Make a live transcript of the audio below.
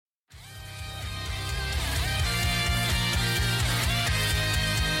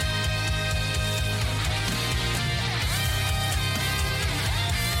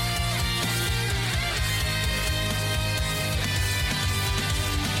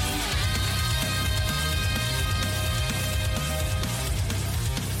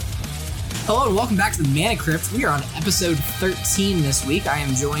Hello and welcome back to the Mana Crypt. We are on episode 13 this week. I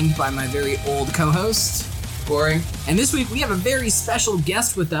am joined by my very old co-host, Corey. And this week we have a very special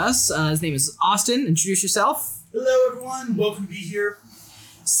guest with us. His name is Austin. Introduce yourself. Hello, everyone. Welcome to be here.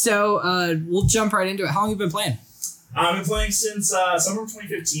 So we'll jump right into it. How long have you been playing? I've been playing since summer of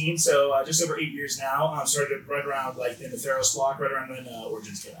 2015, so just over 8 years now. I started right around in the Theros block, right around when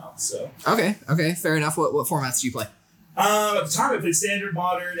Origins came out. So Okay, fair enough. What formats do you play? At the time, I played Standard,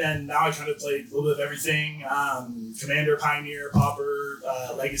 Modern, and now I kind of played a little bit of everything. Commander, Pioneer, Pauper,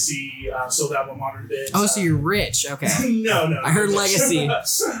 Legacy, still that one Modern a bit. Oh, so you're rich. Okay. No. I heard Legacy.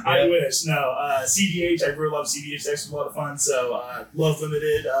 I wish. No. CDH, I really love CDH decks. It was a lot of fun. So love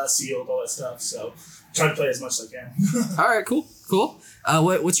Limited, Sealed, all that stuff. So try to play as much as I can. All right, cool.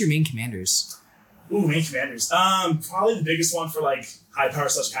 What's your main commanders? Ooh, main commanders. Probably the biggest one for high power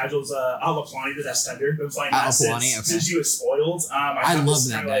 / casuals. Outlaw Polani, the Death Tender. Been playing that since you was spoiled. I love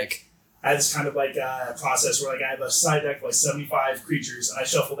that deck. I had this kind of process where I have a side deck of 75 creatures, and I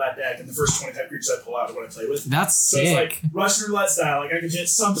shuffle that deck, and the first 25 creatures I pull out are what I play with. That's sick. So it's Russian roulette style. I could hit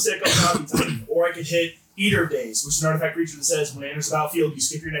some sick on type, or I could hit Eater of Days, which is an artifact creature that says when it enters the battlefield, you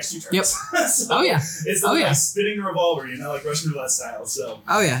skip your next 2 turns. Yep. So it's spinning the revolver, Russian roulette style. So.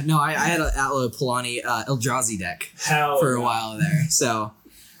 Oh yeah, no, I had an Outlaw Polani Eldrazi deck for a while there. So,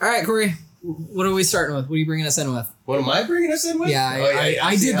 all right, Corey, what are we starting with? What are you bringing us in with? What am I bringing us in with? Yeah,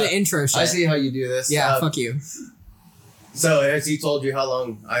 I did the intro shit. I see how you do this. Yeah, fuck you. So, has he told you how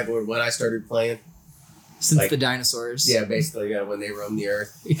long when I started playing? Since the dinosaurs. Yeah, basically, when they roamed the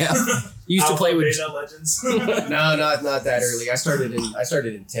earth. Yeah. You used to play with Beta Legends. No, not that early. I started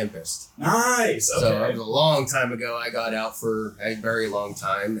in Tempest. Nice. Okay. So it was a long time ago. I got out for a very long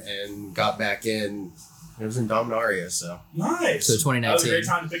time and got back in. It was in Dominaria, so. Nice. So 2019. That was a great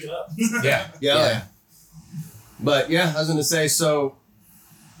time to pick it up. Yeah. But yeah, I was gonna say, so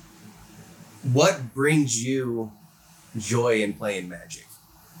what brings you joy in playing Magic?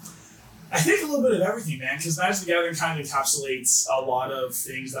 I think a little bit of everything, man, because Magic the Gathering kind of encapsulates a lot of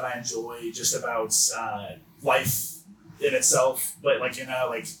things that I enjoy just about life in itself, but in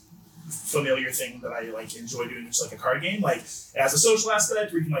a familiar thing that I enjoy doing, just a card game. It has a social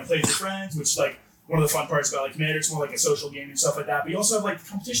aspect where you can play with your friends, which one of the fun parts about Commander, it's more like a social game and stuff like that. But you also have the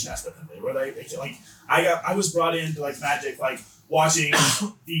competition aspect of it, where I was brought into Magic watching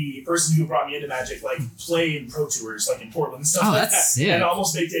the person who brought me into Magic play in Pro Tours in Portland and stuff like that. Sick. And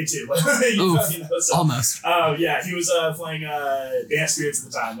almost make day 2. Almost. Oh yeah, he was playing Dance Spirits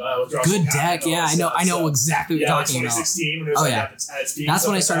at the time. Good deck, yeah. I know exactly what you're talking about. 2016 when it was at its peak. That's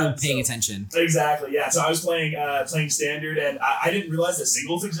when I started paying attention. Exactly, yeah. So I was playing Standard, and I didn't realize that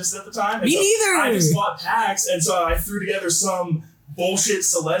singles existed at the time. Me neither. I just bought packs, and so I threw together some bullshit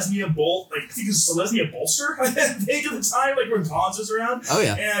Selesnya bolt, I think it was Selesnya bolster, I think at the time, when Cons was around. Oh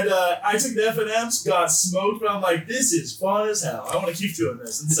yeah. And I took the FNMs, got smoked, but I'm this is fun as hell. I want to keep doing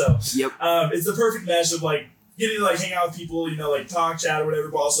this. And so it's the perfect mesh of getting to hang out with people, talk, chat, or whatever,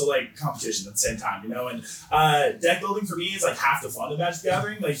 but also competition at the same time, And deck building for me is half the fun of Magic the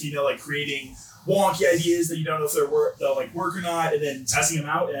Gathering, creating wonky ideas that you don't know if they'll work or not, and then testing them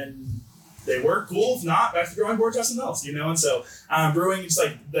out, and they work, cool. If not, back to the drawing board, test something else, And so brewing, just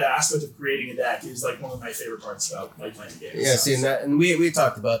the aspect of creating a deck is one of my favorite parts about playing games. Yeah, seeing that, and we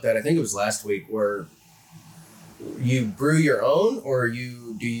talked about that. I think it was last week, where you brew your own, or do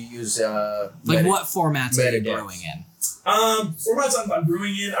you use what formats are you brewing in? Formats I'm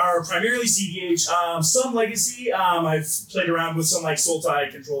brewing in are primarily CDH, some Legacy. I've played around with some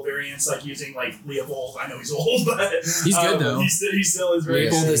Sultai control variants, using Leovold. I know he's old, but he's good though. He still is very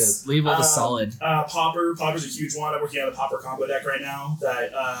good. Leovold is solid. Pauper's a huge one. I'm working on a Pauper combo deck right now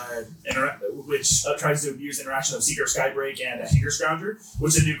that which tries to abuse the interaction of Seeker Skybreak and a Hanger Scrounger,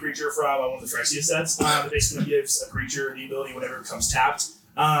 which is a new creature from one of the Phyrexia sets. It basically gives a creature the ability whenever it becomes tapped,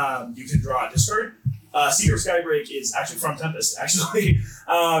 you can draw a discard. Seeker Skybreak is actually from Tempest,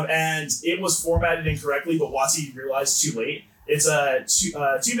 and it was formatted incorrectly, but WotC realized too late. It's a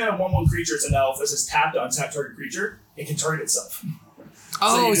 2-mana 1/1 creature. It's an elf. This is tapped on tap target creature. It can target itself.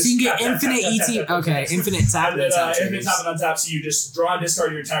 Oh, so you can get infinite ET. Okay, infinite tap and tap. Infinite tap and untap. So you just draw and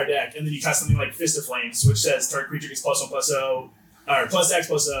discard your entire deck, and then you cast something like Fist of Flames, which says target creature gets +1/+0, or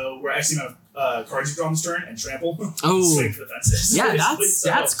 +X/+0, where X amount of cards you draw on this turn, and trample. Oh, swing for the fences. Yeah,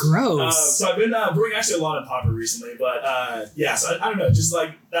 that's gross. So I've been brewing actually a lot of Pauper recently, but so I don't know, just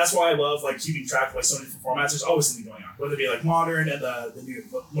that's why I love like keeping track of like so many different formats. There's always something going on, whether it be like Modern and the new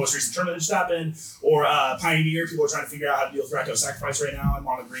most recent tournament that just happened, or Pioneer. People are trying to figure out how to deal with Rakdos Sacrifice right now, and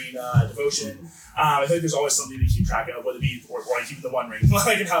Mono Green Devotion. I think there's always something to keep track of, whether it be or like keeping the One Ring,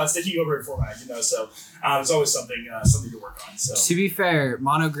 like and how it's taking over in format, So there's always something to work on. So to be fair,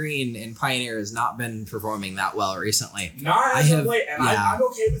 Mono Green and Pioneer has not been performing that well recently. Not as of late, and I'm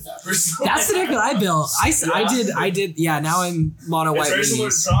okay with that. Personally. That's the deck that I built. I did. Yeah, now I'm Mono White. It's very similar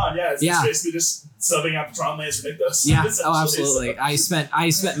to Tron. Yeah, it's basically just subbing out the Tron lands for Nykthos. Yeah. Oh, absolutely. So. I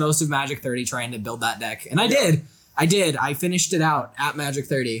spent most of Magic 30 trying to build that deck, and I did. I finished it out at Magic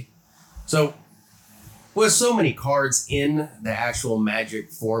 30. So, with so many cards in the actual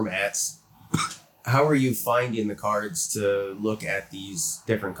Magic formats, how are you finding the cards to look at these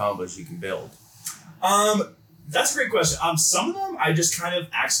different combos you can build? That's a great question. Some of them I just kind of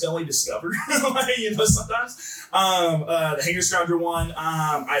accidentally discovered, sometimes. The Hanger Scrounger one,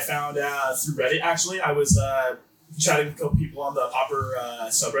 I found through Reddit, actually. I was chatting with a couple people on the Popper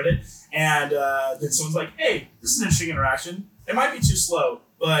subreddit, and then someone's like, hey, this is an interesting interaction. It might be too slow,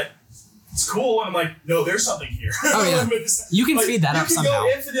 but it's cool. And I'm like, no, there's something here. Oh, yeah. You can feed that up somehow. You can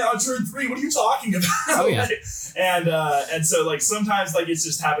go infinite on turn 3. What are you talking about? Oh, yeah. And so, like, sometimes, like, it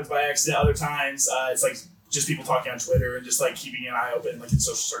just happens by accident. Other times, it's, like, just people talking on Twitter and just, like, keeping an eye open, like, in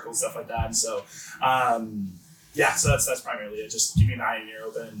social circles, stuff like that. And so, so that's primarily it. Just keeping an eye and ear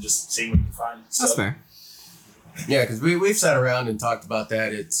open and just seeing what you can find. So, that's fair. Yeah, because we've sat around and talked about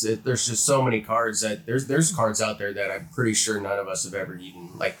that. There's just so many cards that there's cards out there that I'm pretty sure none of us have ever even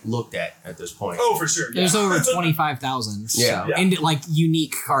like looked at this point. Oh, for sure. There's over 25,000. And like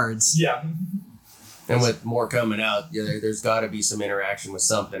unique cards. Yeah. And with more coming out, there's got to be some interaction with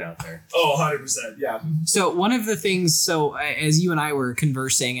something out there. Oh, 100%. Yeah. So one of the things, as you and I were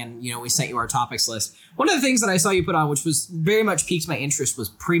conversing and, we sent you our topics list, one of the things that I saw you put on, which was very much piqued my interest, was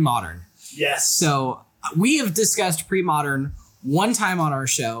pre-modern. Yes. So we have discussed pre-modern one time on our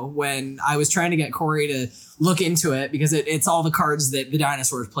show when I was trying to get Corey to look into it because it's all the cards that the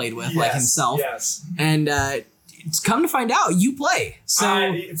dinosaurs played with, like himself. Yes. And it's come to find out you play. So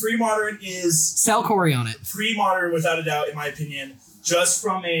pre-modern is sell Corey on it. Pre-modern, without a doubt, in my opinion, just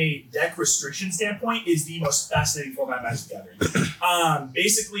from a deck restriction standpoint, is the most fascinating format of Magic Gathering.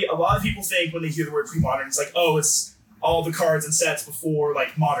 Basically, a lot of people think when they hear the word pre-modern, it's like, oh, it's all the cards and sets before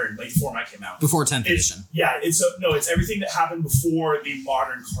like modern, like the format came out. Before 10th edition. Yeah, it's everything that happened before the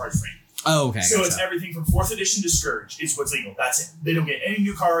modern card frame. Oh, okay. So it's everything from 4th edition to Scourge is what's legal. That's it. They don't get any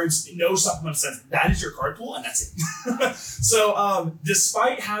new cards, no supplemental sets. That is your card pool, and that's it. So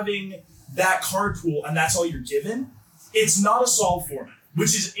despite having that card pool and that's all you're given, it's not a solved format,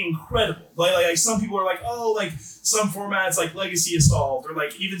 which is incredible. Like some people are like, oh, like some formats like Legacy is solved, or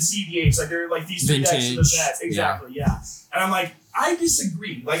like even CDH, like they're like these 3 decks in the sets. Exactly, yeah. And I'm like, I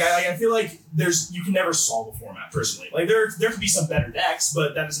disagree. Like I feel like you can never solve a format personally. Like there could be some better decks,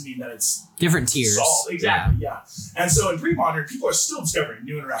 but that doesn't mean that it's different tiers. Solved. Exactly, yeah. And so in pre-modern, people are still discovering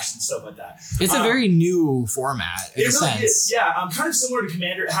new interactions and stuff like that. It's a very new format. In it a really sense. Is. Yeah, kind of similar to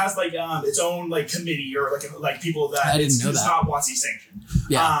Commander. It has like its own like committee or like people that I didn't know it's that. not WotC sanctioned.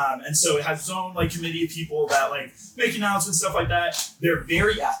 Yeah. And so it has its own like committee of people that like make announcements, stuff like that. They're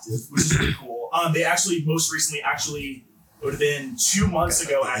very active, which is really cool. They actually most recently it would have been 2 months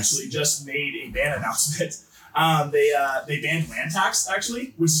ago, actually, just made a ban announcement. They banned land tax,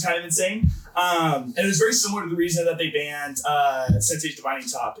 actually, which is kind of insane. And it was very similar to the reason that they banned Sensei's Divining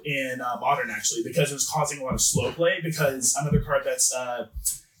Top in Modern, actually, because it was causing a lot of slow play, because another card that's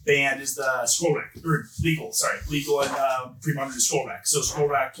banned is the Scroll Rack, or legal and pre-modern is Scroll Rack. So Scroll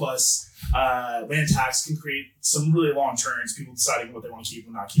Rack plus land tax can create some really long turns, people deciding what they want to keep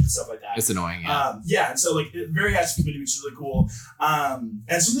and not keep and stuff like that. It's annoying, yeah. And so like very active committee, which is really cool.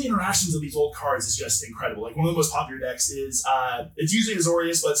 And some of the interactions of these old cards is just incredible. Like one of the most popular decks is it's usually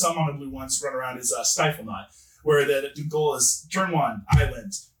Azorius, but some on the blue ones run around is Stifle Knot, where the goal is turn 1,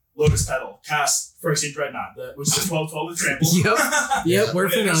 Island, Lotus Petal, cast Phyrexian Dreadnought, which is 12/12 with trample. Yep, we're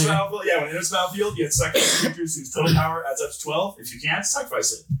familiar. When it enters the battlefield, you have sacrifice creatures whose total power adds up to 12. If you can't,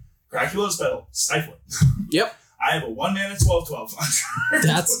 sacrifice it. Crack your Lotus Petal, stifle it. Yep. I have a 1 mana 12/12.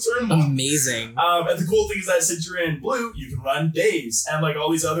 That's amazing. And the cool thing is that since you're in blue, you can run Days and like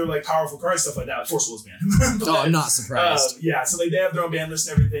all these other like powerful cards, stuff like that. Force Will's ban. I'm not surprised. So like they have their own ban list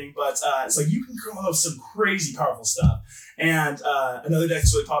and everything, but it's like you can come up with some crazy powerful stuff. And another deck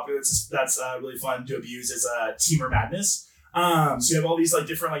that's really popular that's really fun to abuse is Teamer Madness. So you have all these like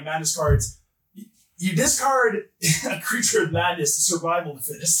different like madness cards. You discard a creature of madness to survival the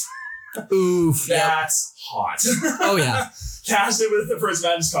fittest. Oof. That's hot. Oh yeah. Cast it with the first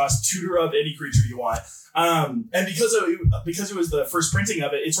madness cost, tutor up any creature you want. And because it was the first printing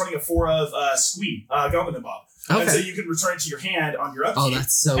of it, it's running a 4 of Squee, Goblin and Bob. Okay. And so you can return it to your hand on your upkeep. Oh,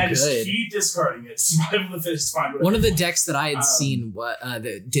 that's so and good. just keep discarding it. Survival of the fittest, find whatever One of you the want. decks that I had seen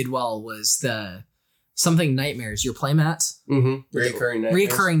that did well was the something nightmares. Your playmat. Mm-hmm.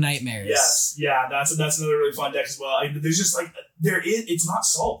 Reoccurring nightmares. Yes, yeah, that's another really fun deck as well. There's just like it's not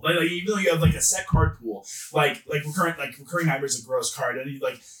solved. Like even though you have like a set card pool, like recurring nightmares is a gross card, and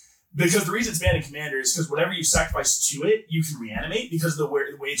because the reason it's banned in Commander is because whatever you sacrifice to it, you can reanimate because of the way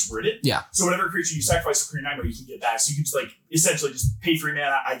it's worded. Yeah. So whatever creature you sacrifice for Recurring Nightmare, you can get back. So you can just essentially just pay 3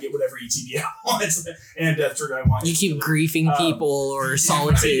 mana. I get whatever ETB I want and Death Trigger I want. You keep griefing people or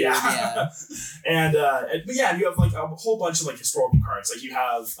Solitude. Yeah. And but yeah, you have like a whole bunch of like historical cards. Like you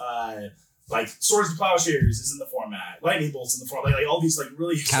have like Swords to Plowshares is in the format. Lightning Bolts in the format. Like all these like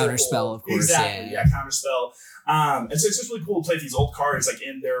really Counterspell, of course. Exactly. Yeah, Counterspell. And so it's just really cool to play these old cards like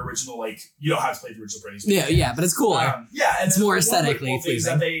in their original, like you don't have to play the original printings. Yeah, but it's cool. And it's more aesthetically cool thing is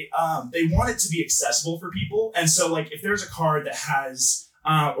that they want it to be accessible for people. And so like if there's a card that has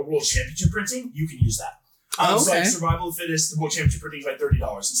a World Championship printing, you can use that. So like Survival of the Fittest, the World Championship printing is like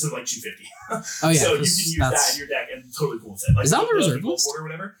 $30 instead of like $250. Oh yeah, so you can use that in your deck and totally cool with it. Like, is that on the reserve list or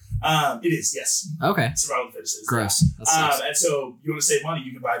whatever? It is, yes. Okay. Survival of the Fittest is. Gross. And so you want to save money,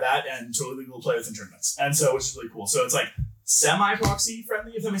 you can buy that and totally legal to play with in tournaments. And so which is really cool. So it's like semi-proxy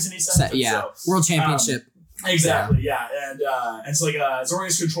friendly, if that makes any sense. World Championship. Exactly, yeah. And so like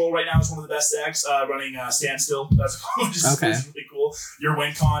Zoria's Control right now is one of the best decks, running Standstill. That's which is really cool. Your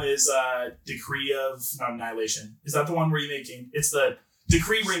win con is Decree of Annihilation. Is that the one where you it's the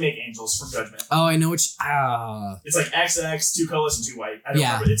Decree where you make angels from Judgment. Oh, I know which. It's like XX, 2 colorless and 2 white. I don't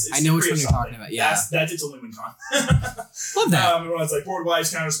remember. I know which one you're talking about. Yeah, that's its only win con. Love that. It's like board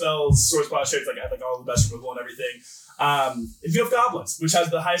wipes, counter spells, Swords Plot Shapes, like all the best removal and everything. If you have Goblins, which has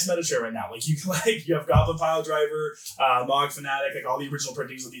the highest meta share right now, like you have Goblin Pile Driver, Mog Fanatic, like all the original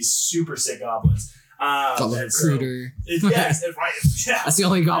printings of these super sick goblins. Goblin Recruiter. Right. Yeah. That's the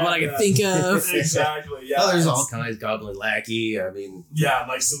only goblin I can think of. Exactly. Yeah. Oh, there's all kinds. Goblin Lackey. I mean. Yeah,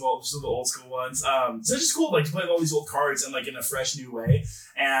 like some of the old school ones. So it's just cool, like to play with all these old cards and like in a fresh new way.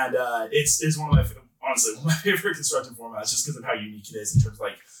 And it's one of my favorite constructed formats, just because of how unique it is in terms of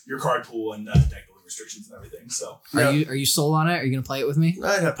like your card pool and deck building restrictions and everything. So are you sold on it? Are you gonna play it with me?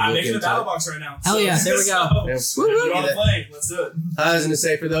 I'm making a battle box right now. Hell yeah, there we go. If you want to play, let's do it. I was gonna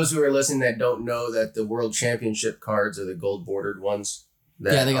say, for those who are listening that don't know, that the World Championship cards are the gold bordered ones.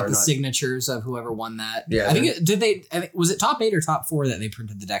 They got the signatures of whoever won that. Yeah, I think was it top 8 or top 4 that they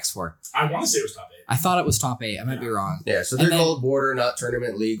printed the decks for? I want to say it was top 8. I thought it was top 8. I might be wrong. Yeah, so they're gold border, not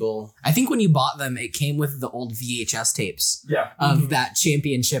tournament legal. I think when you bought them, it came with the old VHS tapes. Of that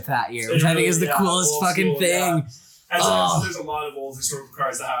championship that year, which I think is the coolest fucking thing. Yeah. And so there's a lot of old historical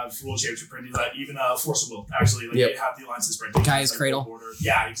cards that have World Championship printing, like even Force of Will, actually, like they have the Alliance's printing. Gaia's like Cradle. Border.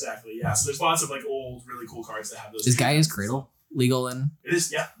 Yeah, exactly. Yeah, so there's lots of like old, really cool cards that have those. Is Gaia's Cradle legal in? It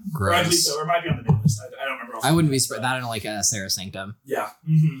is, yeah. Gross. Or I believe so, or it might be on the main list. I don't remember. I wouldn't be surprised. That in like a Sarah Sanctum. Yeah.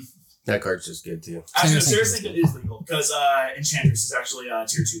 That card's just good too. Actually, Sarah Sanctum is legal because Enchantress is actually a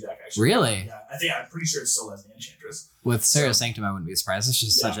tier 2 deck. Actually, really? Yeah, I'm pretty sure it still has the Enchantress. With Sarah Sanctum, I wouldn't be surprised. It's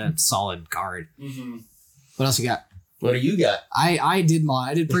just such a solid card. What else you got? What do you got? I did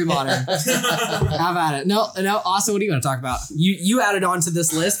pre-modern. Have at it. No. Austin, what do you want to talk about? You added on to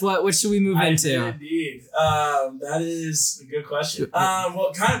this list. What should we move into? Indeed. That is a good question.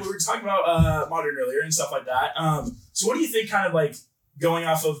 Well, kind of we were talking about modern earlier and stuff like that. So what do you think? Kind of like going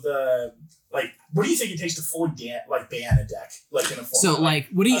off of the what do you think it takes to fully ban a deck like in a format? So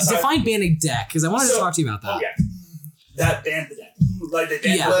what do you define ban a deck? Because I wanted to talk to you about that. Okay. That banned the deck. Like they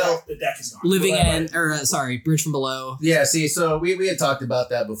banned the deck is gone. Living End, Bridge from Below. Yeah, see, so we had talked about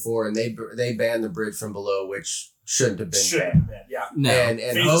that before, and they banned the Bridge from Below, which shouldn't have been banned. Yeah. No. And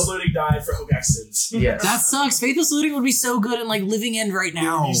Faithless Looting died for Hogak's sins. Yes. That sucks. Faithless Looting would be so good in Living End right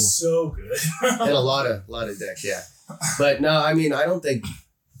now. It would be so good. And a lot of decks, yeah. But no, I mean, I don't think.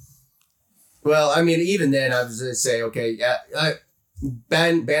 Well, I mean, even then, I was gonna say, okay, yeah,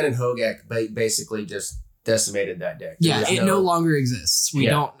 Ban and Hogak basically just decimated that deck. Yeah, it no longer exists. We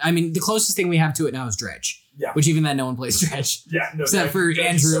don't. I mean, the closest thing we have to it now is Dredge. Yeah. Which even then, no one plays Dredge. Yeah. No, except for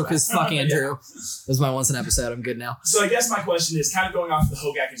Andrew, because fuck Andrew. That was my once an episode. I'm good now. So I guess my question is kind of going off the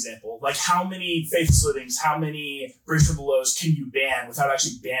Hogak example. Like, how many Faithless Lootings, how many Bridge from Belows can you ban without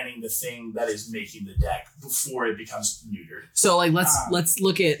actually banning the thing that is making the deck before it becomes neutered? So let's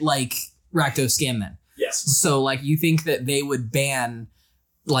look at Rakdos Scam then. Yes. So you think that they would ban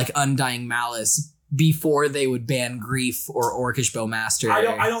Undying Malice before they would ban Grief or Orcish Bowmaster. I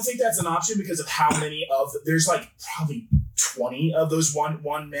don't think that's an option because of how many of there's like probably 20 of those one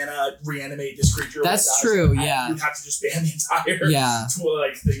mana reanimate this creature. That's true. Yeah, you'd have to just ban the entire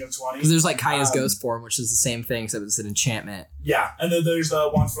thing of 20. Because there's like Kaya's Ghost Form, which is the same thing except it's an enchantment. Yeah, and then there's the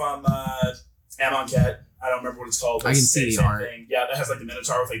one from Amonkhet. I don't remember what it's called. I can see the art. Thing. Yeah, that has like the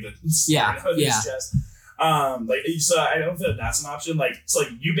Minotaur with like the his chest. So I don't think that's an option. Like, so like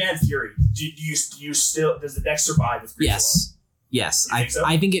you ban Fury. Do you still does the deck survive with Grief alone? Yes, So?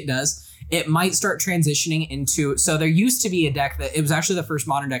 I think it does. It might start transitioning into. So there used to be a deck that it was actually the first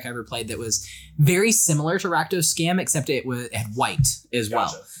Modern deck I ever played that was very similar to Rakdos Scam, except it had white as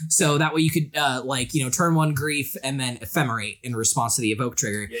well. So that way you could turn one Grief and then Ephemerate in response to the evoke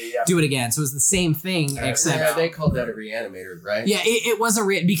trigger. Do it again. So it was the same thing, except they called that a reanimator, right? Yeah, it was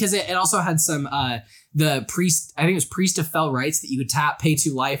because it also had some the priest. I think it was Priest of Fell Rites that you could tap, pay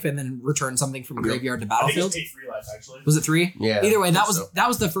 2 life, and then return something from graveyard to battlefield. I think it was 3 life actually. Was it 3? Yeah. Either way, that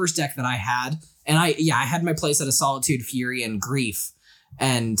was the first deck that I had, and I had my playset of Solitude, Fury, and Grief,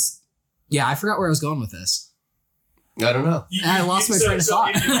 and I forgot where I was going with this. I don't know. I lost my train of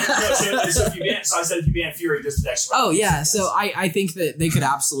thought. So I said if you ban Fury, does the deck survive? Oh yeah, so I think that they could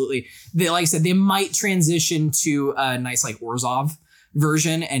absolutely. Like I said, they might transition to a nice like Orzhov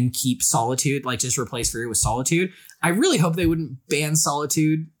version and keep Solitude, like just replace Fury with Solitude. I really hope they wouldn't ban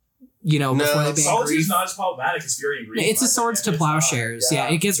Solitude, before they ban Solitude's Grief. not as problematic as Fury and Grief. It's a Swords to Plowshares. Yeah,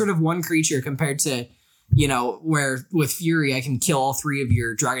 it gets rid of one creature compared to, where with Fury I can kill all 3 of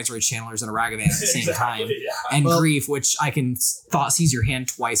your Dragon's Rage Channelers and a Ragavan at the same time. Yeah. And Grief, which I can Thought Seize Your Hand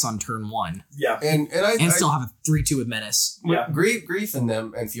twice on turn 1. Yeah. And I still have a 3/2 with Menace. Yeah. Grief and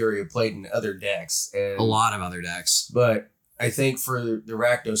them and Fury have played in other decks. And, A lot of other decks. But I think for the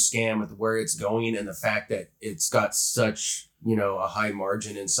Rakdos Scam with where it's going and the fact that it's got such, a high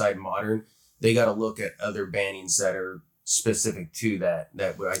margin inside Modern, they got to look at other bannings that are specific to that.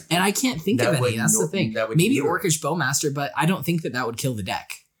 And I can't think of any. That's the thing. Maybe Orcish Bowmaster, but I don't think that would kill the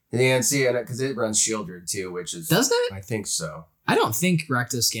deck. Yeah, and see, because it runs Shieldred too, which is... Does it? I think so. I don't think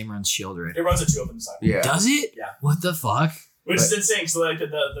Rakdos Scam runs Shieldred. It runs a 2 of them inside. Yeah. Does it? Yeah. What the fuck? Which is insane, because like,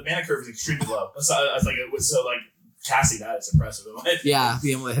 the mana curve is extremely low. So casting that is impressive. Yeah,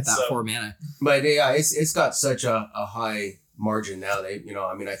 being able to hit that 4 mana. But yeah, it's got such a high margin now.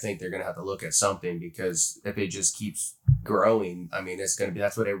 I think they're gonna have to look at something, because if it just keeps growing, it's gonna be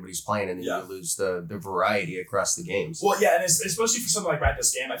that's what everybody's playing, and then you lose the variety across the games. Well, yeah, and especially for something like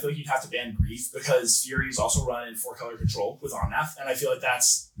Rakdos Scam, I feel like you'd have to ban Grief, because Fury's also running 4-color control with Omnath, and I feel like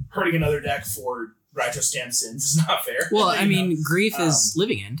that's hurting another deck for Rakdos Scam sins. It's not fair. Well, Grief is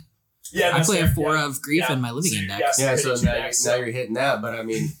Living End. Yeah, I play a 4 of Grief in my Living End deck. So now you're hitting that, but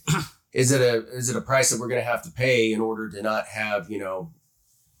is it a price that we're going to have to pay in order to not have,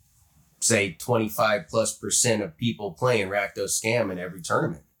 say 25+% of people playing Rakdos Scam in every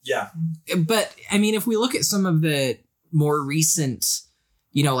tournament? Yeah. But if we look at some of the more recent,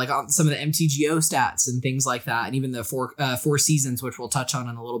 like on some of the MTGO stats and things like that, and even the four seasons, which we'll touch on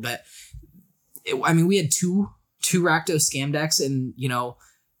in a little bit. We had two Rakdos Scam decks in,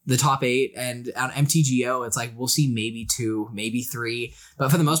 the top 8, and on MTGO it's like we'll see maybe 2, maybe 3,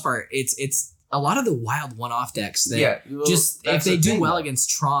 but for the most part it's a lot of the wild one-off decks that if they do well against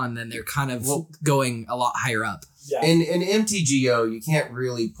Tron, then they're kind of going a lot higher up. Yeah. In MTGO you can't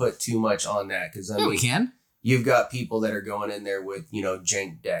really put too much on that, because we can. You've got people that are going in there with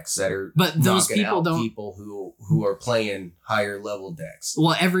jank decks that are, but those people don't. People who are playing higher level decks.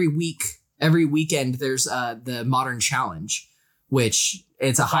 Well, every weekend there's the Modern Challenge, which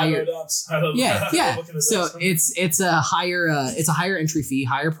it's a higher. Yeah. So it's a higher entry fee,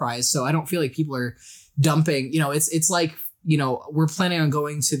 higher price. So I don't feel like people are dumping. It's like, we're planning on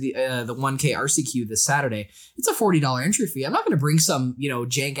going to the 1K RCQ this Saturday. It's a $40 entry fee. I'm not going to bring some,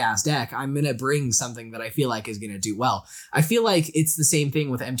 jank ass deck. I'm going to bring something that I feel like is going to do well. I feel like it's the same thing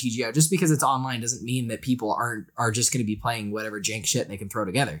with MTGO. Just because it's online doesn't mean that people are just going to be playing whatever jank shit they can throw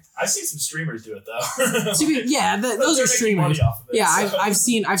together. I've seen some streamers do it though. Those are streamers. Yeah, I've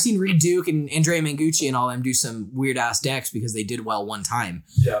seen Reed Duke and Andrea Mangucci and all them do some weird ass decks because they did well one time.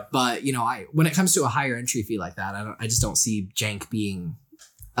 Yeah. But when it comes to a higher entry fee like that, I just don't see jank being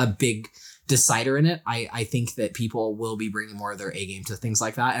a big decider in it. I think that people will be bringing more of their A game to things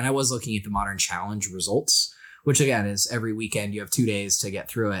like that. And I was looking at the Modern Challenge results, which again is every weekend you have 2 days to get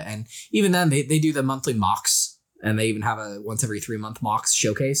through it. And even then they do the monthly mocks, and they even have a once every 3 month mocks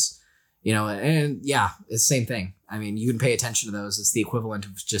showcase, and yeah, it's the same thing. You can pay attention to those. It's the equivalent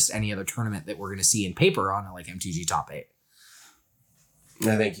of just any other tournament that we're going to see in paper on like MTG Top 8.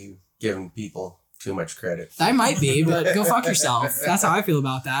 I think you giving people too much credit. I might be, but go fuck yourself. That's how I feel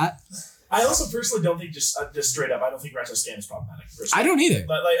about that. I also personally don't think just straight up. I don't think Retro Scam is problematic. Personally. I don't either.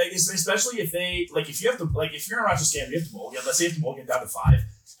 But like, especially if they like, if you have to like, if you're in a Retro Scam, you have to mulligan. Let's say you have to mulligan down to 5,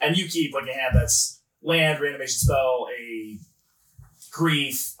 and you keep like a hand that's land, reanimation spell, a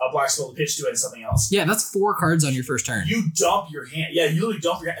grief, a black spell to pitch to it, and something else. Yeah, that's 4 cards on your first turn. You dump your hand. Yeah, you literally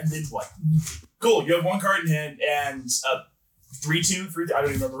dump your hand, and then what? Cool. You have 1 card in hand and a 3/2, 3. I don't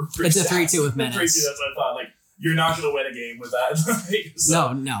even remember. It's a 3/2 with menace. 3/2. That's what I thought. Like. You're not going to win a game with that.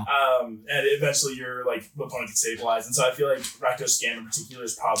 So, no. And eventually your like opponent can stabilize. And so I feel like Rakdos Scam in particular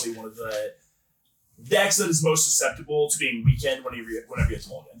is probably one of the decks that is most susceptible to being weakened whenever you have to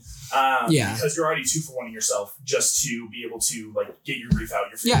mulligan. Because you're already 2 for 1 yourself just to be able to like get your grief out.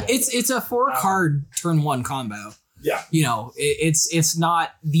 It's a 4 card turn 1 combo. Yeah. You know, it's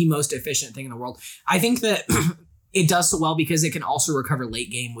not the most efficient thing in the world. I think that it does so well because it can also recover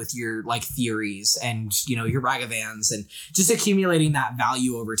late game with your like theories and, you know, your Ragavans, and just accumulating that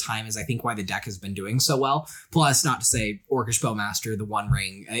value over time is I think why the deck has been doing so well. Plus, not to say Orcish Bowmaster, the 1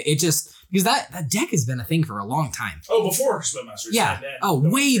 ring, it just, because that deck has been a thing for a long time. Oh, before Orcish Bowmaster. Yeah.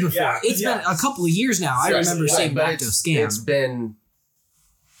 Way before. Yeah. It's been a couple of years now. I remember seeing Rakdos Scam. It's been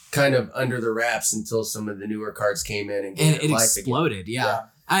kind of under the wraps until some of the newer cards came in and it exploded. Yeah.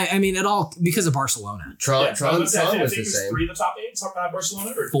 I mean, it all because of Barcelona. Tron was the same. I think it was 3 of the top 8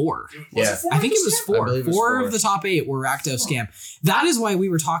 Barcelona? Or 4. Was it 4? I think it was 4. It was 4 of the top 8 were Rakdos Scam. That is why we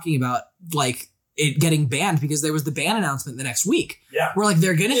were talking about like it getting banned, because there was the ban announcement the next week. Yeah. We're like,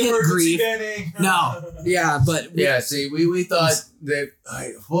 they're going to hit grief. Banning. No. Yeah, but... See, we thought that...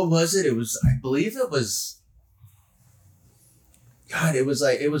 what was it? I believe it was... God, it was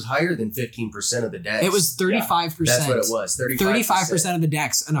higher than 15% of the decks. It was 35%. That's what it was. 35% of the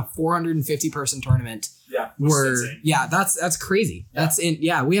decks in a 450 person tournament. That's crazy.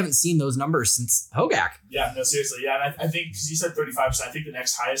 We haven't seen those numbers since Hogak. Yeah, no, seriously. Yeah, and I think because you said 35%, I think the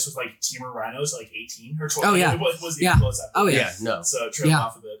next highest was like Teamer Rhinos, like 18 or 20. Oh yeah, it was even close. Oh yeah. No. So trailing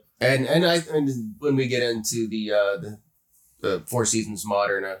off a bit. And when we get into the Four Seasons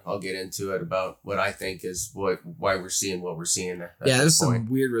Modern, I'll get into it about what I think is why we're seeing what we're seeing. There's some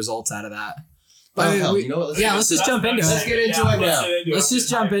weird results out of that. But you know what? Let's just jump into it. Let's get into it now. Let's just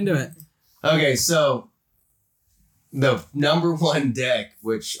jump into it. Okay, so the number 1 deck,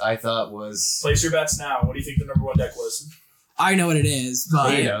 which I thought was... Place your bets now. What do you think the number 1 deck was? I know what it is,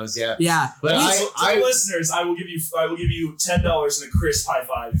 but he knows, yeah. Yeah. But listeners, I will give you $10 and a crisp high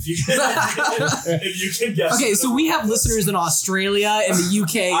five if you can guess. Okay, so we have listeners in Australia and the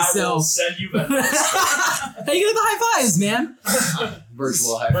UK. I will send you Venmos. How you get the high fives, man?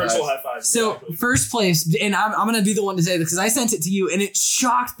 Virtual high fives. So first place, and I'm gonna be the one to say this because I sent it to you, and it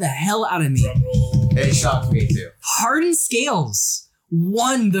shocked the hell out of me. It shocked me too. Hardened Scales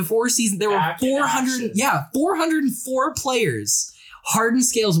won the 4 season. There were 404 players. Hardened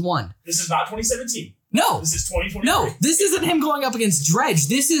Scales won. This is not 2017. No. This is 2023. No, this isn't him going up against Dredge.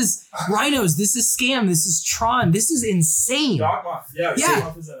 This is Rhinos. This is Scam. This is Tron. This is insane. Dogmoth. Yeah.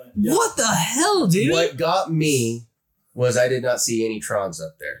 Is in it. Yeah. What the hell, dude? What got me was I did not see any Trons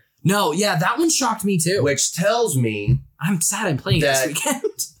up there. No, yeah, that one shocked me too. Which tells me I'm sad I'm playing this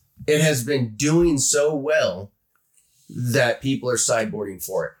weekend. It has been doing so well that people are sideboarding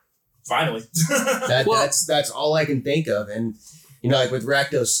for it. Finally. That's all I can think of. And, you know, like with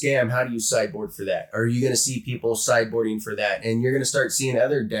Rakdos Scam, how do you sideboard for that? Are you going to see people sideboarding for that? And you're going to start seeing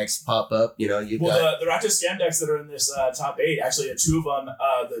other decks pop up. You know, the Rakdos Scam decks that are in this top 8, actually, 2 of them,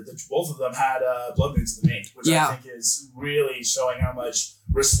 both of them had Blood Moons in the main, which I think is really showing how much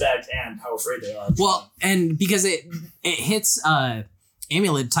respect and how afraid they are. Well, and because it hits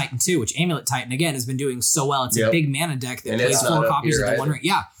Amulet Titan too, which Amulet Titan again has been doing so well. It's a big mana deck that plays 4 copies of the One Ring.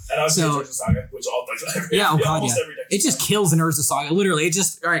 Yeah. And I was Urza Saga, which all like every deck it just kills an Urza Saga. Literally, it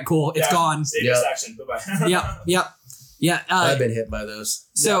just all right, cool, it's gone. Save this action. Bye-bye. Yeah. I've been hit by those.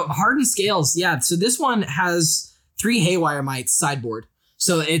 So Hardened Scales, so this one has 3 Haywire Mites sideboard.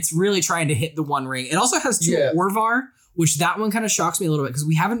 So it's really trying to hit the One Ring. It also has 2 Orvar, which that one kind of shocks me a little bit because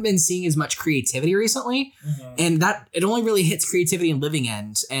we haven't been seeing as much creativity recently. Mm-hmm. And that it only really hits creativity in Living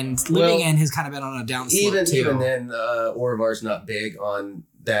End. And Living End has kind of been on a down slope too. Even then, Orvar's not big on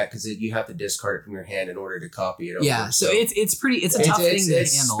that because you have to discard it from your hand in order to copy it over. Yeah, so it's a tough thing to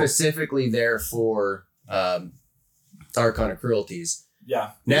handle. Specifically there for Archon of Cruelties.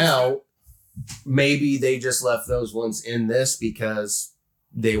 Yeah. Now, maybe they just left those ones in this because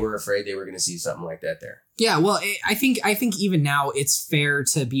they were afraid they were going to see something like that there. Yeah, well, I think even now it's fair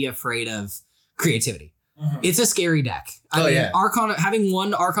to be afraid of creativity. Mm-hmm. It's a scary deck. I mean, having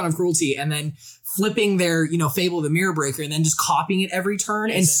 1 Archon of Cruelty and then flipping their, Fable of the Mirror Breaker and then just copying it every turn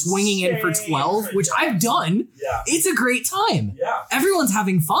and swinging in for 12, which I've done. Yeah. It's a great time. Yeah. Everyone's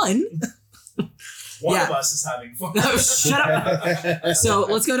having fun. One of us is having fun. No, shut up. So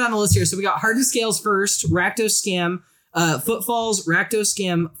let's go down the list here. So we got Hardened Scales first, Rakdos Scam, Footfalls, Rakdos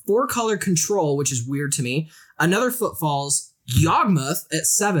Scam, 4-color Control, which is weird to me. Another Footfalls, Yawgmoth at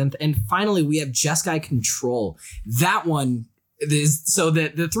 7th, and finally we have Jeskai Control. That one is so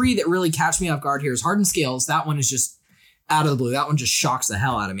the three that really catch me off guard here is Hardened Scales. That one is just out of the blue. That one just shocks the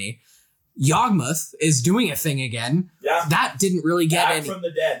hell out of me. Yawgmoth is doing a thing again. Yeah. That didn't really get Back any from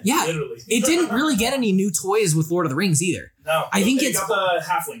the dead. Yeah. Literally. It didn't really get any new toys with Lord of the Rings either. No. I think it's got the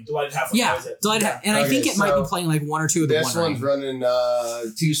halfling, delighted halfling. Yeah. And I think it might be playing like one or two of the This one's running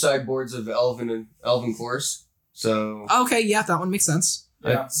 2 sideboards of Elven Force. So okay, yeah, that one makes sense.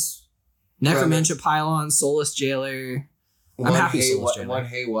 Yeah. Necromantia Pylon, Soulless Jailer. I'm happy Soulless Jailer. One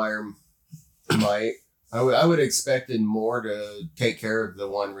Haywire might. I would expected more to take care of the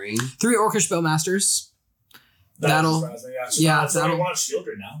One Ring. 3 Orcish Bowmasters. That'll yeah. So I want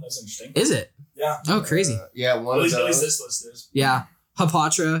Shieldred now. That's interesting. Is it? Yeah. Oh, crazy. Yeah, one of those. At least this list is. Yeah.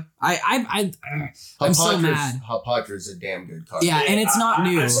 Hapatra. I'm so mad. Hapatra's a damn good card. Yeah, and it's not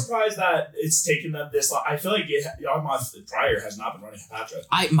new. I'm surprised that it's taken them this long. I feel like Yawgmoth prior has not been running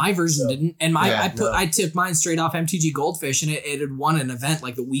Hapatra. My version didn't, and I took mine straight off MTG Goldfish, and it had won an event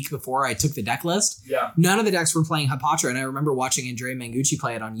like the week before I took the deck list. Yeah. None of the decks were playing Hapatra, and I remember watching Andrea Mangucci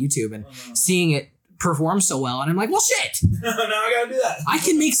play it on YouTube and seeing it perform so well, and I'm like, well, shit. Now I gotta do that. I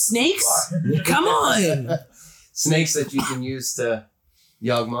can make snakes. Come on. Snakes that you can use to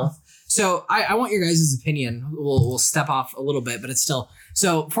Yawgmoth. So I want your guys' opinion. We'll step off a little bit, but it's still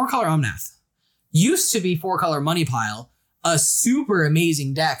so 4-color Omnath used to be 4-color Money Pile, a super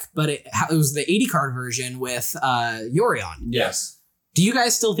amazing deck, but it was the 80 card version with Yorion. Yes. Do you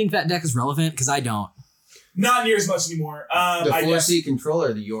guys still think that deck is relevant? Because I don't. Not near as much anymore. The 4C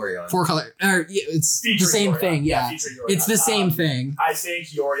controller, the Yorion. 4-color. It's the same Yorion. thing. Yeah. It's the same thing. I think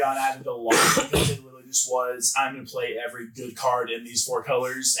Yorion added a lot because it literally just was, I'm going to play every good card in these 4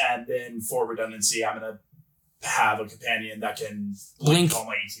 colors, and then for redundancy, I'm going to have a companion that can blink all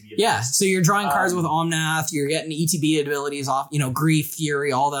my ETB abilities. Yeah, so you're drawing cards with Omnath, you're getting ETB abilities off, Grief,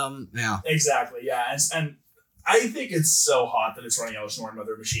 Fury, all them. Yeah. Exactly, yeah. And I think it's so hot that it's running Elishnorn and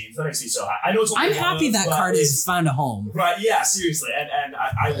other machines. That makes me so hot. I know it's only I'm happy that card has found a home. Right, yeah, seriously. And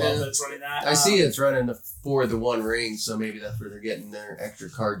I love that it's running that. I see it's running for the One Ring, so maybe that's where they're getting their extra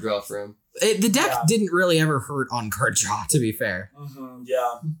card draw from. The deck didn't really ever hurt on card draw, to be fair. Mm-hmm,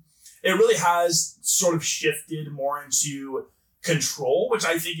 yeah. It really has sort of shifted more into control, which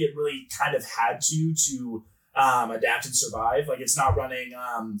I think it really kind of had to adapt and survive. Like, it's not running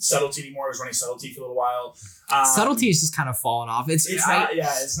subtlety anymore. It was running subtlety for a little while. Subtlety is just kind of fallen off. It's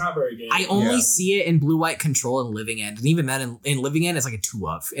not very good. I only see it in blue-white control and Living End, and even then in Living End it's like a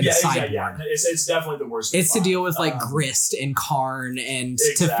 2-of in the sideboard. Yeah, it's definitely the worst. It's to deal with like Grist and Karn and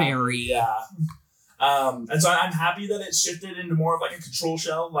Teferi. Yeah. And so I'm happy that it shifted into more of like a control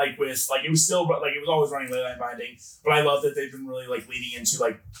shell, like with like it was still like it was always running Leyline Binding, but I love that they've been really like leaning into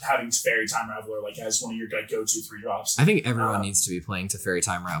like having Teferi Time Raveler like as one of your like go-to 3-drops. I think everyone needs to be playing Teferi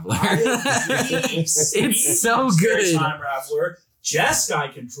Time Raveler. It's so good. Time Raveler.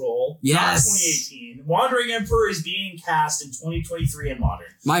 Jeskai Control. Yes. 2018. Wandering Emperor is being cast in 2023 in Modern.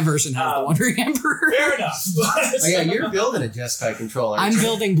 My version has the Wandering Emperor. Fair enough. You're building a Jeskai Control. I'm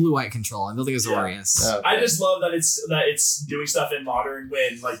building blue-white control. I'm building Azorius. Yeah. Okay. I just love that it's doing stuff in Modern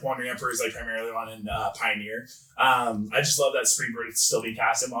when like Wandering Emperor is like primarily on in Pioneer. I just love that Springbird is still being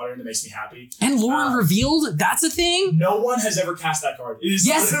cast in Modern. That makes me happy. And Lore Revealed, that's a thing? No one has ever cast that card.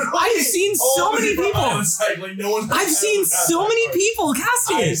 Yes, I've seen so many people. I've seen so many people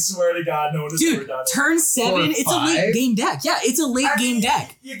cast it. I swear to God, no one has ever done it. Turn 7, it's a late game deck. Yeah, it's a late game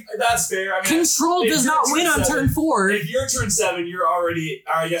deck. That's fair. I mean, Control does not win on turn 4. If you're turn 7, you're already.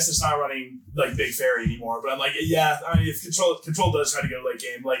 I guess it's not running like Big Fairy anymore. But I'm like, yeah. I mean, if Control does try to go late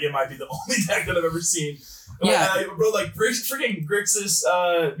game, like it might be the only deck that I've ever seen. Yeah, bro, like freaking Grixis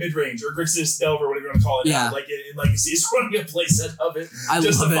mid range or Grixis Delver, whatever you want to call it. Yeah, like in Legacy, is running a playset of it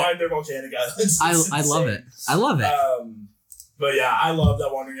just to find their volcanic islands. I love it. I love it. But yeah, I love that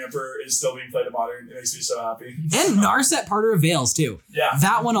Wandering Emperor is still being played in Modern. It makes me so happy. And Narset Parter of Veils too. Yeah,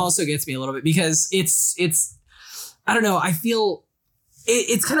 that one also gets me a little bit because it's I don't know. I feel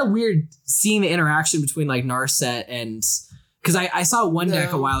it's kind of weird seeing the interaction between like Narset and. Because I saw one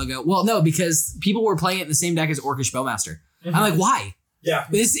deck a while ago. Well, no, because people were playing it in the same deck as Orcish Bowmaster. Mm-hmm. I'm like, why? Yeah.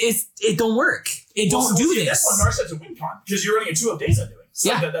 It don't work. Don't do this. That's why Narset's a win con. Because you're running a 2 of Days Undoing.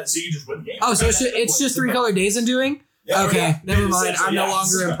 So so you just win the game. Oh, so it's just 3-color Days Undoing? Yeah, okay, never mind. I'm no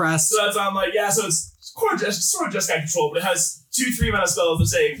longer impressed. So that's why I'm like, so it's sort of Jeskai Control, but it has 2 3-mana spells that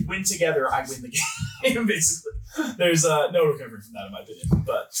say, win together, I win the game, basically. There's no recovery from that, in my opinion.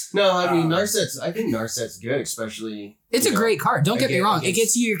 But no, I mean I think Narset's good, especially. It's a great card. Don't get me wrong. It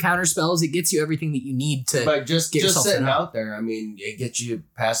gets you your counter spells. It gets you everything that you need to. But just yourself sitting out there, I mean, it gets you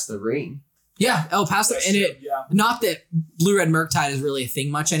past the ring. Yeah, past it, and not that Blue Red Murktide is really a thing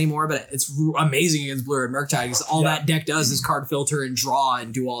much anymore, but it's amazing against Blue Red Murktide because all that deck does is card filter and draw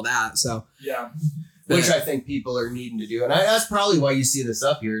and do all that. So which I think people are needing to do, and that's probably why you see this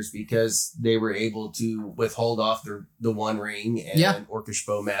up here is because they were able to withhold off the One Ring and Orcish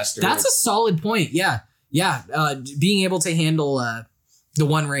Bowmaster. That's a solid point. Yeah. Being able to handle the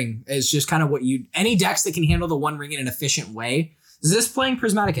One Ring is just kind of what any decks that can handle the One Ring in an efficient way. Is this playing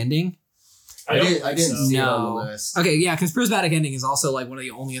Prismatic Ending? I didn't see it on the list. Okay, yeah, because Prismatic Ending is also like one of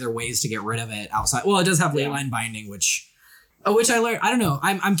the only other ways to get rid of it outside. Well, it does have Leyline Binding, which I learned. I don't know.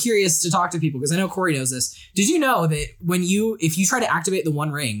 I'm curious to talk to people because I know Corey knows this. Did you know that if you try to activate the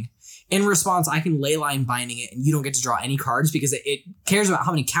One Ring, in response, I can Leyline Binding it and you don't get to draw any cards because it cares about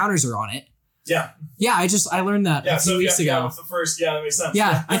how many counters are on it. Yeah. Yeah, I learned that a few weeks ago. Yeah, with the first, that makes sense.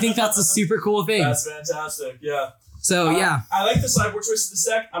 Yeah, I think that's a super cool thing. That's fantastic. Yeah. So, I like the sideboard choice of this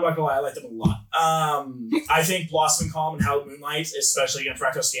deck. I'm not gonna lie, I like them a lot. I think Blossom and Calm and Hallowed Moonlight, especially against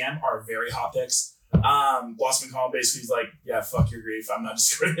Rakdos Scam, are very hot picks. Blossom and Calm basically is like, fuck your grief. I'm not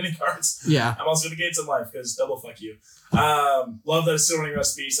discarding any cards. Yeah. I'm also gonna gain some life because double fuck you. Love that it's still running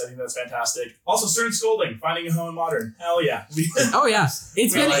Recipe. I think that's fantastic. Also, Stern Scolding, finding a home in Modern. Hell yeah. Oh yeah.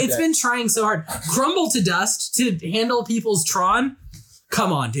 It's been trying so hard. Crumble to Dust to handle people's Tron.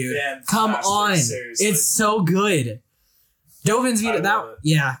 Come on, dude. Come on. Seriously. It's so good. Dovin's Vita.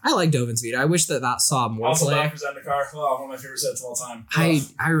 I like Dovin's Vita. I wish that saw more also play. Also, Zendikar. Oh, one of my favorite sets of all time.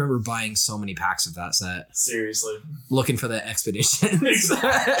 I remember buying so many packs of that set. Seriously. Looking for the expeditions.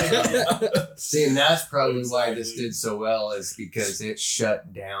 Exactly. See, and that's probably why this did so well is because it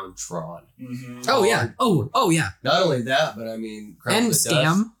shut down Tron. Mm-hmm. Oh, yeah. Oh, yeah. Not only that, but I mean, and Scam.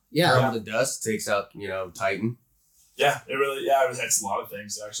 Dust, yeah. Crumble to Dust takes out, Titan. Yeah, it hits a lot of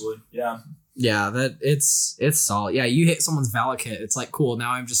things, actually. Yeah. Yeah, it's solid. Yeah, you hit someone's Valakut, it's like, cool,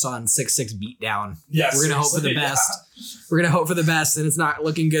 now I'm just on 6/6 beatdown. Yeah, we're gonna hope for the best. Yeah. We're gonna hope for the best, and it's not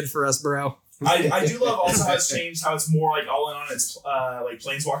looking good for us, bro. I do love also how it's changed, how it's more like all in on its like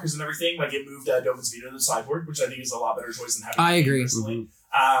Planeswalkers and everything. Like it moved Dovin's Vita to the sideboard, which I think is a lot better choice than having. I agree. Personally.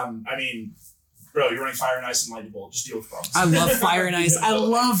 I mean, bro, you're running Fire and Ice and Lightning Bolt. Just deal with problems. I love Fire and Ice. I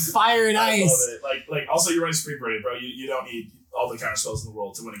love Fire and Ice. I love it. Like also you're running Supreme Braid, bro. You don't need all the counter spells in the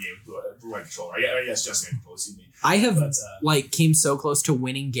world to win a game with Blue White Controller. Yes, just control. Excuse me. I have came so close to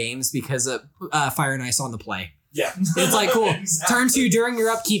winning games because of Fire and Ice on the play. Yeah, it's like cool. Exactly. Turn 2 during your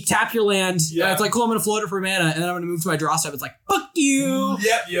upkeep, tap your land. Yeah, it's like cool. I'm gonna float it for mana, and then I'm gonna move to my draw step. It's like fuck you.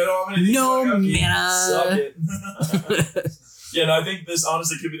 Yep, you know I'm gonna no mana. Suck it. Yeah, no, I think this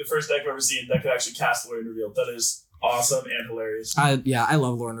honestly could be the first deck I've ever seen that could actually cast Lord and Reveal. That is awesome and hilarious. I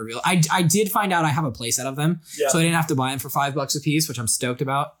love Lord and Reveal. I did find out I have a playset of them, so I didn't have to buy them for $5 a piece, which I'm stoked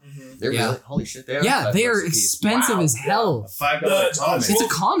about. Mm-hmm. They're really holy shit. They are. Yeah, they are expensive as hell. $5 common. It's a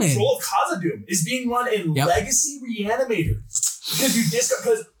common. Troll of Khazad-dûm is being run in Legacy Reanimator. Because you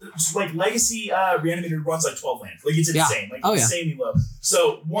discard, because Legacy Reanimator runs like 12 land. Like it's insane. Insanely low.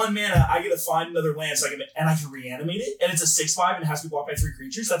 So 1 mana, I get to find another land so I can reanimate it, and it's a 6/5 and it has to be blocked by 3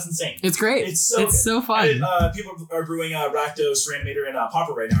 creatures. That's insane. It's great. It's so fun. And, people are brewing Rakdos, Reanimator, and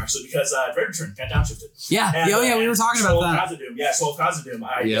Pauper right now actually because Dread Return got downshifted. Yeah. And, we were talking about that. Troll of Khazad-dûm.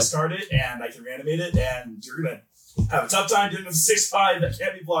 I discard it and I can reanimate it, and you're gonna have a tough time doing a 6/5 that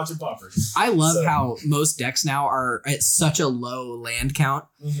can't be blocked with buffers. I love how most decks now are at such a low land count.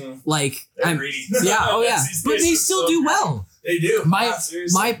 Mm-hmm. Like I'm greedy. Yeah, but they still do well. They do.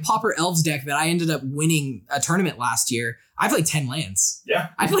 My Pauper Elves deck that I ended up winning a tournament last year, I played 10 lands. Yeah.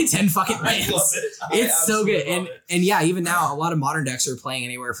 I played 10 fucking lands. I love it. It's so good. And even now a lot of modern decks are playing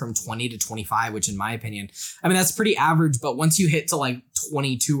anywhere from 20 to 25, which in my opinion, I mean that's pretty average, but once you hit to like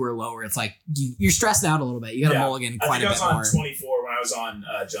 22 or lower, it's like you're stressed out a little bit. You got to mulligan quite a bit more. I was on 24 when I was on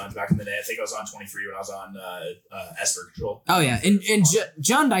John back in the day. I think I was on 23 when I was on Esper Control. Oh yeah. And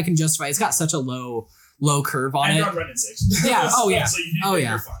John I can justify. It's got such a low curve on it. And Run in 6. Yeah. Oh yeah. So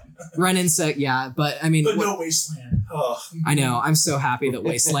you're fine. Run in 6. Yeah. But I mean. But no Wasteland. Oh. I know. I'm so happy that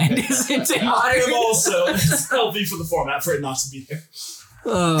Wasteland isn't in modern. I am also healthy for the format for it not to be there.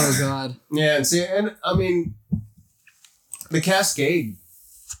 Oh God. Yeah. And I mean, the Cascade.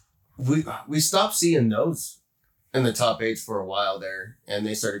 We stopped seeing those in the top 8 for a while there, and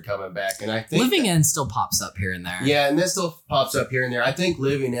they started coming back. And I think Living End still pops up here and there. Yeah, and this still pops up here and there. I think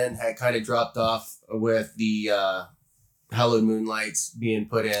Living End had kind of dropped off with the Hallowed Moonlights being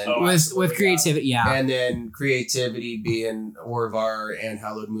put in. With creativity, yeah. And then creativity being Orvar and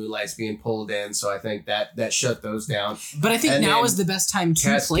Hallowed Moonlights being pulled in. So I think that shut those down. But I think now is the best time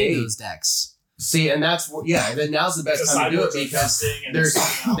to play those decks. See, and that's then now's the best time to do it because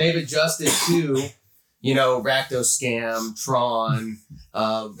they've adjusted to, Rakdos Scam, Tron,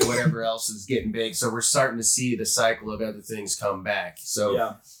 whatever else is getting big. So we're starting to see the cycle of other things come back.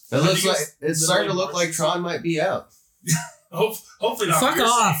 So it looks like it's starting to look like Tron might be out. Hopefully not. Fuck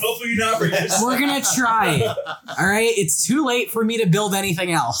off. Hopefully not for yourself. We're gonna try. All right, it's too late for me to build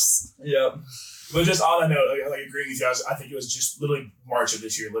anything else. Yeah, but just on that note, like agreeing with you, I think it was just literally March of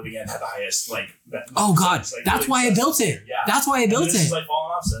this year. Living End had the highest Oh god, that's why I built it. Yeah, that's why I built it. It's falling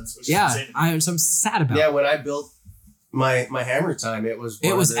off since. Which is I'm sad about. Yeah, when I built my Hammer Time, it was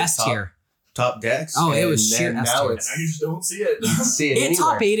S tier. Top decks. Oh, it was sheer S tier. Now you just don't see it. You see it anywhere.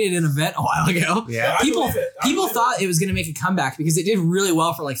 Top 8'd an event a while ago. Yeah, people thought it was going to make a comeback because it did really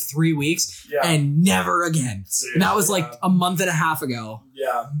well for like 3 weeks and never again. Seriously, and that was like a month and a half ago.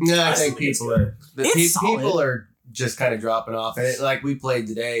 Yeah, I think people are just kind of dropping off. And like we played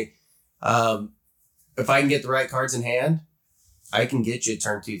today, if I can get the right cards in hand, I can get you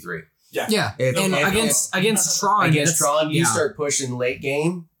turn 2-3. Yeah. Against Tron, you start pushing late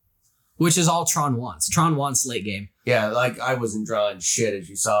game. Which is all Tron wants. Tron wants late game. Yeah, like I wasn't drawing shit as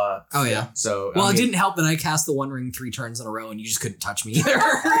you saw. Oh yeah. So it didn't help that I cast the One Ring 3 turns in a row and you just couldn't touch me either.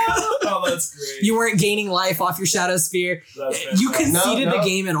 Oh, that's great. You weren't gaining life off your Shadow Sphere. You conceded the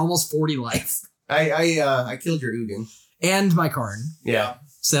game in almost 40 life. I killed your Ugin. And my Karn. Yeah.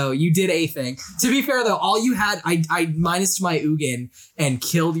 So you did a thing. To be fair though, all you had, I minused my Ugin and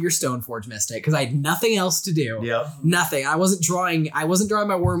killed your Stoneforge Mystic because I had nothing else to do. Yeah. Nothing. I wasn't drawing my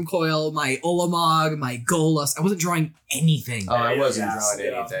Wormcoil, my Olamog, my Golos. I wasn't drawing anything. Oh, I wasn't drawing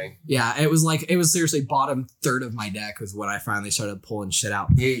anything. Yeah, it was seriously bottom third of my deck was when I finally started pulling shit out.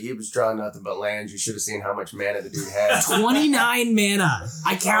 He was drawing nothing but lands. You should have seen how much mana the dude had. 29 mana.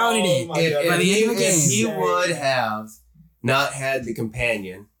 I counted it. If he would have not had the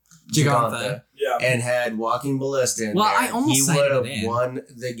companion, Gigantha, and had Walking Ballista in there, I almost he would have won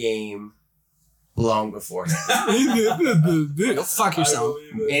the game long before. Go fuck yourself.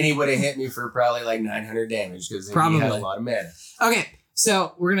 And he would have hit me for probably like 900 damage because he had a lot of mana. Okay,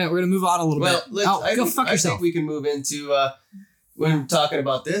 so we're gonna move on a little bit. Go fuck yourself. I think we can move into when we're talking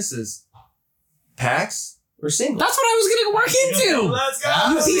about this is packs. Or singles. That's what I was going to work into. Let's go.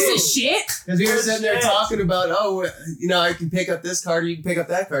 You piece of shit. Because we were sitting there talking about, I can pick up this card or you can pick up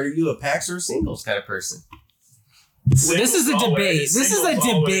that card. Are you a packs or a singles kind of person? This is a debate. This is a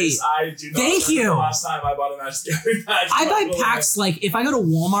debate. I do not. Thank you. The last time I bought a Magic Gathering pack. I buy packs like if I go to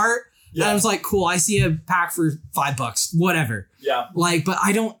Walmart and I was like, cool, I see a pack for $5, whatever. Yeah. Like, but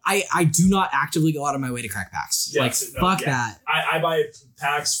I do not actively go out of my way to crack packs. Fuck that. I buy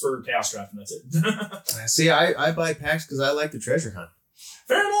packs for Chaos Draft and that's it. See, I buy packs because I like the treasure hunt.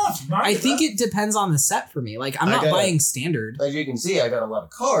 Fair enough. I think it depends on the set for me. Like, I'm not buying standard. As you can see, I got a lot of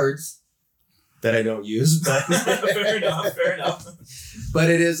cards that I don't use. But fair enough. But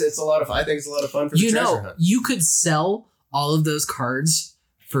I think it's a lot of fun for the treasure hunt. You could sell all of those cards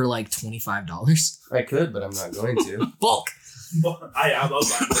for like $25. I could, but I'm not going to. Bulk. I love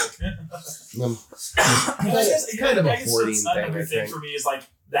buying bulk. It's kind of a hoarding thing. Another thing for me is like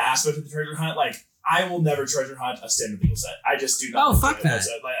the aspect of the treasure hunt. Like I will never treasure hunt a standard legal set. I just do not. Oh, fuck that.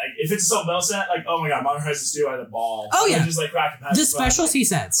 Like if it's a Salt Bell set, like, oh my god, Modern Horizons 2, I had a ball. Oh yeah. Just like cracking the specialty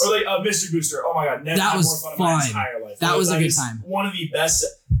sets. Or like a Mystery Booster. Oh my god, never that had was more fun in my entire life. That was a good time. One of the best.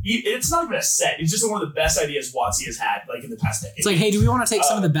 It's not even a set. It's just one of the best ideas WotC has had, like in the past decade. It's like, hey, do we want to take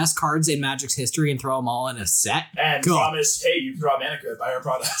some of the best cards in Magic's history and throw them all in a set? And promise, hey, you can draw Mana Crypt, buy our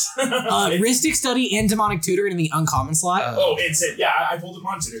product. Rhystic Study and Demonic Tutor in the uncommon slot. Insane! Yeah, I pulled a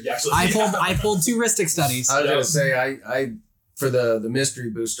Demonic Tutor. Actually, I pulled 2 Rhystic Studies. I was gonna say, I for the Mystery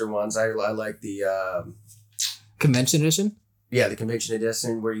Booster ones, I like the Convention Edition. Yeah, the Convention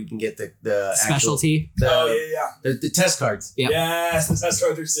Edition where you can get the specialty. The test cards. Yep. Yes, the test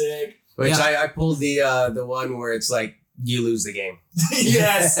cards are sick. Which I pulled the one where it's like you lose the game.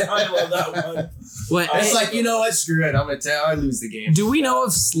 Yes, I love that one. It's like, you know what? Screw it. I'm gonna tell I lose the game. Do we know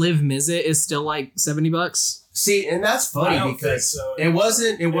if Sliv Mizzet is still like $70? See, and that's funny because it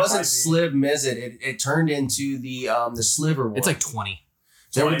wasn't Sliv Mizzet. It turned into the Sliver one. It's like 20.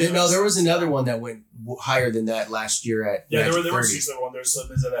 There was another one that went higher than that last year at there were 2 Sliver one. There's Sliv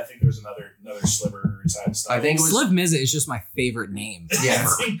Mizzet. I think there's another Sliver type stuff. I think it was Sliv Mizzet is just my favorite name. Yeah,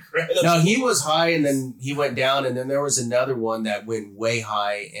 no, he was high and then he went down, and then there was another one that went way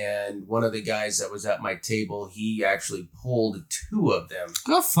high. And one of the guys that was at my table, he actually pulled 2 of them.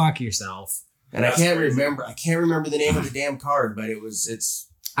 Go fuck yourself. And I can't remember the name of the damn card, but it's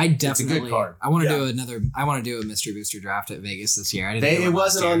a good card. I want to do a mystery booster draft at Vegas this year. It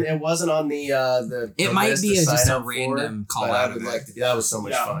wasn't on the it might be just a random call out. I would like to. That was so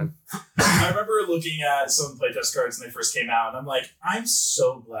much fun. I remember looking at some playtest cards when they first came out, and I'm like, I'm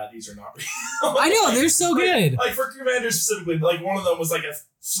so glad these are not real. I know, they're so good. Like for Commanders specifically, like one of them was like a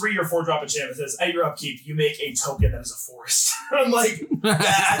 3 or 4 drop enchantment that says, at your upkeep, you make a token that is a forest. I'm like,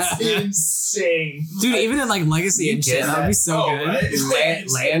 that's insane. Dude, even in like Legacy and shit, that would be so good. Right?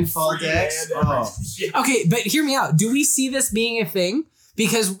 Landfall decks. Okay, but hear me out. Do we see this being a thing?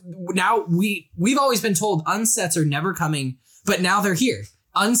 Because now we've always been told unsets are never coming, but now they're here.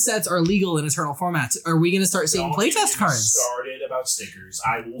 Unsets are legal in Eternal formats. Are we going to start seeing playtest cards? Started about stickers.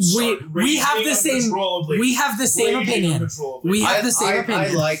 I will start we have the same. We have the same opinion. We have the same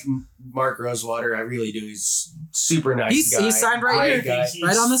opinion. I like Mark Rosewater. I really do. He's super nice guy. He's signed right here,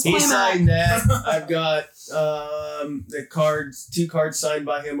 right on this playmat. He signed that. I've got the cards, 2 cards signed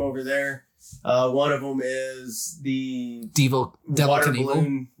by him over there. One of them is the Devil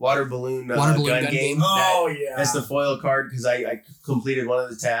water balloon gun game. Oh yeah, that's the foil card because I completed one of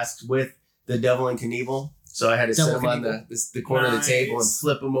the tasks with the Devil and Knievel. So I had to set them on the corner of the table and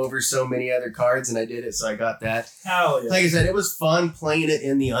flip them over so many other cards, and I did it. So I got that. Hell yeah! Like I said, it was fun playing it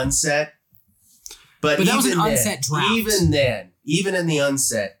in the unset. But that was an unset draft. Even then, even in the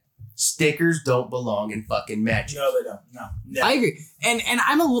unset, stickers don't belong in fucking Magic. No, they don't. No. I agree, and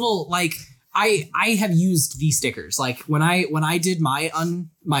I'm a little like. I have used these stickers. Like when I did my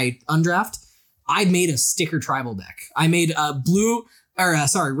undraft, I made a sticker tribal deck. I made a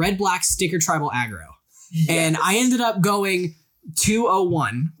red black sticker tribal aggro. Yes. And I ended up going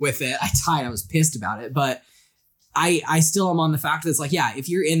 2-0-1 with it. I tied. I was pissed about it, but I still am on the fact that it's like, yeah, if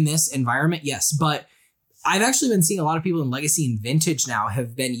you're in this environment, yes. But I've actually been seeing a lot of people in Legacy and Vintage now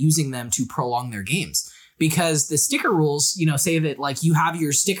have been using them to prolong their games because the sticker rules, say that like you have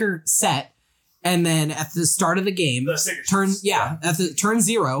your sticker set. And then at the start of the game, at the turn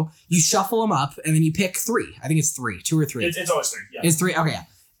 0, you shuffle them up and then you pick 3. I think it's 3, 2 or 3. It's always 3. Yeah. It's 3. Okay. Yeah.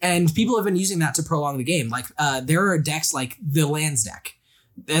 And people have been using that to prolong the game. Like there are decks like the lands deck.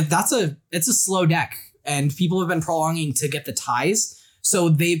 It's a slow deck and people have been prolonging to get the ties. So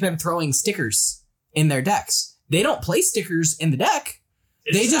they've been throwing stickers in their decks. They don't play stickers in the deck.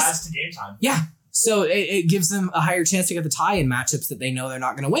 It just adds to game time. Yeah. So it gives them a higher chance to get the tie in matchups that they know they're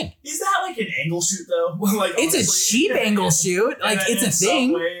not going to win. Is that like an angle shoot though? Like it's a cheap angle shoot. Like it's a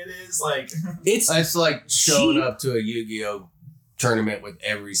thing. Some way it is like it's like showing up to a Yu-Gi-Oh tournament with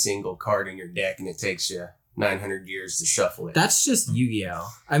every single card in your deck, and it takes you 900 years to shuffle it. That's just Yu-Gi-Oh.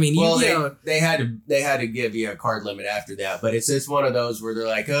 I mean, Yu-Gi-Oh. They had to give you a card limit after that, but it's one of those where they're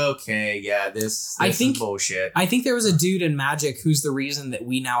like, okay, yeah, this is bullshit. I think there was a dude in Magic who's the reason that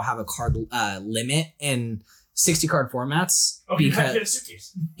we now have a card limit in 60 card formats. Oh, because he had a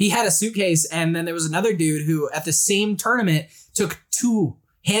suitcase. He had a suitcase, and then there was another dude who at the same tournament took 2.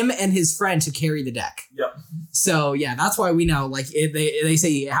 Him and his friend to carry the deck. Yep. So yeah, that's why we know. Like they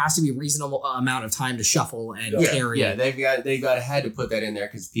say it has to be a reasonable amount of time to shuffle and carry. Yeah, they've had to put that in there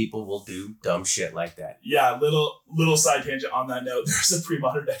because people will do dumb shit like that. Yeah, little side tangent on that note. There's a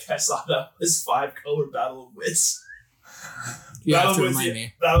pre-modern deck I saw that was 5-color Battle of Wits. Battle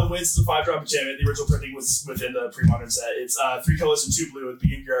of Wits is a 5-drop enchantment. The original printing was within the pre-modern set. It's 3 colors and 2 blue at the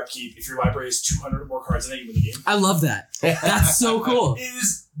beginning of your upkeep. If your library has 200 or more cards in it, you win the game. I love that. That's so cool. It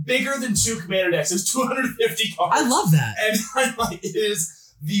is bigger than 2 commander decks. It's 250 cards. I love that. And I'm like, it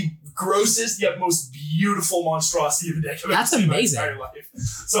is the grossest yet most beautiful monstrosity of a deck I've ever seen in my entire life.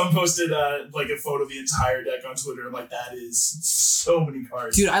 Someone posted like a photo of the entire deck on Twitter. I'm like, that is so many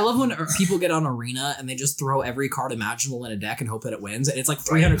cards. Dude, I love when people get on Arena and they just throw every card imaginable in a deck and hope that it wins. And it's like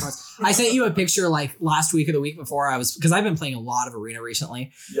 300 cards. I sent you a picture like last week or the week before because I've been playing a lot of Arena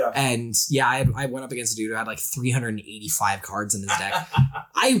recently. Yeah. And yeah, I went up against a dude who had like 385 cards in his deck.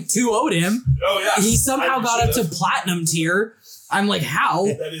 I 2-0'd him. Oh yeah. He somehow got up to platinum tier. I'm like, how?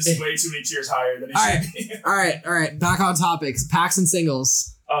 That is way too many tiers higher than it should be. All right. Back on topics. Packs and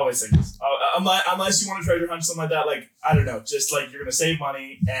singles. Always singles. Unless you want to treasure hunt something like that, like, I don't know, just like you're going to save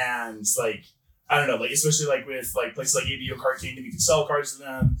money and like, I don't know, like, especially like with like places like ABO Card Kingdom, you can sell cards to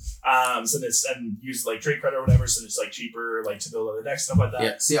them. So it's, and use like trade credit or whatever. So it's like cheaper, like to build other decks, stuff like that.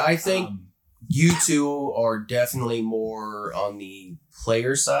 Yeah. See, I think you two are definitely more on the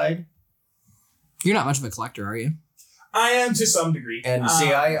player side. You're not much of a collector, are you? I am to some degree. And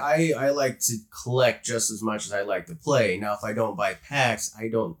see, I like to collect just as much as I like to play. Now, if I don't buy packs, I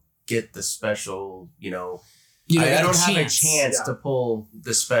don't get the special, I don't have a chance to pull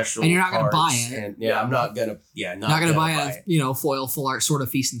the special, and you're not going to buy it. And I'm not going to. Yeah, not going to buy a foil full art Sword of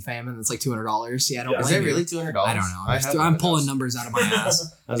Feast and Famine that's like $200. Yeah, I don't. Is it really $200? I don't know. I'm pulling numbers out of my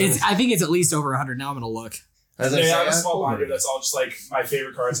ass. I think it's at least over 100 now. I'm going to look. I have a small binder that's all just like my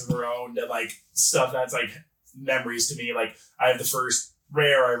favorite cards I've ever owned and like stuff that's like memories to me. Like I have the first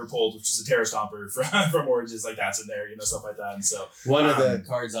rare I ever pulled, which is a Terror Stomper from Origins. Like that's in there, stuff like that. And so one of the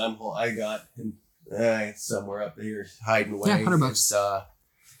cards I got somewhere up here hiding away. Yeah, $100.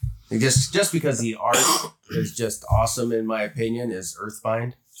 Just because the art is just awesome in my opinion is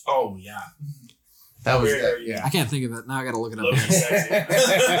Earthbind. Oh yeah. That was I can't think of it. Now I gotta look it up. Low-key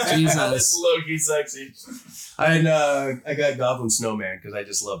sexy. Jesus. It's low-key sexy. I got Goblin Snowman because I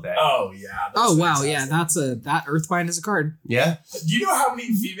just love that. Oh yeah. Oh wow, fantastic. Yeah, that Earthbind is a card. Yeah. Do you know how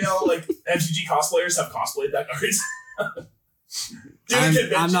many female MTG cosplayers have cosplayed that card?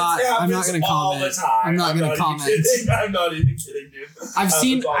 I'm not gonna comment. I'm not gonna comment. I'm not even kidding, dude.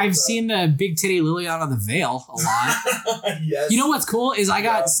 I've seen the Big Titty Liliana the Veil a lot. Yes. You know what's cool is I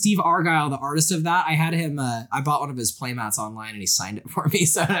got Steve Argyle, the artist of that. I had him. I bought one of his playmats online and he signed it for me,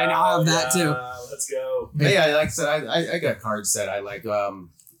 so I now have that too. Let's go. But yeah, like I said, I got cards that I like.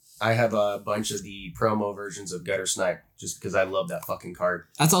 I have a bunch of the promo versions of Gutter Snipe just because I love that fucking card.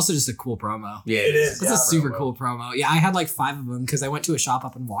 That's also just a cool promo. Yeah, it is. It's a super cool promo. Yeah, I had like 5 of them because I went to a shop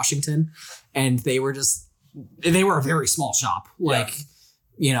up in Washington and they were a very small shop.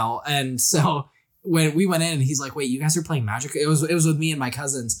 And so when we went in and he's like, wait, you guys are playing Magic? It was with me and my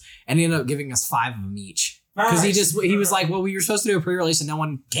cousins and he ended up giving us 5 of them each. Because he was like, well, we were supposed to do a pre-release and no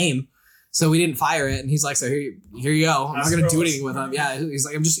one came. So we didn't fire it, and he's like, "So here you go. I'm not gonna do anything with them." Yeah, he's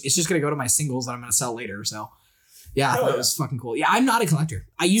like, "It's just gonna go to my singles that I'm gonna sell later." So, yeah, I thought it was fucking cool. Yeah, I'm not a collector.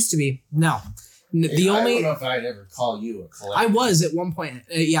 I used to be. No, I don't know if I'd ever call you a collector. I was at one point.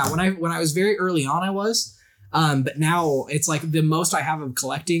 When I was very early on, I was. But now it's like the most I have of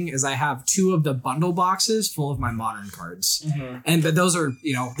collecting is I have 2 of the bundle boxes full of my modern cards, but those are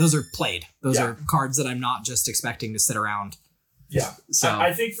played. Those are cards that I'm not just expecting to sit around. Yeah. So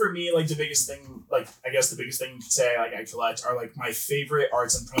I think for me, like the biggest thing to say like I collect are like my favorite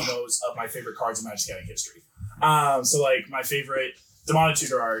arts and promos of my favorite cards in Magic Gathering history. So like my favorite Demonic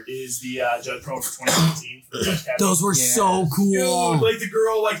Tutor art is the Judge promo for 2017. Those were so cool. Dude, like the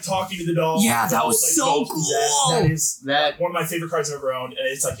girl like talking to the doll. Yeah, that was like, so cool. That is one of my favorite cards I've ever owned, and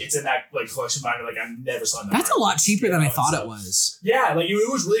it's in that like collection binder. Like I never saw that. That's a lot cheaper than I thought it was. Yeah, like it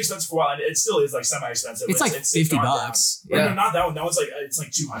was really expensive for a while, and it still is like semi-expensive. It's like $50. Yeah, no, not that one. That one's like it's like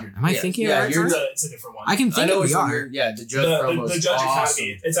 $200. Am I thinking? Yeah, it's a different one. I can think of the art. Yeah, the Judge promo. The Judge awesome.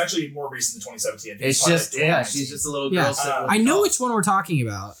 Academy. It's actually more recent than 2017. It's just she's just a little girl. I know which one we're talking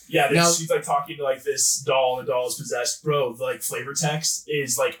about. Yeah, she's like talking to like this doll, and the doll is possessed. Bro, the like flavor text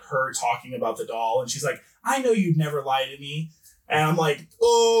is like her talking about the doll, and she's like, "I know you'd never lie to me." And I'm like,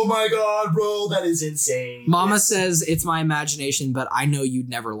 oh my God, bro, that is insane. Mama says it's my imagination, but I know you'd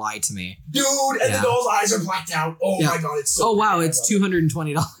never lie to me. Dude, and the doll's eyes are blacked out. Oh my God, it's so Oh wow, it's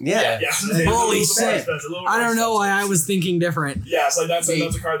 $220. Yeah. Holy shit. I don't know why I was thinking different. Yeah, so that's a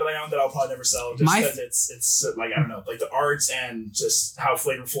card that I own that I'll probably never sell. Just because it's like, I don't know, like the arts and just how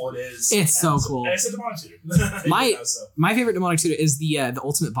flavorful it is. It's so cool. And it's a Demonic Tutor. My favorite Demonic Tutor is the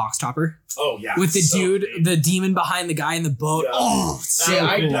ultimate box topper. Oh yeah. With the dude, the demon behind the guy in the boat. Yeah. Oh, so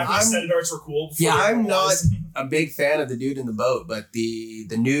cool. Extended arts were cool. Yeah, I'm not a big fan of the dude in the boat, but the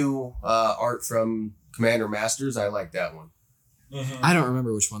new art from Commander Masters, I like that one. Mm-hmm. I don't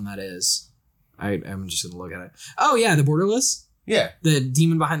remember which one that is. I'm just gonna look at it. Oh yeah, the Borderless. Yeah, the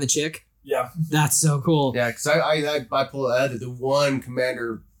demon behind the chick. Yeah, that's so cool. Yeah, because I pulled the one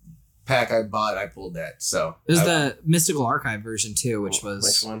Commander pack I bought. I pulled that. So there's the Mystical Archive version too, which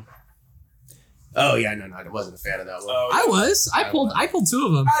which one? Oh yeah, no, I wasn't a fan of that one. I was. I pulled 2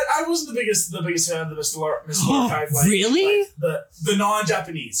 of them. I wasn't the biggest fan of the Mystical Archive. Like, really? Like the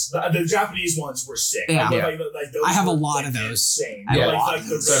non-Japanese, the Japanese ones were sick. Yeah. Those I have a lot of those. Insane. I have like, a lot like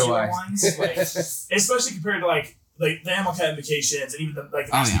the regular ones, like, especially compared to like the Amalcat Invocations and even the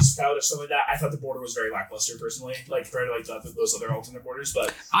Master Scout or something like that. I thought the border was very lackluster personally, like compared to like those other alternate borders.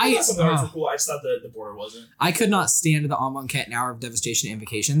 But I thought some of the arts were cool. I just thought the border wasn't. I could not stand the Amalcat Hour of Devastation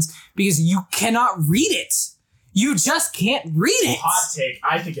Invocations because you cannot read it. You just can't read it. Hot take.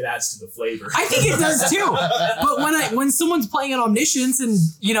 I think it adds to the flavor. I think it does too. But when someone's playing an Omniscience and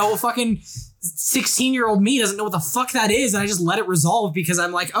fucking 16-year-old me doesn't know what the fuck that is, and I just let it resolve because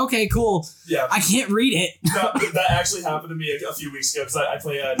I'm like, okay, cool. Yeah, I can't read it. that actually happened to me a few weeks ago because I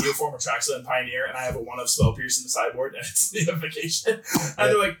play Neoform Atraxa and Pioneer, and I have a 1 of Spell Pierce in the sideboard, and it's the invocation. And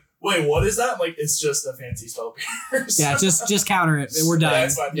they're like, wait, what is that? Like, it's just a fancy spell pierce. Yeah, just counter it. We're done. Yeah,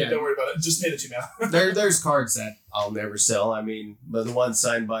 it's fine. Yeah, don't worry about it. Just pay the 2 now. There's cards that I'll never sell. I mean, but the ones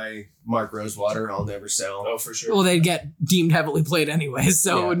signed by Mark Rosewater, I'll never sell. Oh, for sure. Well, they'd get deemed heavily played anyway,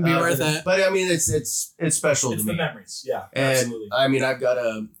 so it wouldn't be worth it. But I mean, it's special to me. It's the memories. Yeah, and absolutely. I mean, I've got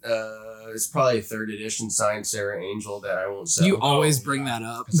it's probably a 3rd edition signed Sarah Angel that I won't sell. You always bring that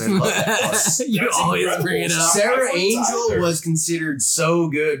up. I love that You always bring it up. Sarah Angel was considered so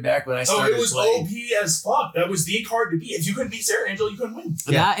good back when I started it was playing. OP as fuck. That was the card to beat. If you couldn't beat Sarah Angel, you couldn't win.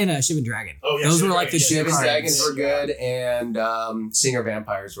 That and Shivan Dragon. Oh yeah, those were like the Shivan cards. Dragons were good, and Singer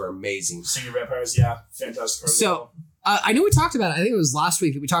Vampires were amazing. Singer Vampires, yeah, fantastic card. So I know we talked about it. I think it was last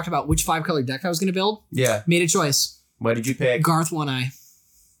week that we talked about which 5-color deck I was going to build. Yeah, made a choice. What did you pick? Garth One Eye.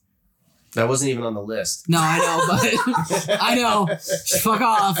 That wasn't even on the list. No, I know, but I know. Fuck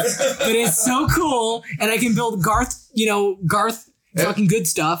off. But it's so cool, and I can build Garth fucking good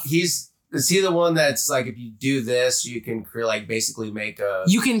stuff. Is he the one that's like, if you do this, you can like basically make a...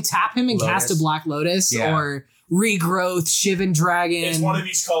 You can tap him and cast a Black Lotus or Regrowth, Shivan Dragon. It's one of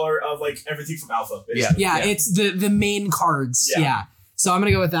each color of like everything from Alpha. Basically. Yeah, it's the main cards. Yeah. So I'm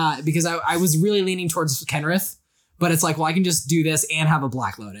going to go with that because I was really leaning towards Kenrith. But it's like, well, I can just do this and have a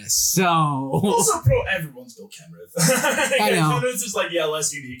Black Lotus. So also, everyone's built Kenrith. I know. Kenrith is like,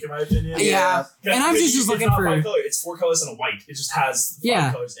 less unique in my opinion. Yeah. And I'm just looking for 5 color. It's 4 colors and a white. It just has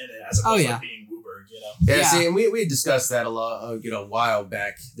 5 colors in it, as opposed to being Wooburg, Yeah, see, and we discussed that a lot, a while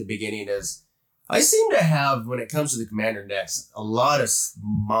back. The beginning is, I seem to have, when it comes to the commander decks, a lot of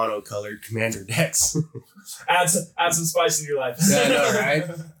monocolored commander decks. add some spice in your life. Yeah, I know, right?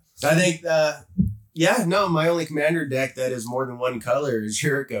 I think. My only commander deck that is more than one color is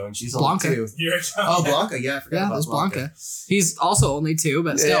Yuriko, and she's only 2. Oh, Blanca, I forgot about Blanca. He's also only 2,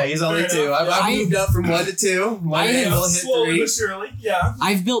 but still. Yeah, he's only 2. I've moved up from 1 to 2. Slowly but surely, yeah.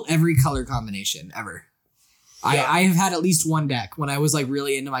 I've built every color combination ever. Yeah. I have had at least one deck when I was like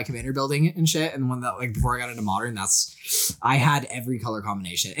really into my commander building and shit, and when that like before I got into modern, I had every color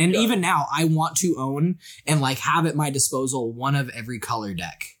combination, and even now I want to own and like have at my disposal one of every color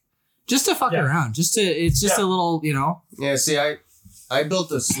deck. Just to fuck around. It's just a little, Yeah, see, I built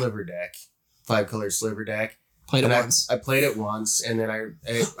a sliver deck, 5-color sliver deck. Played it once. I played it once, and then I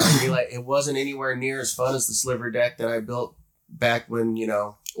realized it wasn't anywhere near as fun as the sliver deck that I built back when,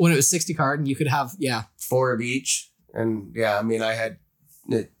 when it was 60 card and you could have, 4 of each. And I mean, I had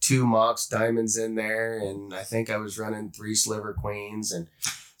 2 Mox Diamonds in there, and I think I was running 3 Sliver Queens, and...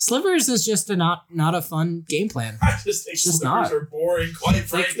 Slivers is just not a fun game plan. I just think slivers are boring, quite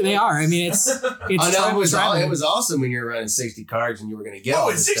frankly. They are. I mean, it was awesome when you were running 60 cards and you were going to get all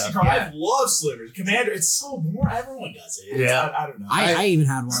this 60 stuff. cards. I love slivers. Commander, it's so boring. Everyone does it. I don't know. I even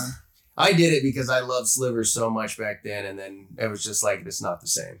had one. I did it because I loved slivers so much back then, and then it was just like, it's not the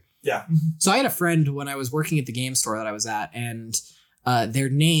same. Yeah. So I had a friend when I was working at the game store that I was at, and their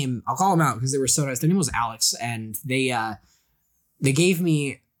name, I'll call them out because they were so nice. Their name was Alex, and they gave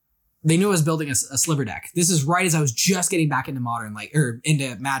me... They knew I was building a sliver deck. This is right as I was just getting back into modern,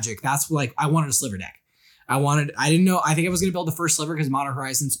 into Magic. That's like, I wanted a sliver deck. I didn't know. I think I was going to build the first sliver because Modern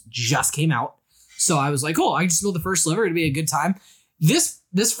Horizons just came out. So I was like, cool, I can just build the first sliver. It'd be a good time. This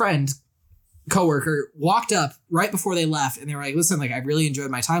friend, coworker, walked up right before they left, and they were like, listen, like, I really enjoyed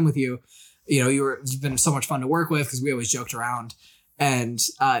my time with you. You've been so much fun to work with because we always joked around. And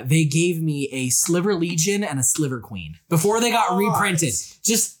they gave me a Sliver Legion and a Sliver Queen before they got reprinted.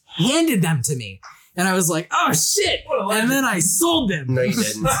 Just handed them to me. And I was like, oh shit. And then I sold them. No, you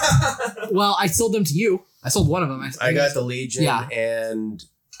didn't. Well, I sold them to you. I sold one of them. I got the Legion and...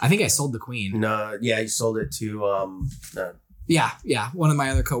 I think I sold the Queen. No, you sold it to... one of my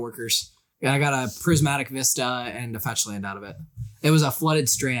other coworkers. And I got a Prismatic Vista and a Fetch Land out of it. It was a flooded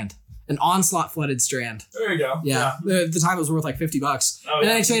strand. An Onslaught flooded strand. There you go. Yeah. The time it was worth like $50. And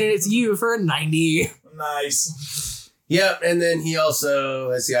then I traded it to you for 90. Nice. Yep, and then he also,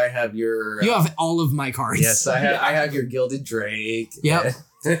 let's see, I have your... You have all of my cards. Yes, I have your Gilded Drake. Yep.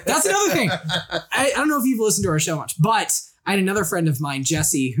 That's another thing. I don't know if you've listened to our show much, but I had another friend of mine,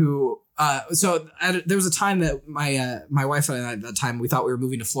 Jesse, who... there was a time that my wife and I, at that time, we thought we were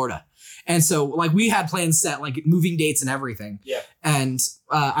moving to Florida. And so, like, we had plans set, like, moving dates and everything. Yeah. And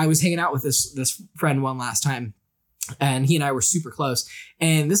I was hanging out with this friend one last time, and he and I were super close.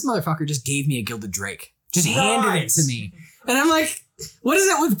 And this motherfucker just gave me a Gilded Drake. Just handed it to me. And I'm like, what is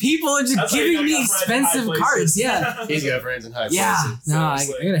it with people and just giving me expensive cards? Yeah. He's got friends in high places. Yeah. No, I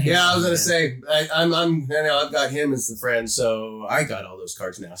gotta hate I was going to say, I've got him as the friend, so I got all those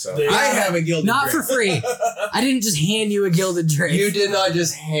cards now. So I have a Gilded Drake. Not for free. I didn't just hand you a Gilded Drake. You did not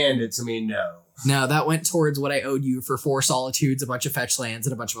just hand it to me, no. No, that went towards what I owed you for 4 Solitudes, a bunch of fetch lands,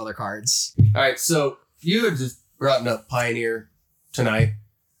 and a bunch of other cards. All right, so you had just brought up Pioneer tonight.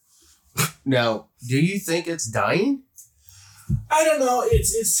 Now, do you think it's dying? I don't know.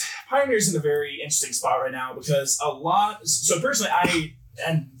 It's Pioneer's in a very interesting spot right now because so personally,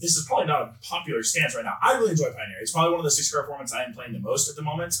 and this is probably not a popular stance right now, I really enjoy Pioneer. It's probably one of the 6-card formats I am playing the most at the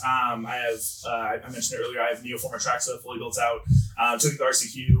moment. I mentioned it earlier, I have Neoform Atraxa fully built out. Took the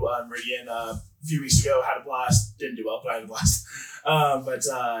RCQ Meridian a few weeks ago, had a blast. Didn't do well, but I had a blast.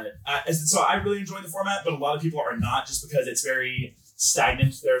 So I really enjoy the format, but a lot of people are not, just because it's very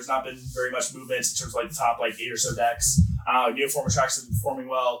stagnant. There's not been very much movement in terms of like the top 8 or so decks. Neoform Atraxa has been performing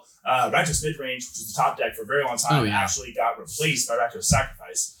well. Rakdos Midrange, which was the top deck for a very long time, actually got replaced by Rakdos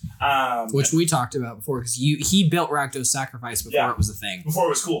Sacrifice. Which we talked about before, because he built Rakdos Sacrifice before it was a thing. Before it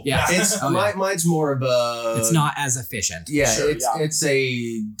was cool. Yeah. Mine's more of a... It's not as efficient. Yeah, sure, it's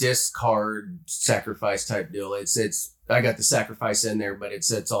a discard sacrifice type deal. It's I got the sacrifice in there, but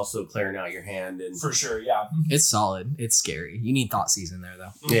it's also clearing out your hand. And for sure, yeah. It's solid. It's scary. You need Thought Season there,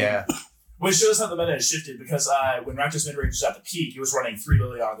 though. Mm-hmm. Yeah. Which shows how the meta has shifted, because when Rakdos Midrange was at the peak, he was running 3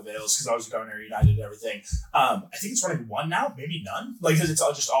 Liliana of the Veils because I was Governor United and everything. I think it's running 1 now, maybe none. Because it's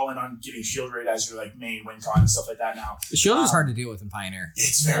just all in on getting Shield Raid as your main win con and stuff like that now. The Shield is hard to deal with in Pioneer.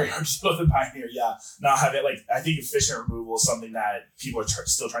 It's very hard to deal with in Pioneer, yeah. Not have it I think efficient removal is something that people are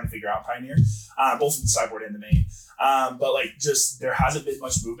still trying to figure out Pioneer, both in the sideboard and the main. But just there hasn't been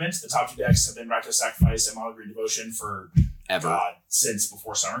much movement. The top 2 decks have been Rakdos Sacrifice and Mono Green Devotion for since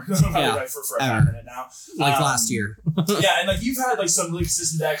before summer. Right, for a minute now. Last year. Yeah, and you've had some really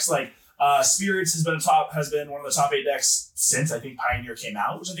consistent decks Spirits has been one of the top 8 decks since I think Pioneer came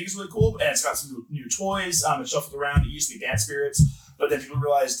out, which I think is really cool. And it's got some new toys. It shuffled around. It used to be banned Spirits, but then people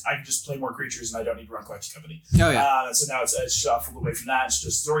realized I can just play more creatures and I don't need to run Collecting Company. Oh yeah. So now it's shuffled away from that. It's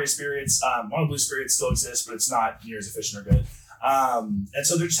just Zoria Spirits. Mono Blue Spirits still exists, but it's not near as efficient or good. And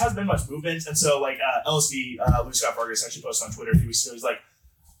so there just hasn't been much movement. And so LSV, Lou Scott Vargas actually posted on Twitter a few weeks ago. He's like,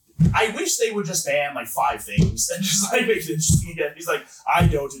 I wish they would just ban 5 things and just make it interesting again. He's like, I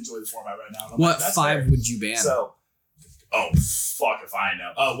don't enjoy the format right now. What 5 would you ban? So, fuck if I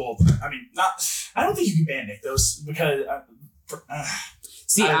know. I don't think you can ban Nykthos because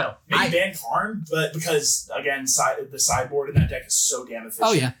see, I don't know. Maybe ban Karn, but because again, the sideboard in that deck is so damn efficient.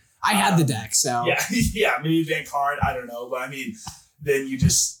 Oh yeah, I had the deck, so yeah, maybe ban Karn. I don't know, but then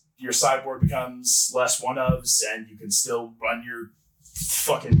your sideboard becomes less 1-ofs, and you can still run your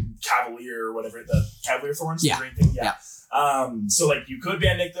fucking Cavalier or whatever, the Cavalier Thorns, the green thing. Yeah. So you could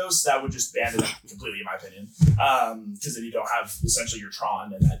ban Nykthos, that would just ban it completely in my opinion. Because then you don't have essentially your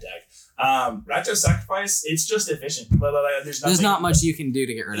Tron in that deck. Rakdos Sacrifice, it's just efficient. There's not much you can do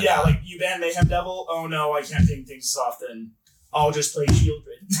to get rid of it. Yeah, you ban Mayhem Devil, oh no, I can't ping things as often. I'll just play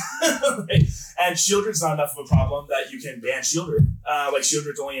Shieldred. And Shieldred's not enough of a problem that you can ban Shieldred.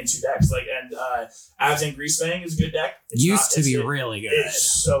 Shieldred's only in 2 decks. Avzan Greasefang is a good deck. Used to be really good.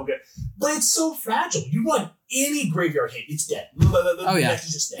 It's so good. But it's so fragile. You run any graveyard hate, it's dead. The deck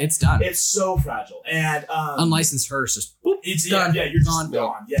is just dead. It's done. It's so fragile. And unlicensed Hearse, just boop, it's done. Yeah, you're just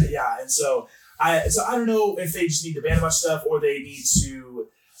gone. Yeah. And so I don't know if they just need to ban a bunch of stuff or they need to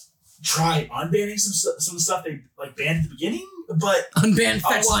try unbanning some stuff they banned at the beginning. But unban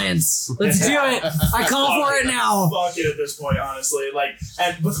fetch lands. Let's do it. I call for it now. Fuck it at this point, honestly. But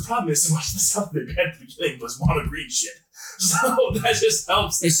the problem is, so much of the stuff they banned at the beginning was mono green shit. So that just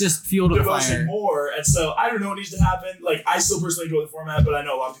helps. It's just fueled a fire more. And so I don't know what needs to happen. I still personally enjoy the format, but I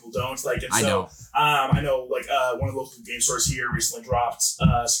know a lot of people don't. I know one of the local game stores here recently dropped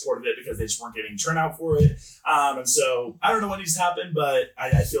supported it because they just weren't getting turnout for it. And so I don't know what needs to happen, but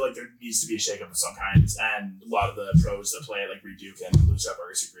I feel like there needs to be a shakeup of some kind. And a lot of the pros that play it, like Reed Duke and Blue Scott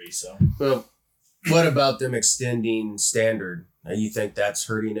Vargas, agree. So, well, what about them extending standard? You think that's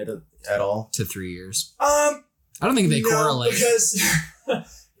hurting it at all? To 3 years. I don't think they correlate. Because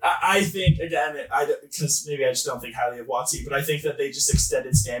I think, again, because maybe I just don't think highly of WotC, but I think that they just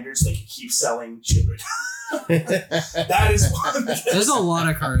extended standards so they could keep selling Shieldred. That is one. There's a lot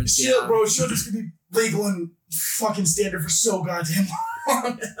of cards. Bro, Shieldred's going to be legal and fucking standard for so goddamn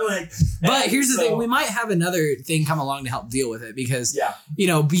long. But here's the thing, we might have another thing come along to help deal with it because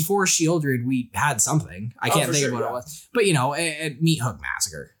before Shieldred we had something. I can't think of what it was. But Meat Hook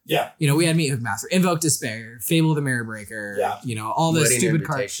Massacre. Yeah. We had Meat Hook Massacre, Invoke Despair, Fable of the Mirror Breaker, all the stupid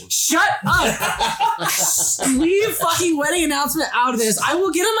cards. Shut up! Leave fucking wedding announcement out of this. I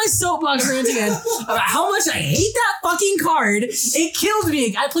will get on my soapbox rant again about how much I hate that fucking card. It killed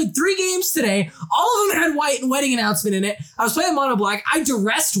me. I played 3 games today. All of them had white and wedding announcement in it. I was playing mono black. I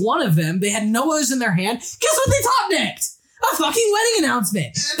duressed one of them. They had no others in their hand. Guess what they top decked? A fucking wedding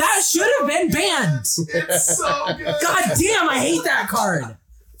announcement. That should have been banned. It's so good. God damn, I hate that card.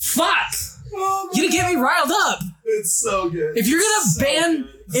 Fuck. Oh You're gonna get me riled up. It's so good. If you're gonna ban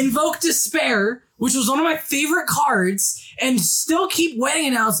Invoke Despair, which was one of my favorite cards, and still keep wedding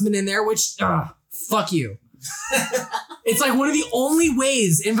announcement in there, which, fuck you. It's like one of the only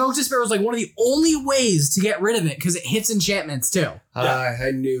ways, Invoke Despair was like one of the only ways to get rid of it, because it hits enchantments too.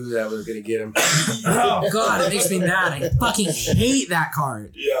 I knew that was going to get him. Oh god, it makes me mad. I fucking hate that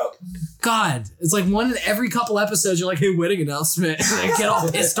card. Yeah. God, it's like one in every couple episodes you're like, hey, wedding announcement. And I get all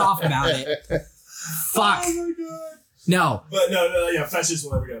pissed off about it. Fuck. Oh my god. No. But yeah, fetches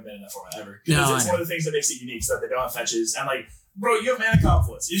will never get banned in that format ever. Because it's one of the things that makes it unique, so that they don't have fetches. And like, bro, you have mana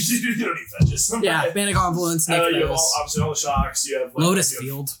confluence. You don't need fetches. Yeah, mana confluence, you have obviously all the shocks. You have like, Lotus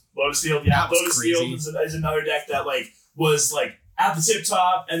Field. Lotus Field, yeah. Lotus Field is another deck that like was like at the tip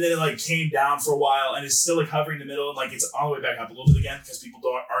top, and then it like came down for a while, and it's still like hovering in the middle, and like it's on the way back up a little bit again because people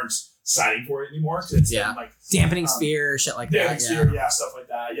aren't siding for it anymore. It's like dampening sphere, shit like that. Sphere, stuff like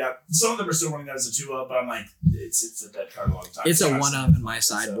that. Yeah, some of them are still running that as a 2-up, but I'm like, it's a dead card a long time. It's a 1-up in my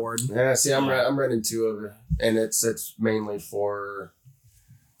sideboard. Yeah, see, I'm running 2 of it, and it's mainly for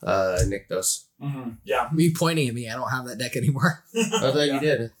Nykthos. Mm-hmm. Yeah, you pointing at me? I don't have that deck anymore. I thought you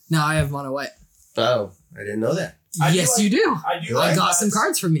did. No, I have mono white. Oh, I didn't know that. Yes, you do. I got some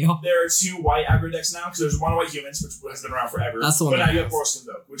cards from you. There are 2 white aggro decks now because there's one white humans, which has been around forever. That's the one. But now you have Boros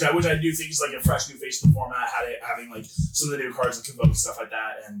Convoke, which I do think is like a fresh new face to the format, having like some of the new cards like Convoke and stuff like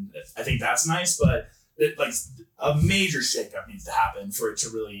that, and I think that's nice. But like a major shakeup needs to happen for it to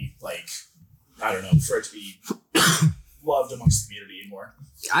really like, I don't know, for it to be loved amongst the community anymore.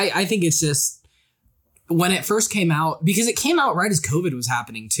 I think it's just. When it first came out, because it came out right as COVID was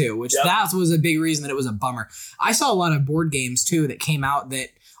happening too, which that was a big reason that it was a bummer. I saw a lot of board games too that came out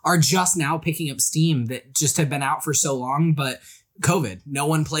that are just now picking up steam that just have been out for so long, but COVID, no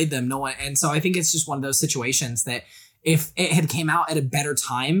one played them, no one. And so I think it's just one of those situations that if it had came out at a better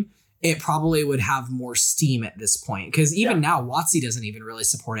time, it probably would have more steam at this point. Because even now, WotC doesn't even really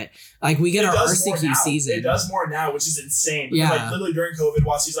support it. Like, we get our RCQ season. It does more now, which is insane. Because, like, literally during COVID,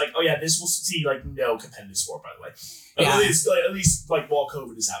 WotC's like, oh yeah, this will see, like, no competitive sport, by the way. At least, while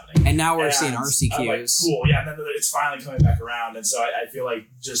COVID is happening. And now we're seeing RCQs. Like, cool, yeah, and then it's finally coming back around. And so I feel like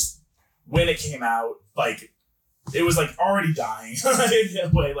just when it came out, like, it was, like, already dying in a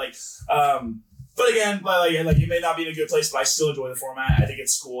way. Like, but again, like it may not be in a good place, but I still enjoy the format. I think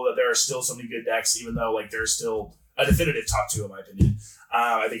it's cool that there are still so many good decks, even though like there's still a definitive top 2 in my opinion.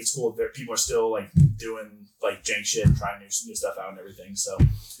 I think it's cool that people are still like doing like jank shit and trying new stuff out and everything. So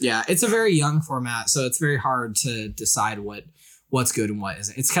yeah, it's a very young format, so it's very hard to decide what's good and what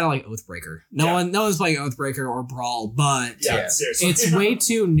isn't. It's kind of like Oathbreaker. No one's playing Oathbreaker or Brawl, but seriously. It's way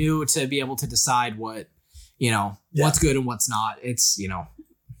too new to be able to decide what what's good and what's not. It's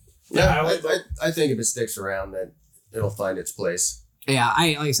Yeah, I think if it sticks around, that it'll find its place. Yeah,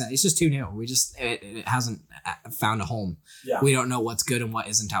 like I said, it's just too new. We just it hasn't found a home. Yeah. We don't know what's good and what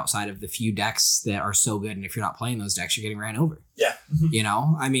isn't outside of the few decks that are so good. And if you're not playing those decks, you're getting ran over. Yeah.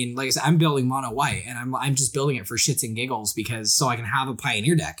 I mean, like I said, I'm building mono white, and I'm just building it for shits and giggles so I can have a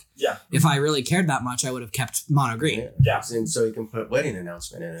Pioneer deck. Yeah. If I really cared that much, I would have kept mono green. Yeah. And so you can put wedding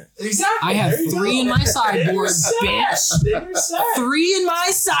announcement in it. Exactly. I have 3 in my sideboard, bitch. 3 in my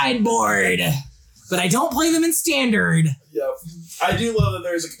sideboard. But I don't play them in standard. Yep. I do love that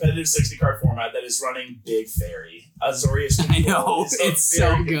there's a competitive 60 card format that is running Big Fairy. Azorius Control. I know, it's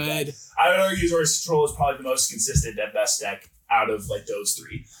so good. I would argue Azorius Control is probably the most consistent and best deck out of like those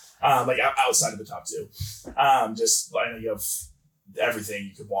 3. Like outside of the top 2. Just I know you have everything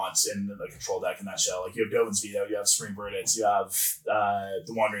you could want in the control deck in that shell. Like you have Dovin's Veto, you have Spring Verdicts, you have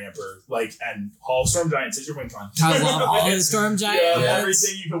the Wandering Emperor, like, and Hall of Storm Giants is your win con. I love all the Storm Giants. Yeah,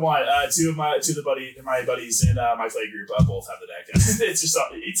 everything you could want. Two of my buddies in my play group both have the deck. It's just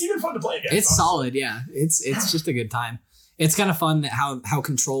it's even fun to play against. It's honestly solid, yeah. It's just a good time. It's kind of fun that how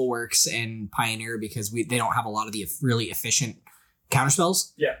control works in Pioneer because they don't have a lot of the really efficient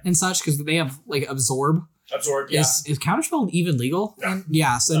counterspells and such because they have like Absorb. Yeah. Is counterspell even legal?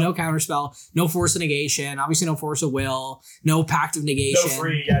 Yeah. So no counterspell, no force of negation, obviously no force of will, no pact of negation. No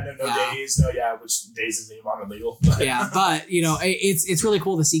free, no days, which days isn't even illegal. Yeah, but it's really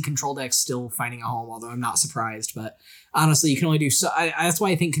cool to see control decks still finding a home, although I'm not surprised. But honestly, you can only do so. That's why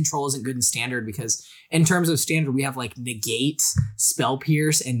I think control isn't good in standard because in terms of standard, we have like negate, spell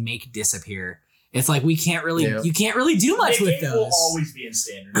pierce, and make disappear. It's like you can't really do much with those. The game will always be in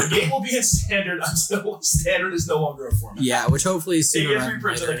standard. The game will be in standard until standard is no longer a format. Yeah, which hopefully is sooner. It gets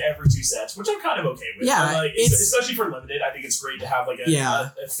reprinted like every 2 sets, which I'm kind of okay with. Yeah, like, especially for limited, I think it's great to have like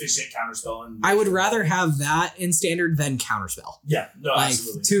a efficient counterspell. And I would rather have that in standard than counterspell. Yeah, no, like,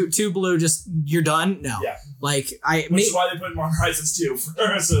 absolutely. Two blue, just you're done. No, yeah, like which is why they put Modern Horizons 2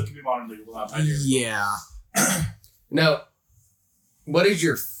 so it can be modern legal, not Pioneer. Yeah. Now, what is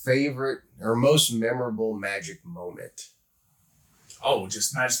your favorite or most memorable Magic moment? Oh,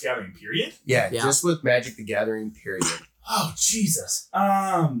 just Magic the Gathering, period? Yeah, just with Magic the Gathering, period. Oh, Jesus.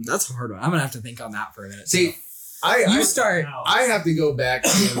 That's a hard one. I'm going to have to think on that for a minute. See, start. I have to go back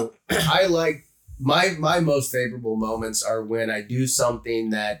to, I like, my most favorable moments are when I do something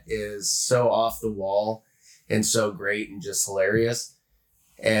that is so off the wall and so great and just hilarious.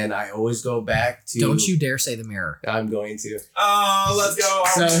 And I always go back to. Don't you dare say the mirror. I'm going to. Oh, let's go.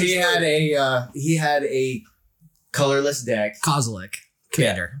 So he had a colorless deck. Kozilek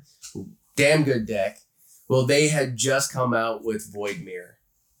Commander. Yeah. Damn good deck. Well, they had just come out with Void Mirror.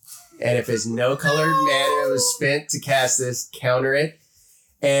 And if it's no colored mana was spent to cast this, counter it.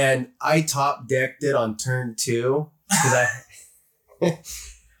 And I top decked it on turn 2.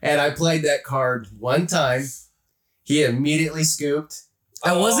 And I played that card one time. He immediately scooped.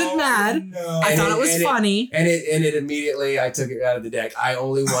 I wasn't mad. No. I thought it was funny. And it immediately, I took it out of the deck. I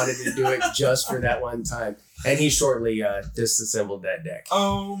only wanted to do it just for that one time. And he shortly disassembled that deck.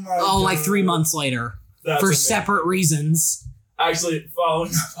 Oh my God. Like 3 months later. That's for amazing. Separate reasons. Actually,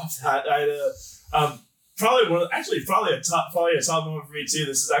 following up off that, I had probably a top moment for me too.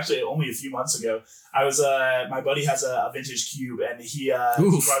 This is actually only a few months ago. I was my buddy has a vintage cube and he brought it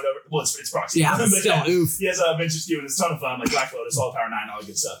over. Well, it's proxy. Yeah, but still, oof. He has a vintage cube and it's a ton of fun, like Black Lotus, all power 9, all that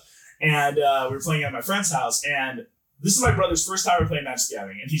good stuff. And we were playing at my friend's house, and this is my brother's first time we're playing Magic the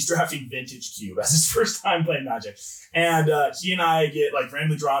Gathering, and he's drafting vintage cube as his first time playing Magic. And he and I get like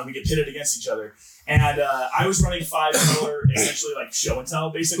randomly drawn, we get pitted against each other. And I was running 5-color, essentially like show and tell,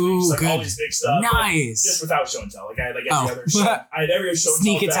 basically. Ooh, just like good. all these big stuff. Nice. Just without show and tell. Like I had like every other show. I had every other show and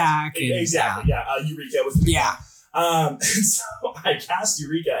tell. Sneak attack. Exactly. Yeah. Eureka was the yeah. And so I cast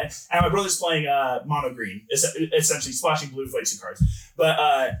Eureka, and my brother's playing mono green, essentially splashing blue for like 2 cards. But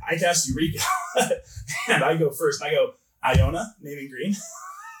I cast Eureka, and I go first. And I go, Iona, naming green.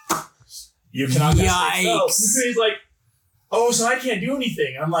 You cannot cast spells. He's like, oh, so I can't do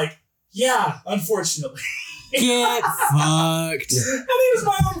anything. And I'm like, yeah, unfortunately. Get fucked. And he was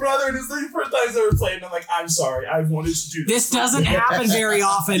my own brother, and it's the first time I've ever played, and I'm like, I'm sorry, I've wanted to do this. This doesn't happen very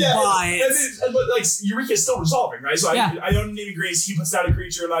often, but like, Eureka is still resolving, right? So I don't need any grace, he puts down a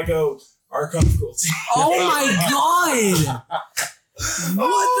creature, and I go, Archon of Cruelty. Oh my God!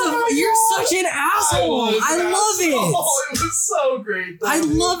 What the? You're such an asshole. I love it. Oh, it was so great. I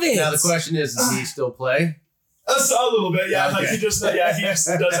love it. Now the question is, does he still play? A little bit, yeah. Okay. Like he just doesn't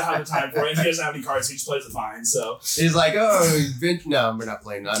have the time for it. He doesn't have any cards, so he just plays it fine. So he's like, no, we're not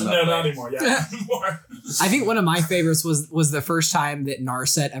playing. Not anymore. Yeah, not anymore. I think one of my favorites was the first time that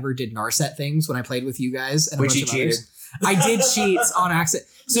Narset ever did Narset things when I played with you guys. And which he cheated. I did cheat on accident.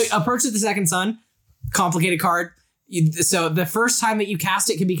 So Approach of the Second Sun, complicated card. So the first time that you cast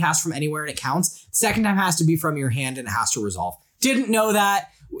it can be cast from anywhere and it counts. Second time has to be from your hand and it has to resolve. Didn't know that.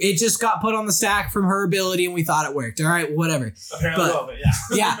 It just got put on the stack from her ability and we thought it worked. All right, whatever. Apparently, yeah.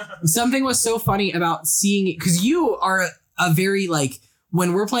 Yeah. Something was so funny about seeing it because you are a very like,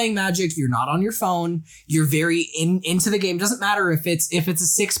 when we're playing Magic, you're not on your phone. You're very into the game. Doesn't matter if it's a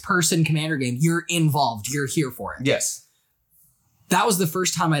 6-person commander game. You're involved. You're here for it. Yes. That was the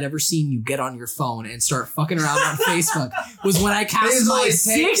first time I'd ever seen you get on your phone and start fucking around on Facebook. Was when I cast my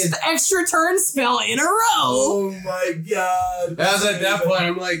 6th extra turn spell in a row. Oh my God. That was at that point.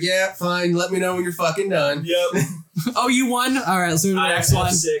 I'm like, yeah, fine. Let me know when you're fucking done. Yep. Oh, you won? All right, let's move to the next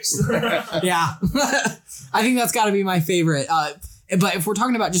one. 6. Yeah. I think that's got to be my favorite. But if we're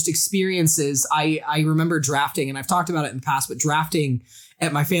talking about just experiences, I remember drafting, and I've talked about it in the past, but drafting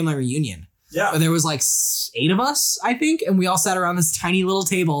at my family reunion. Yeah. There was like 8 of us, I think, and we all sat around this tiny little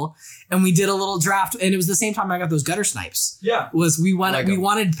table and we did a little draft, and it was the same time I got those gutter snipes. Yeah. We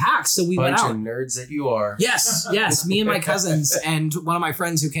wanted packs, so we went out. Bunch of nerds that you are. Yes, me and my cousins and one of my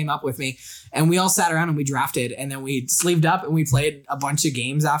friends who came up with me, and we all sat around and we drafted, and then we sleeved up and we played a bunch of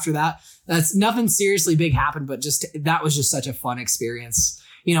games after that. That's nothing seriously big happened, but just that was just such a fun experience.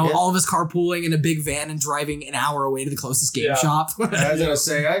 You know, all of us carpooling in a big van and driving an hour away to the closest game shop. I was gonna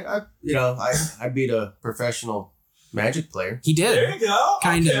say, I beat a professional Magic player. He did. There you go.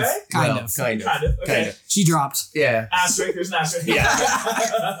 Kind of. Kind of. Okay. She dropped. Yeah. Asterisk. There's an asterisk.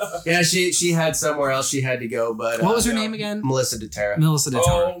 Yeah. Yeah. She had somewhere else she had to go, but what was her name again? Melissa DeTerra.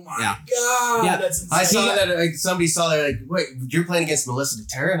 Oh my god. Yeah. That's insane. I saw that somebody saw that like, wait, you're playing against Melissa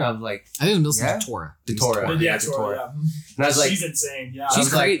DeTerra, and I was like, I think it was Melissa DeTorra. DeTorra. And I was like, she's insane. Yeah. She's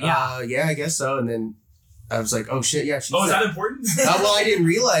great. Like, yeah, I guess so. And then I was like, oh shit, yeah. She's is that important? well, I didn't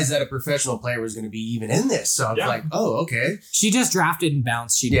realize that a professional player was going to be even in this. So I was like, oh, okay. She just drafted and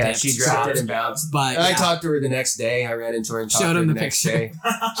bounced. She drafted and bounced. But I talked to her the next day. I ran into her and talked to her the next day.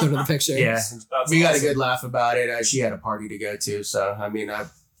 Showed him the picture. Yeah. We got a good laugh about it. She had a party to go to. So, I mean,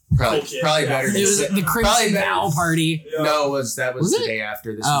 probably better. It was the Crimson Vow party. Yeah. No, that was the day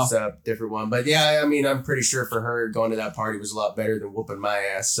after. This was a different one. But yeah, I mean, I'm pretty sure for her, going to that party was a lot better than whooping my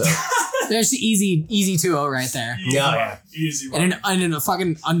ass. So there's the easy 2-0 right there. Easy one. And in a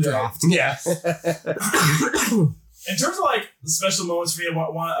fucking undraft. Yeah. In terms of like special moments for me,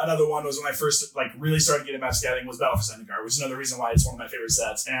 another one was when I first like really started getting Magic Gathering was Battle for Zendikar, which is another reason why it's one of my favorite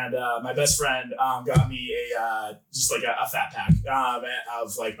sets. And my best friend got me just like a fat pack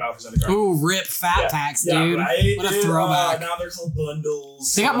of like Battle for Zendikar. Ooh, rip fat packs, dude! Right? What a throwback! Now they're called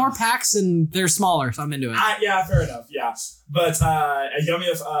bundles. They got more packs and they're smaller, so I'm into it. Yeah, fair enough. Yeah. But he got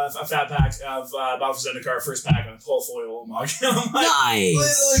me a fat pack of Battle for Zendikar, first pack on a 12 foil mug. Nice!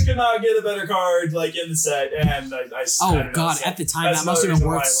 Literally could not get a better card like in the set, and at the time that must have been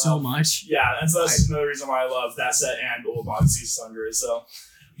worth so much. Yeah, and so that's another reason why I love that set and Old Odyssey Sunder. So,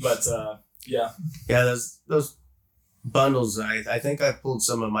 but yeah, those bundles. I think I pulled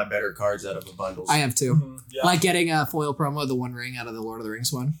some of my better cards out of the bundles. I have too. Mm-hmm. Yeah. Like getting a foil promo of the One Ring out of the Lord of the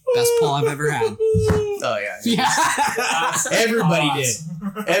Rings one. Best pull I've ever had. Oh yeah. Everybody did.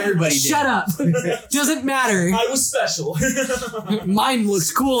 Everybody did. Shut up. Doesn't matter. I was special. Mine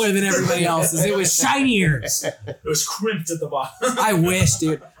looked cooler than everybody else's. It was shinier. It was crimped at the bottom. I wish,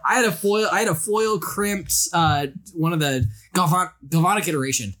 dude. I had a foil crimped one of the Galvanic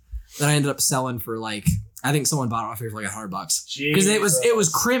iteration that I ended up selling for like, I think someone bought it off here for like $100 because it was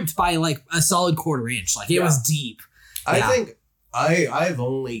crimped by like a solid 1/4 inch. Like it was deep. I think I've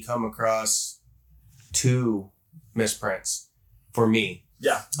only come across 2 misprints for me.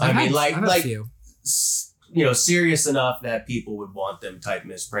 Yeah. I mean, serious enough that people would want them type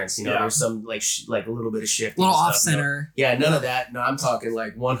misprints. There's some like a little bit of shifting. Little off center. None of that. No, I'm talking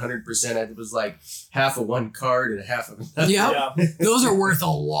like 100%. It was like half of one card and half of another. Yeah. Those are worth a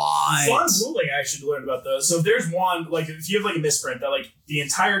lot. Fun ruling I actually learned about those. So if there's one, like if you have like a misprint that like the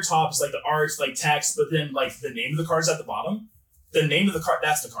entire top is like the art, like text, but then like the name of the card's at the bottom. The name of the card,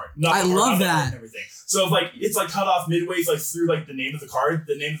 that's the card. I love that. And everything. So if like it's like cut off midway, like through like the name of the card,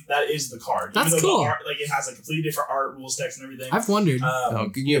 the name that is the card. That's cool. The art, like it has a completely different art, rules, text, and everything. I've wondered.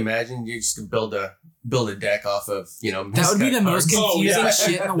 Can you imagine? You just build a deck off of that would be the most confusing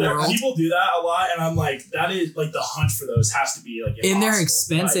shit in the world. People do that a lot, and I'm like, that is like the hunt for those has to be like impossible. And they're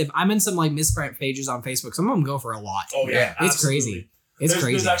expensive. Like, I'm in some like misprint pages on Facebook. Some of them go for a lot. Oh yeah, it's crazy.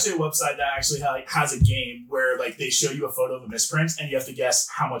 There's actually a website that actually has a game where like they show you a photo of a misprint and you have to guess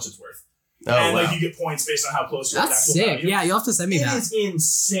how much it's worth. Like you get points based on how close you're. That's sick. Value. Yeah, you'll have to send me that. It is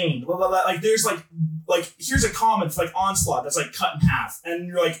insane. Like there's like here's a common for like Onslaught that's like cut in half, and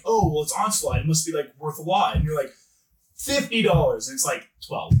you're like, oh well, it's Onslaught. It must be like worth a lot, and you're like $50, and it's like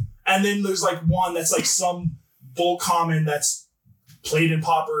 12. And then there's like one that's like some bulk common that's played in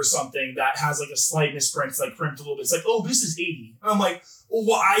Pauper or something that has like a slight misprint, like crimped a little bit. It's like, oh, this is 80. And I'm like,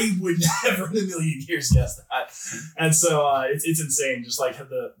 well, I would never in a million years guess that. And so it's insane, just like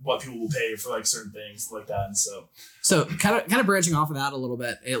what people will pay for like certain things like that. And so kind of branching off of that a little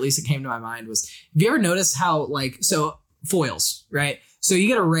bit, at least it came to my mind was, have you ever noticed how like, so foils, right? So you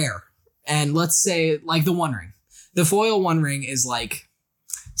get a rare, and let's say like the One Ring. The foil One Ring is like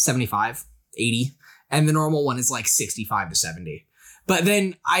 75, 80, and the normal one is like 65 to 70. But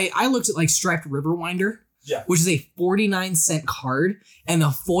then I looked at like Striped Riverwinder, which is a 49-cent card, and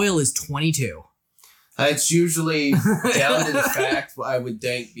the foil is 22. It's usually down to the fact, I would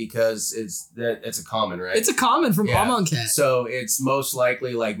think, because it's a common, right? It's a common from Amonkhet. So it's most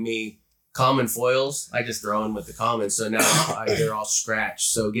likely like me, common foils. I just throw in with the common, so now they're all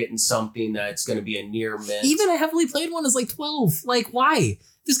scratched. So getting something that's going to be a near mint. Even a heavily played one is like 12. Like why?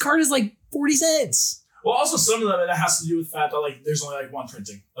 This card is like 40 cents. Well, also some of them, it has to do with the fact that like there's only like one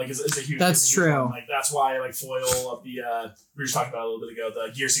printing. Like it's a huge. That's true. Like that's why like foil of the we were just talking about a little bit ago,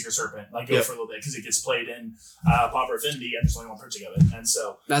 the Gear Seeker Serpent go for a little bit because it gets played in Pauper Affinity and there's only one printing of it, and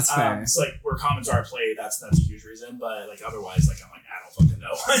so that's fair. It's like where commons are played. That's a huge reason, but like otherwise, like I'm like I don't fucking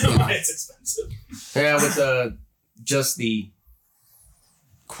know why it's expensive. Yeah, with just the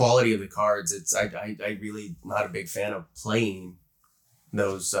quality of the cards, I really not a big fan of playing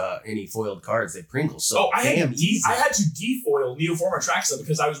those any foiled cards. They Pringle so damn easy. I had to defoil Neoforma Traxa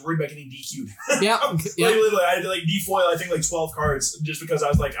because I was worried about getting DQ'd. Yeah. Literally, I had to like defoil I think like 12 cards just because I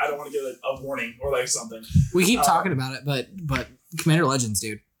was like, I don't want to get a warning or like something. We keep talking about it, but Commander Legends,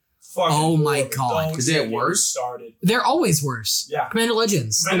 dude. Oh my god. Is it worse? Started. They're always worse. Yeah. Commander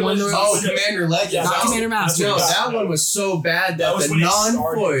Legends. Commander Legends. Yeah, not Commander Masters. No, that one was so bad that the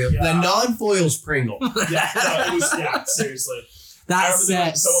non-foils Pringle. Seriously. That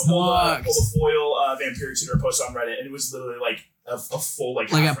set someone pulled a foil Vampire Tutor post on Reddit, and it was literally like a full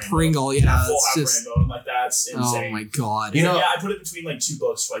like a Pringle, yeah, full half rainbow. I'm like, that's insane. Oh my god! I put it between like 2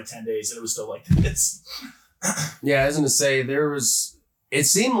 books for like 10 days, and it was still like it's. Yeah, I was gonna say it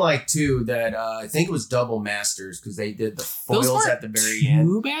seemed like too that I think it was double masters because they did the foils at the very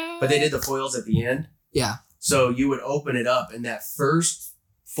end, but they did the foils at the end. Yeah. So you would open it up, and that first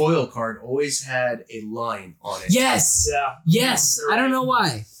foil card always had a line on it. Yes. Yeah. Yes. I don't know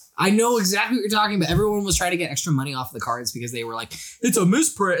why. I know exactly what you're talking about. Everyone was trying to get extra money off the cards because they were like, it's a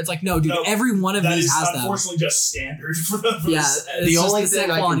misprint. It's like, no, dude, every one of these has them. Unfortunately just standard for them. Yeah. The only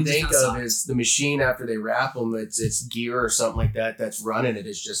thing I can think of is the machine after they wrap them, it's gear or something like that that's running it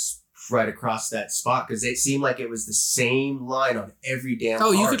is just right across that spot because it seemed like it was the same line on every damn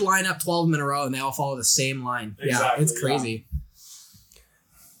card. You could line up 12 of them in a row and they all follow the same line. Exactly, it's crazy. Yeah.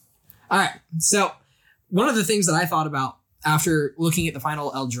 All right, so one of the things that I thought about after looking at the final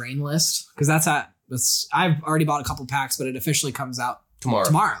Eldraine list, because I've already bought a couple packs, but it officially comes out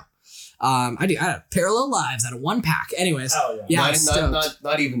tomorrow. I had Parallel Lives out of 1 pack. Anyways, yeah,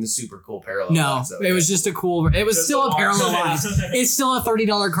 not even the super cool Parallel. No, Lives, it was just a cool. It was still a Parallel Lives. It's still a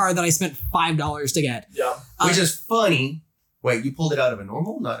 $30 card that I spent $5 to get. Yeah, which is funny. Wait, you pulled it out of a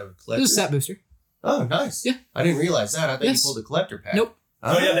normal, not a collector? It was a set booster. Oh, nice. Yeah, I didn't realize that. I thought you pulled a collector pack. Nope.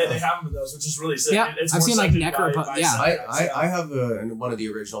 Oh yeah, they have them in those, which is really sick. Yeah, I've seen like Necro. I have one of the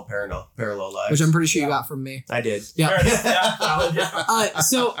original Parallel Lives, which I'm pretty sure you got from me. I did. Yeah.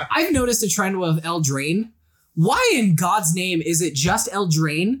 So I've noticed a trend with Eldraine. Why in God's name is it just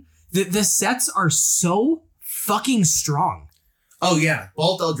Eldraine that the sets are so fucking strong? Oh yeah,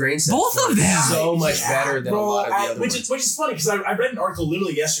 both Eldraine sets. Both of them so much better than a lot of the other ones. Which is funny because I read an article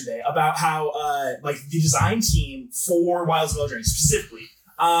literally yesterday about how like the design team for Wilds of Eldraine specifically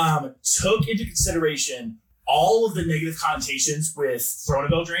took into consideration all of the negative connotations with Throne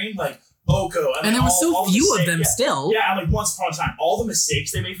of Eldraine, like Oko, and there were so few of them still. Yeah, and like once upon a time, all the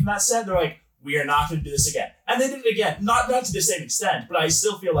mistakes they made from that set, they're like, we are not going to do this again. And they did it again, not to the same extent, but I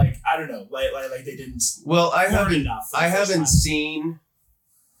still feel like, I don't know, like they didn't. Well, I haven't seen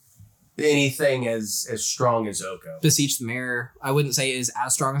anything as strong as Oko. Beseech the Mirror, I wouldn't say is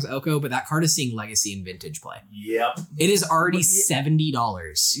as strong as Oko, but that card is seeing Legacy and Vintage play. Yep. It is already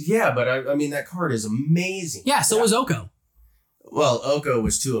 $70. Yeah, but I mean, that card is amazing. Yeah, so was Oko. Well, Oko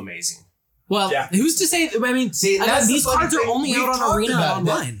was too amazing. Well, who's to say? I mean, these cards are only out on Arena and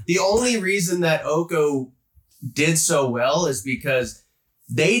online. The only reason that Oko did so well is because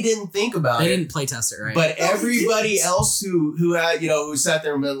they didn't think about it. They didn't play test it, right? But everybody else who had, who sat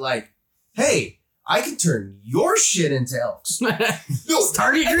there and been like, hey, I can turn your shit into elks.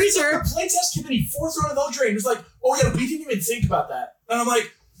 Target creature. The playtest committee for Throne of Eldraine was like, oh yeah, we didn't even think about that. And I'm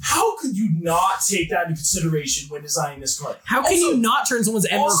like, how could you not take that into consideration when designing this card? How can you not turn someone's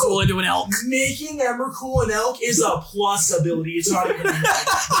Emrakul into an elk? Making Emrakul an elk is a plus ability. It's not even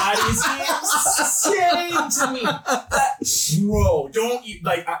that is insane to me. Bro, don't you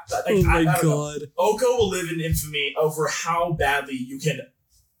like? Oh my god! Oko will live in infamy over how badly you can.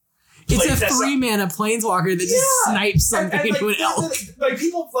 It's a 3-mana planeswalker that just snipes something into an elk. Like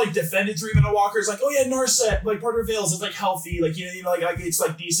people like defended 3-mana walkers, like, oh yeah, Narset, like Part of Veils is like healthy, like like it's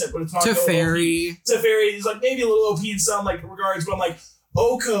like decent, but it's not Teferi. Teferi is like maybe a little OP in some like regards, but I'm like,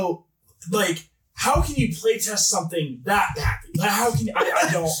 Oko, like, how can you playtest something that badly? Like, how can you, I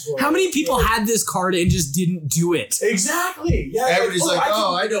don't. How many people had this card and just didn't do it? Exactly. Yeah. Everybody's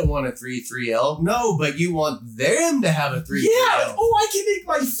I don't want a 3/3 elk. No, but you want them to have a 3/3 elk. I can make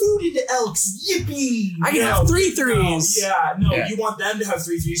my food into elks. Yippee! I can have 3/3s. You want them to have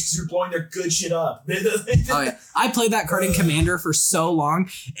 3/3s because you're blowing their good shit up. Oh yeah, I played that card in Commander for so long,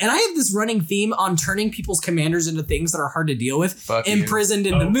 and I have this running theme on turning people's commanders into things that are hard to deal with. Imprisoned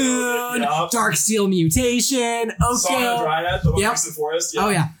in the Moon, Darksteel Mutation, Oko. Dryad, the one next to the forest.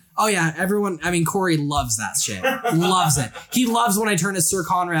 Yeah. Oh yeah, everyone, I mean, Corey loves that shit. Loves it. He loves when I turn his Sir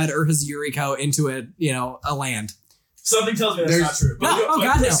Conrad or his Yuriko into a land. Something tells me that's not true.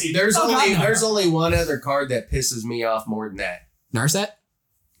 There's only one other card that pisses me off more than that. Narset?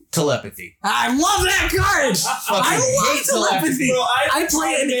 Telepathy. I love that card. I love telepathy. Bro, I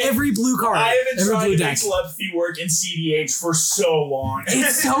play it in every blue card. I have been trying to deck. make telepathy work in CDH for so long.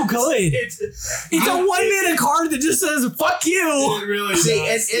 It's so good. It's a 1 mana card that just says "fuck you." It really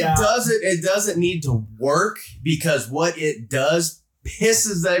does. It doesn't need to work because what it does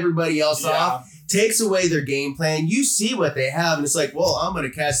pisses everybody else off. Takes away their game plan. You see what they have, and it's like, well, I'm going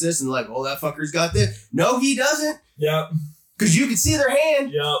to cast this, and like, oh, that fucker's got this. No, he doesn't. Yep. Because you can see their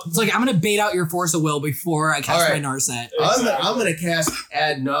hand. Yep. It's like, I'm going to bait out your Force of Will before I cast my Narset. Exactly. I'm going to cast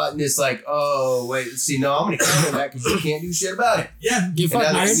Ad Naught, and it's like, oh, wait, see, no, I'm going to counter that because you can't do shit about it. Yeah.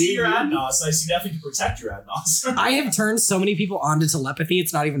 I see your Ad Naughts, I see definitely to protect your Ad Naughts. I have turned so many people onto telepathy,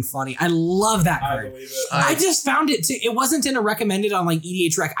 it's not even funny. I love that card. I believe it. I just found it too. It wasn't in a recommended on like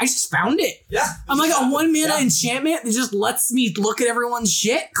EDH Rec. I just found it. Yeah. I'm like a 1 mana enchantment that just lets me look at everyone's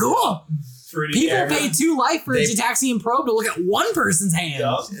shit. Cool. People pay 2 life for a Gitaxian Probe to look at one person's hand.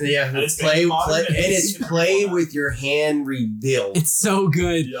 Yeah, and it's play with your hand rebuild. It's so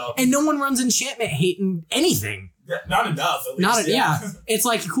good. And no one runs enchantment hating anything. Not enough, at least. It's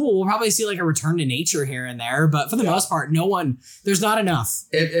like, cool, we'll probably see like a return to nature here and there, but for the most part, there's not enough.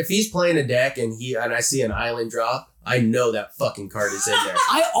 If he's playing a deck and I see an island drop, I know that fucking card is in there.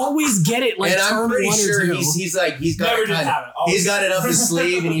 I always get it like, and I'm pretty sure he's got it up his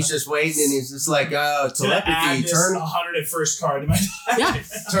sleeve and he's just waiting and he's just like, oh, telepathy. Turn 101st card in my deck.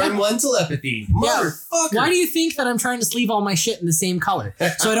 Turn 1 telepathy. Motherfucker. Why do you think that I'm trying to sleeve all my shit in the same color?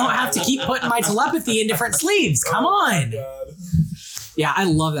 So I don't have to keep putting my telepathy in different sleeves. Come on. Yeah, I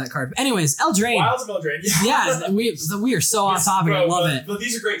love that card. Anyways, Eldraine. Wilds of Eldraine. Yeah, we are so off topic. I love it. But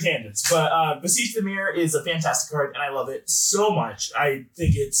these are great tangents. But Beseech the Mirror is a fantastic card, and I love it so much. I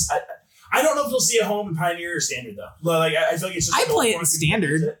think it's... I don't know if you'll see a home in Pioneer or Standard, though. Like, I feel like it's just... I play it in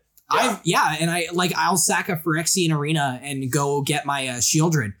Standard. I'll sack a Phyrexian Arena and go get my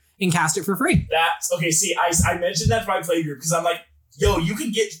Shieldred and cast it for free. Okay, see, I mentioned that to my play group because I'm like, yo, you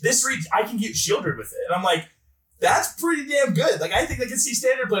can get this reach, I can get Shieldred with it. And I'm like, that's pretty damn good. Like, I think I can see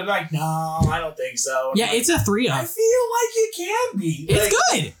Standard play. I'm like, no, I don't think so. Yeah, it's a 3-up. I feel like it can be.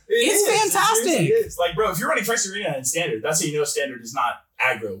 It's good. It's fantastic. It is. Like, bro, if you're running Phyrexian Arena in Standard, that's how you know Standard is not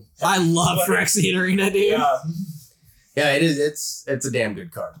aggro. I love Phyrexian Arena, dude. Yeah, it is. It's a damn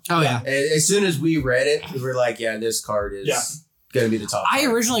good card. Oh, yeah. As soon as we read it, we were like, yeah, this card is going to be the top I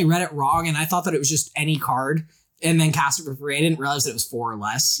originally read it wrong, and I thought that it was just any card, and then cast it for free. I didn't realize that it was 4 or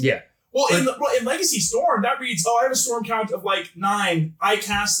less. Yeah. Well, in Legacy Storm, that reads, I have a storm count of like 9. I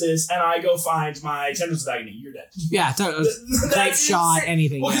cast this, and I go find my Tendrils of Agony. You're dead. Yeah, type shot,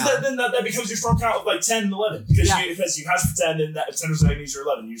 anything. Well, because then that becomes your storm count of like 10 and 11. Because you cast for 10, and that Tendrils of Agony is your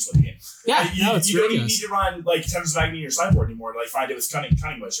 11. You just win the game. Yeah, you don't even need to run like Tendrils of Agony in your sideboard anymore to like find it with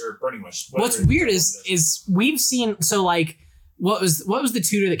Cunning Wish or Burning Wish. What's weird is we've seen, so like, what was the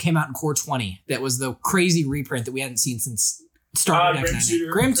tutor that came out in Core 20 that was the crazy reprint that we hadn't seen since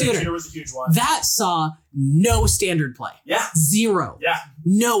Grim Tutor was a huge one. That saw no standard play. Yeah. 0. Yeah.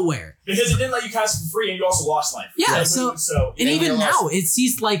 Nowhere. Because it didn't let you cast for free and you also lost life. Yeah. Like, so and even now it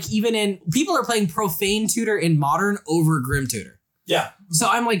sees like even in people are playing Profane Tutor in Modern over Grim Tutor. Yeah. So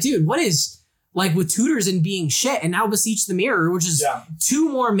I'm like, dude, what is like with tutors and being shit and now Beseech the Mirror, which is 2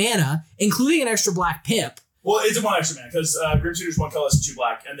 more mana, including an extra black pip. Well, it's a 1 extra mana because Grim Tutor's 1 color and 2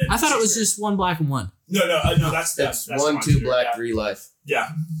 black, and then I thought it was just 1 black and 1. No. That's 1, 2 black, 3 life. Yeah.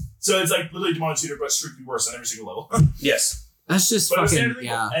 So it's like literally Demonic Tutor, but strictly worse on every single level. Yes. That's just fucking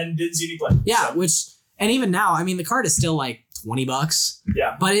and didn't see any play. Yeah, so. And even now, I mean, the card is still like $20.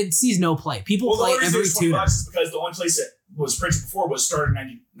 Yeah. But it sees no play. People play every tutor. $20 is because the only place it was printed before was started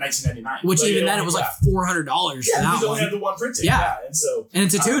in 1999. Which like, even then it was like $400 for that one. Only had the one printing. Yeah. And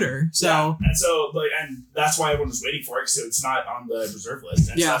it's a tutor. So and that's why everyone was waiting for it, so it's not on the reserve list.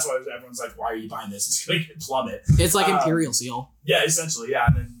 And so that's why everyone's like, why are you buying this? It's gonna plummet. It's like Imperial Seal. Yeah, essentially,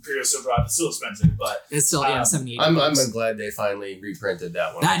 and then Imperial Seal drop is still expensive, but it's still $78. I'm glad they finally reprinted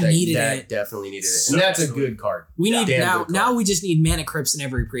that one. That definitely needed it. And that's a good card. We need now we just need Mana Crypts in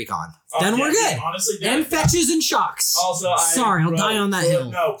every precon. Then we're good. Honestly, and fetches and shocks. Also, I'll die on that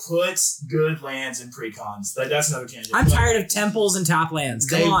hill. No, put good lands in precons. That's another tangent. I'm tired of temples and top lands.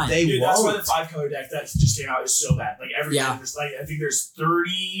 Come on. Dude, that's why the 5-color deck that just came out is so bad. Like every land, there's like I think there's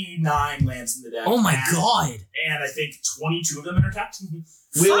 39 lands in the deck. Oh my god! And I think 22 of them are tapped.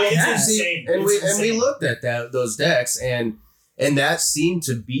 It's insane. And we looked at those decks and that seemed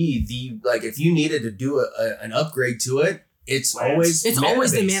to be the like if you needed to do an upgrade to it, it's always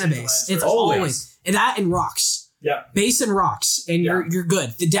the mana base. It's always and that and rocks. Yeah. Base and rocks, and you're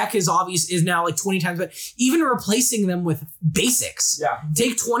good. The deck is now like 20 times, but even replacing them with basics. Yeah.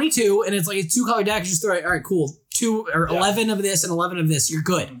 Take 22, and it's like a 2-color deck. You just throw it. All right, cool. 2 or 11 of this and 11 of this, you're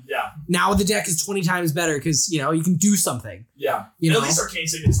good. Yeah. Now the deck is 20 times better because, you can do something. Yeah. You know? At least Arcane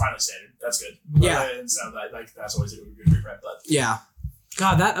Signet's finally standard. That's good. Yeah. And so that's always a good reprint. But yeah.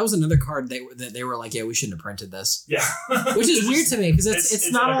 God, that was another card that they were like, yeah, we shouldn't have printed this. Yeah. Which is weird to me because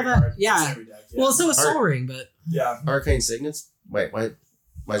it's not all that. Card. Yeah. Deck, Well, so is Sol Ring, but. Yeah. Arcane Signets? Wait, what?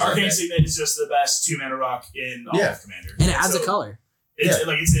 Arcane Signet is just the best 2-mana rock in all of Commander. And it adds a color.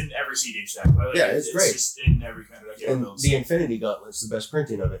 It's in every CDH deck. It's great. It's just in every Commander deck. And the Infinity Gauntlet's the best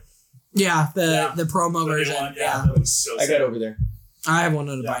printing of it. Yeah, the promo version. That looks so sick. I got over there. I have one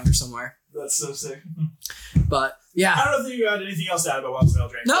in a binder somewhere. That's so sick. But yeah, I don't know if you had anything else to add about Wilds of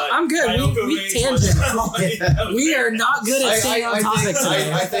Eldraine. No, I'm good. We tangent. We are not good at staying on topic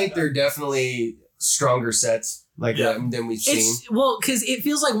today. I think they're definitely stronger sets than we've seen. Because it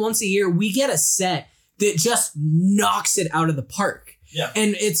feels like once a year we get a set that just knocks it out of the park. Yeah,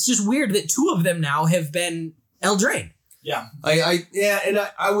 and it's just weird that 2 of them now have been Eldraine. Yeah.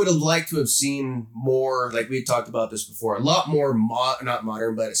 I would have liked to have seen more, like we talked about this before, a lot more not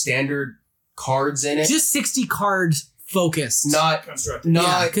modern, but standard cards in it. Just 60 cards focused. Not constructed.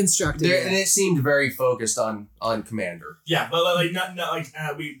 Not constructed. And it seemed very focused on Commander. Yeah, but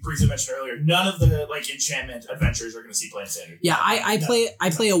we briefly mentioned earlier, none of the enchantment adventures are going to see play in standard. Yeah, I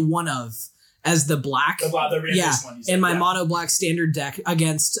play a one of as the black. The one in my mono black standard deck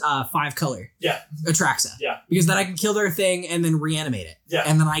against 5 color. Yeah. Atraxa. Yeah. Because then I can kill their thing and then reanimate it. Yeah.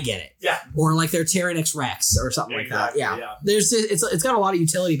 And then I get it. Yeah. Or their Tyrannix Rex or something like that. Yeah. Yeah. It's got a lot of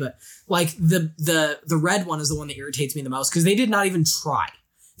utility, but the red one is the one that irritates me the most because they did not even try.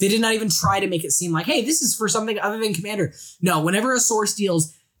 They did not even try to make it seem like, hey, this is for something other than Commander. No, whenever a source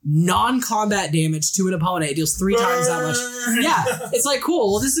deals non-combat damage to an opponent, it deals 3 times that much. Yeah, it's like,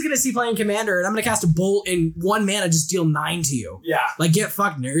 cool. Well, this is going to see playing Commander, and I'm going to cast a bolt in 1 mana, just deal 9 to you. Yeah. Get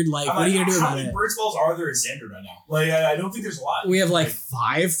fucked, nerd. What are you going to do about it? How many Bird Spells are there in Standard right now? I don't think there's a lot. We have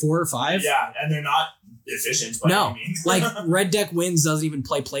 4 or 5. Yeah, and they're not efficient by any means. Red Deck Wins doesn't even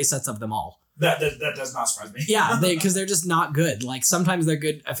play playsets of them all. That does not surprise me. Yeah, because they're just not good. Sometimes they're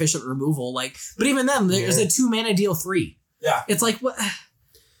good efficient removal. But even then, there's a 2 mana deal 3. Yeah. It's what?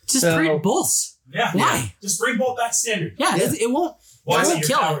 Just print bolts. Yeah. Why? Yeah. Just bring bolt back standard. Yeah, it won't. Why it won't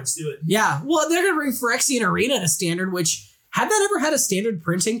kill cowards do it? Yeah. Well, they're gonna bring Phyrexian Arena to standard, which had that ever had a standard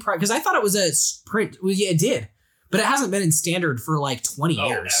printing because I thought it was a print. Well, yeah, it did, but it hasn't been in standard for 20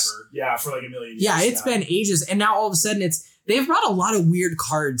 years. Ever. Yeah, for a million years. Yeah, it's been ages, and now all of a sudden they've brought a lot of weird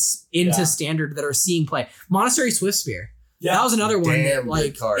cards into standard that are seeing play. Monastery Swiftspear. Yeah, that was another one that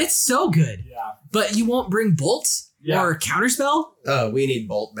good card. It's so good. Yeah, but you won't bring bolts. Yeah. Or counterspell? Oh, we need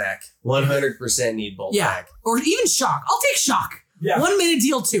Bolt back. 100% need Bolt back. Or even Shock. I'll take Shock. Yeah. 1 minute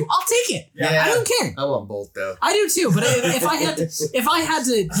deal 2. I'll take it. Yeah. I don't care. I want Bolt though. I do too. But if I had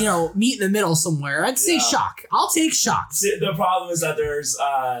to, meet in the middle somewhere, I'd say Shock. I'll take Shock. See, the problem is that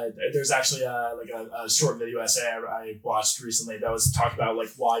there's actually a short video essay I watched recently that was talking about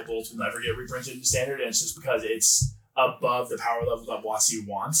why Bolt will never get reprinted in standard, and it's just because it's above the power level that WotC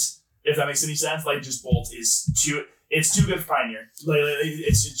wants. If that makes any sense, just Bolt is too good for Pioneer.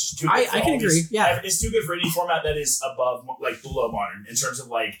 It's just too good. I can agree. Yeah, it's too good for any format that is above, below Modern in terms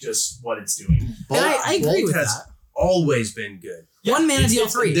of just what it's doing. Bolt, and I agree with that. Always been good. Yeah, 1 mana deal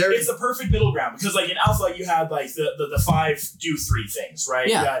 3. It's the perfect middle ground because in Alpha you had the 5 do 3 things, right?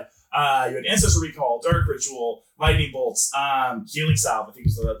 Yeah. You had Ancestor Recall, Dark Ritual, Lightning Bolts, Healing Salve, I think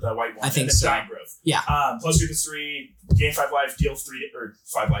was the white one. I think and so. Giant Growth. Yeah. +3/+3, gain 5 life, deal 3 or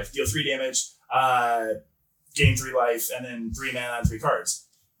 5 life, deal 3 damage, gain 3 life, and then 3 mana and 3 cards.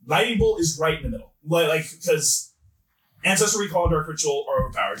 Lightning Bolt is right in the middle, because Ancestor Recall and Dark Ritual are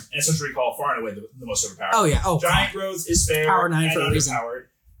overpowered. Ancestor Recall far and away the most overpowered. Oh yeah. Giant Growth is fair. Power 9 and for a reason. Underpowered.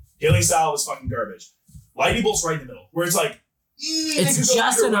 Healing Salve is fucking garbage. Lightning Bolt's right in the middle, where it's it's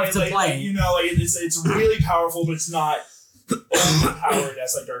just enough to play. It's really powerful, but it's not overpowered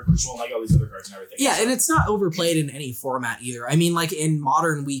as Dark Ritual and all these other cards and everything. Yeah, and it's not overplayed in any format either. I mean, in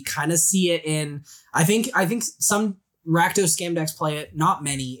Modern, we kind of see it in. I think some Rakdos scam decks play it. Not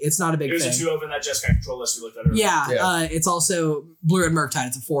many. It's not a big thing. There's a 2 of in that Jeskai control list we looked at earlier. Yeah. It's also Blue Red Murktide.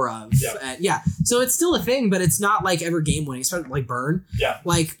 It's a 4 of. Yeah. So it's still a thing, but it's not ever game winning. Especially Burn. Yeah.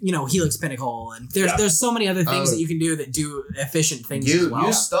 Helix Pinnacle, and there's so many other things that you can do that do efficient things as well.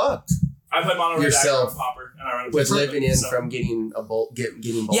 You stopped. I played mono yourself Popper, and I ran with living in from getting a bolt,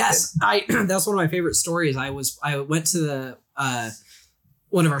 getting bolt. Yes, that's one of my favorite stories. I went to the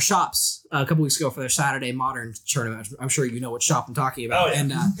one of our shops a couple weeks ago for their Saturday Modern tournament. I'm sure you know what shop I'm talking about. Oh,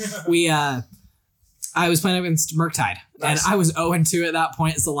 yeah. And I was playing against Murktide, and I was 0-2 at that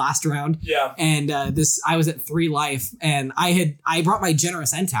point. It's the last round. Yeah. And I was at 3 life, and I brought my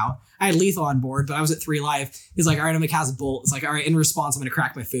Generous Ent out. I had Lethal on board, but I was at 3 life. He's like, all right, I'm gonna cast Bolt. It's like, all right, in response, I'm gonna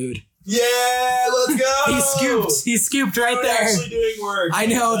crack my food. Yeah, let's go. He scooped right You're there. actually doing work. I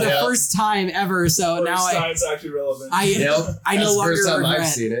know, the first time ever. So now it's actually relevant. I no longer first time regret. I've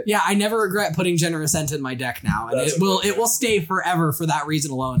seen it. Yeah, I never regret putting Generous Scent in my deck now, and it will stay forever for that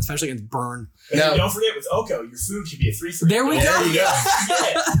reason alone, especially against burn. And don't forget with Oko, your food can be a 3/3. There we go.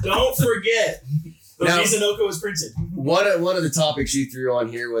 Don't forget. The reason Oko was printed. One of the topics you threw on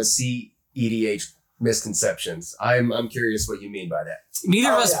here was CEDH misconceptions. I'm curious what you mean by that.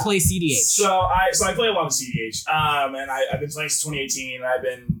 Neither of us play CDH. So I play a lot of CDH, and I've been playing since 2018. And I've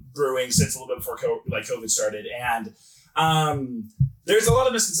been brewing since a little bit before COVID started, and there's a lot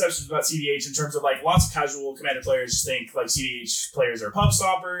of misconceptions about CDH in terms of like lots of casual Commander players think like CDH players are pub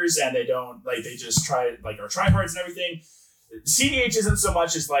stoppers and they don't like they just are tryhards and everything. CDH isn't so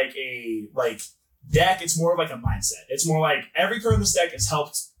much as like a deck. It's more of like a mindset. It's more like every card in this deck has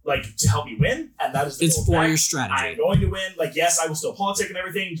helped to help me win, and that is the it's for your strategy. I'm going to win. Like, yes, I will still politic and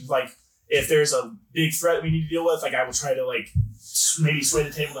everything. Like, if there's a big threat we need to deal with, like I will try to maybe sway the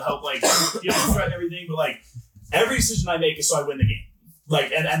table to help deal with the threat and everything. But like every decision I make is so I win the game.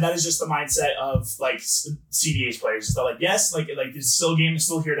 Like, and that is just the mindset of CDH players. Is that yes, this still game is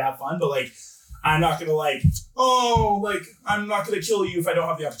still here to have fun, but I'm not gonna I'm not gonna kill you if I don't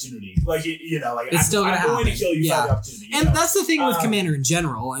have the opportunity. It's still gonna happen. I'm going to kill you if I have the opportunity. And that's the thing with Commander in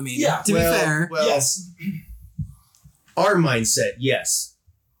general. I mean, to be fair, yes. Our mindset, yes,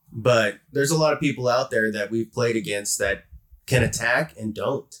 but there's a lot of people out there that we've played against that can attack and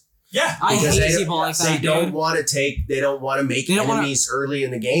don't. Yeah, I hate people like that. They don't want to make enemies early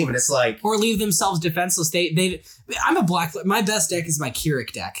in the game, and it's or leave themselves defenseless. My best deck is my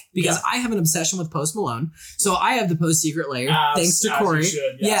Keurig deck because I have an obsession with Post Malone. So I have the Post Secret Lair, thanks to Corey.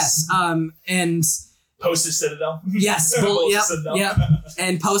 Yes. And Post is Citadel. Yes. Yep.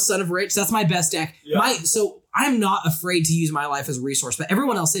 And Post Son of Rich. That's my best deck. Yep. So I'm not afraid to use my life as a resource, but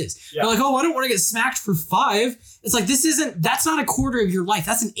everyone else is. Yep. They're like, oh, I don't want to get smacked for 5. It's like, that's not a quarter of your life.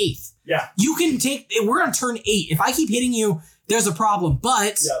 That's an 1/8. Yeah. You can we're on turn 8. If I keep hitting you, there's a problem,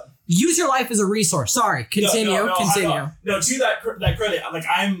 but use your life as a resource. Sorry. Continue. No, to that credit,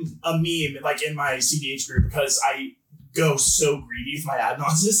 I'm a meme, in my CDH group because I go so greedy with my ad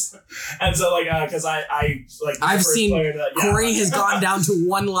nauseous. And so because I've seen Corey has gone down to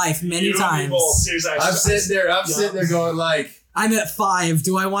 1 life many times. Seriously, I'm sitting there going I'm at 5.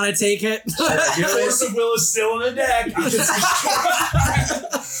 Do I want to take it? Force of Will is still in the deck.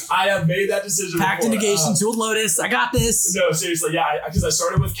 I have made that decision. Pact Negation, Jeweled Lotus. I got this. No, seriously, because I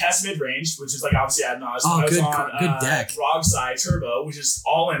started with Cast Midrange, which is obviously Ad Naus. Oh, good deck. Rog Side Turbo, which is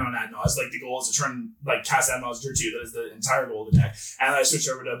all in on Ad Naus. The goal is to turn cast Ad Naus turn 2. That is the entire goal of the deck. And then I switched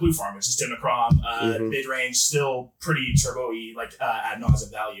over to Blue Farm, which is Dimnacrom. Midrange, still pretty turbo-y, Ad Naus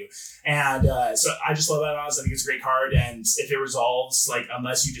of value. And so I just love Ad Naus. I think it's a great card. And if it resolves,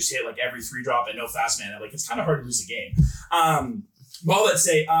 unless you just hit every 3-drop and no fast mana, it's kind of hard to lose a game. Well, let's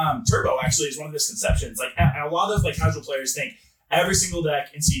say Turbo actually is one of the misconceptions. A lot of casual players think every single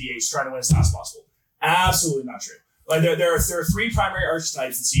deck in CDH is trying to win as fast as possible. Absolutely not true. There are 3 primary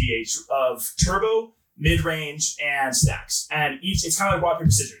archetypes in CDH of Turbo, Mid-Range, and Stacks. And it's kind of like rock,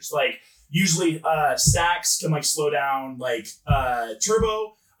 paper, scissors. Usually Stacks can slow down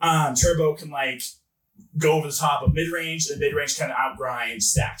Turbo. Turbo can go over the top of Mid-Range, and Mid-Range kind of outgrind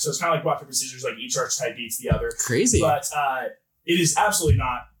Stacks. So it's kind of like rock, paper, scissors. Each archetype beats the other. Crazy. But it is absolutely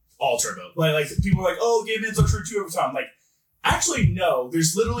not all Turbo. People are oh, game ends on turn 2 every time. Actually, no.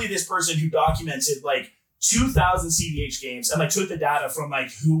 There's literally this person who documented 2,000 CDH games and took the data from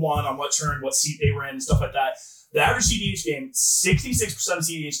who won on what turn, what seat they were in, and stuff like that. The average CDH game, 66% of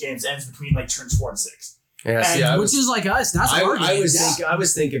CDH games ends between turns 4 and 6. Yeah, which is us. That's hard. I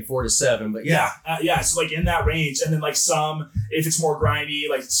was thinking 4 to 7, but yeah. So in that range, and then some, if it's more grindy,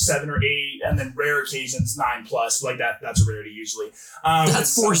 7 or 8, and then rare occasions 9+. That's a rarity usually.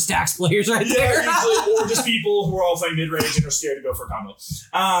 That's 4 Stacks players right there. Usually, or just people who are all playing mid range and are scared to go for a combo.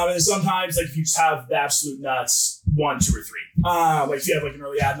 And sometimes if you just have the absolute nuts, 1, 2, or 3. If you have an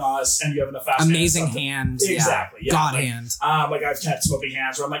early Ad Naus and you have enough fast amazing hand, exactly, God hand. I've kept smoking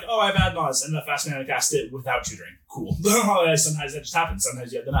hands where I'm I have Ad Naus and enough fast mana to cast it without tutoring. Cool. Sometimes that just happens.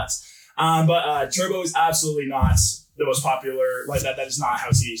 Sometimes you have the nuts. But Turbo is absolutely not the most popular. That is not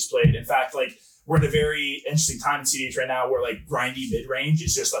how CDH is played. In fact, we're in a very interesting time in CDH right now where grindy mid range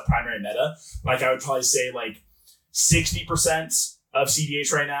is just the primary meta. I would probably say 60% of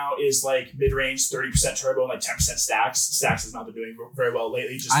CDH right now is mid range, 30% Turbo, and 10% Stacks. Stacks has not been doing very well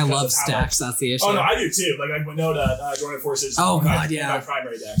lately. I love Stacks. That's the issue. Oh no, I do too. Winota, Joining Forces. Oh my god, yeah. My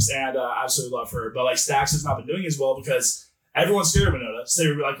primary decks, and I absolutely love her. But Stacks has not been doing as well because everyone's scared of Winota, so they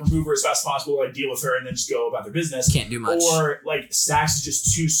like remove her as fast as possible, like deal with her, and then just go about their business. Can't do much. Or like stacks is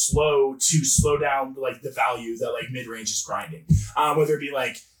just too slow down like the value that like mid range is grinding. Whether it be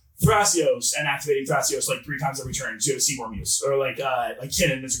like Thrasios and activating Thrasios like 3 times every turn so you have Seymour Muse, or like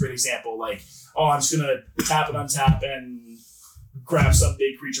Kinnan is a great example. Like, oh, I'm just gonna tap and untap and grab some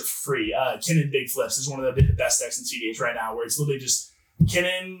big creature for free. Kinnan Big Flips is one of the best decks in CDH right now, where it's literally just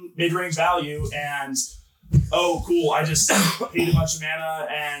Kinnan mid range value and. Oh, cool! I just paid a bunch of mana,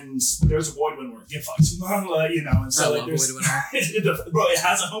 and there's a Void Winner. Get fucked, you know. And so, like, there's bro, it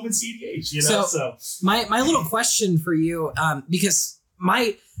has a home in CDH, you know. So my little question for you, because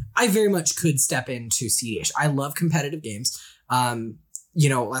I very much could step into CDH. I love competitive games. You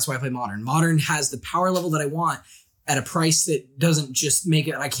know, that's why I play Modern. Modern has the power level that I want at a price that doesn't just make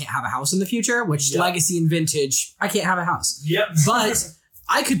it I can't have a house in the future. Which Legacy and Vintage, I can't have a house. Yep, but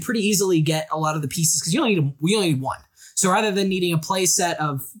I could pretty easily get a lot of the pieces because we only need one. So rather than needing a play set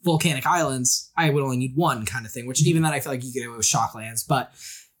of Volcanic Islands, I would only need one kind of thing, which even that I feel like you get away with Shocklands. But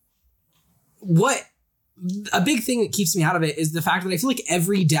a big thing that keeps me out of it is the fact that I feel like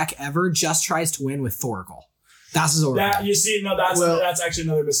every deck ever just tries to win with Thoracle. That's his Oracle. That, you see, no, that's actually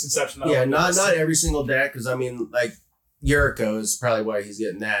another misconception. Yeah, not every single deck, because I mean, like, Yuriko is probably why he's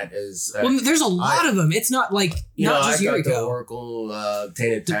getting that. Is well, there's a lot of them. It's not like not just I got Yuriko. The Oracle,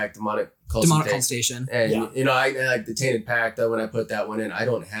 Tainted Pact, Demonic Cultivation, and you know, I like the Tainted Pact. When I put that one in, I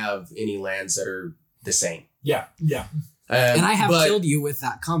don't have any lands that are the same. Yeah. And I have killed you with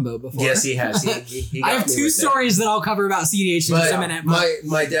that combo before. Yes, he has. He I have 2 stories that I'll cover about CDH in just a minute.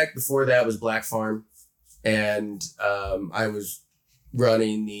 My deck before that was Black Farm, and I was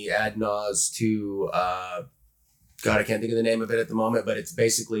running the Ad Naz to. God, I can't think of the name of it at the moment, but it's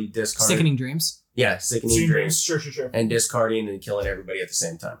basically discarding. Sickening Dreams? Yeah, Sickening Dreams. Sure. And discarding and killing everybody at the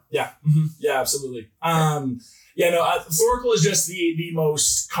same time. Yeah. Mm-hmm. Yeah, absolutely. Thoracle is just the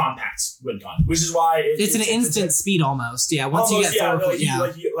most compact win con, which is why it's an instant speed almost. Yeah, once you get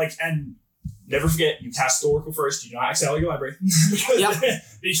Thoracle, and never forget, you cast Thoracle first. You do not exile your library.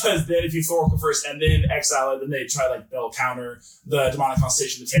 because then if you Thoracle first and then exile it, then they try they'll counter the Demonic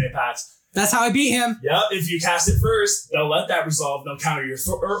Constellation, the Tainted Pact. That's how I beat him. Yep. If you cast it first, they'll let that resolve. They'll counter your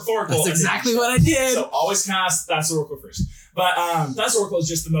Thoracle. That's exactly what I did. So always cast that Oracle first. But that Oracle is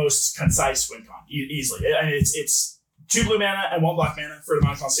just the most concise win con easily. It's 2 blue mana and 1 black mana for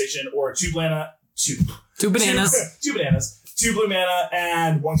Demonic Constellation, or 2 bananas, 2 bananas, 2 blue mana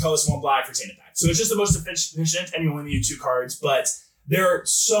and 1 colorless, 1 black for Tainted Pact. So it's just the most efficient, and you only need 2 cards. But there are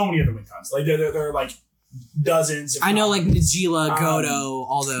so many other win cons. Like there are like dozens. I know, like Najila, Godo,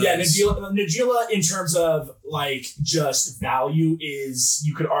 all those. Yeah, Najila in terms of like just value is,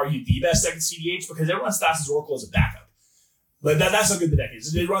 you could argue, the best deck in CDH because it runs Thassa's Oracle as a backup. But that's how good the deck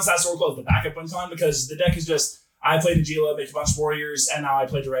is. It runs Thassa's Oracle as the backup win con because the deck is just, I play Najila, make a bunch of warriors, and now I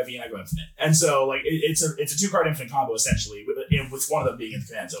play Derevi and I go infinite. And so like it's a 2-card infinite combo essentially, with one of them being in the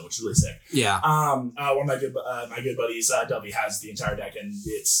command zone, which is really sick. Yeah. One of my good buddies, Dubby, has the entire deck, and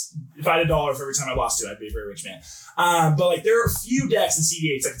it's, if I had $1 for every time I lost to, I'd be a very rich man. But like there are a few decks in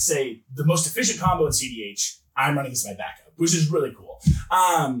CDH that could say the most efficient combo in CDH I'm running as my backup, which is really cool.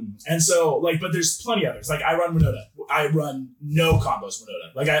 And so like, but there's plenty others. Like I run Winota. I run no combos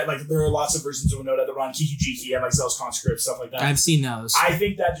Winota. Like there are lots of versions of Winota that run Kiki Jiki and like Zell's Conscript, stuff like that. I've seen those. I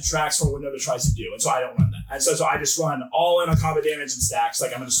think that detracts from what Winota tries to do, and so I don't run that. And so I just run all in on combat damage and stacks.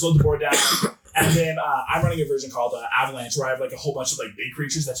 Like I'm going to slow the board down. And then I'm running a version called Avalanche, where I have like a whole bunch of like big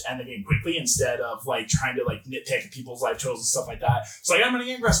creatures that end the game quickly instead of like trying to like nitpick at people's life totals and stuff like that. So like I'm running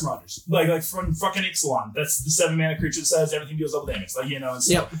Ingress Marauders, like from fucking Ixalan. That's the 7 mana creature that says everything deals double damage. Like, you know, and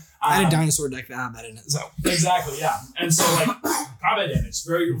so yep. I had a dinosaur deck that had that in it. So exactly, yeah. And so like combat damage,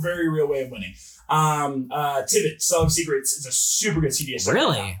 very very real way of winning. Tivit, Selling Secrets is a super good CDH deck.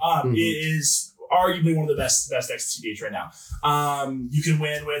 Really? It is arguably one of the best decks in CDH right now. You can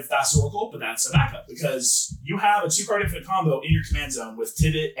win with Thassa's Oracle, but that's a backup because you have a 2-card infinite combo in your command zone with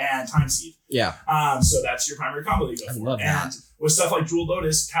Tivit and Time Seed. Yeah. So that's your primary combo that you go for. Love that. And with stuff like Jewel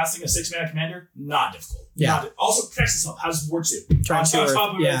Lotus, casting a 6-mana commander, not difficult. Yeah. Also protects itself. Has Ward 2. Turn 2 or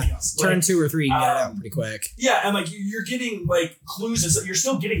 3, you can get it out pretty quick. Yeah, and like you're getting like clues. You're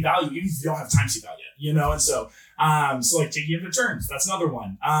still getting value even if you don't have Time Seed out yet. You know, and so like taking infinite turns, that's another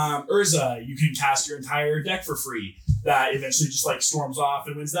one. Urza, you can cast your entire deck for free. That eventually just like storms off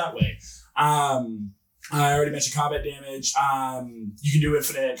and wins that way. I already mentioned combat damage. You can do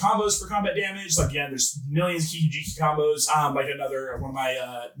infinite combos for combat damage. Like again, there's millions of Kiki combos. Like another one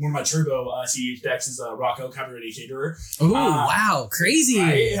of my turbo CDH decks is Rocco Cabaret Caterer. Oh wow, crazy!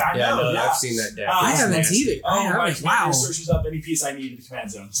 I know. I've seen that deck. I haven't either. Wow! Searches up any piece I need in the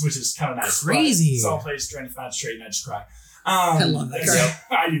command zone, which is kind of nice. Crazy. So I'll play Strength Match Trade and I just cry. I love that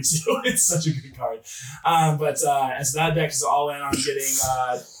card. I do too. It's such a good card. But as that deck is all in on getting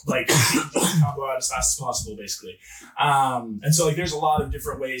combo out as fast as possible, basically. And so there's a lot of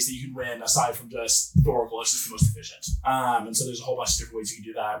different ways that you can win aside from just Thoracle. It's just the most efficient. And so there's a whole bunch of different ways you can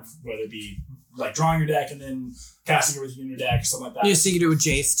do that, whether it be drawing your deck and then casting everything in your deck or something like that. Yeah, so you can do a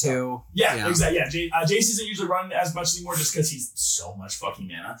Jace too. Yeah. Exactly. Yeah, Jace isn't usually run as much anymore just because he's so much fucking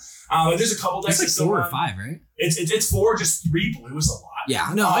mana. There's a couple decks. It's 4 or 5, right? It's 4, just 3 blue is a lot.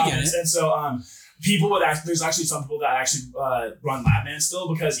 Yeah, no, I get it. And so there's actually some people that actually run Labman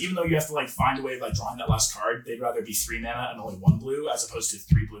still, because even though you have to find a way of drawing that last card, they'd rather be 3 mana and only 1 blue as opposed to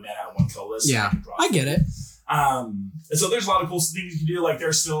 3 blue mana and 1 colorless. Yeah, so I get it. And so there's a lot of cool things you can do.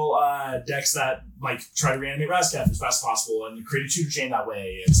 There's still decks that try to reanimate Razketh as fast as possible and create a tutor chain that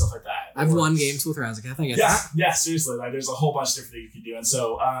way and stuff like that. I've won games with Razketh. I get that. Yeah, seriously. There's a whole bunch of different things you can do. And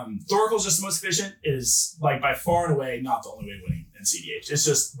so Thoracle's just the most efficient. It is by far and away not the only way of winning in CDH. It's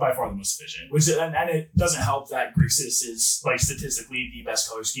just by far the most efficient. And it doesn't help that Grixis is statistically the best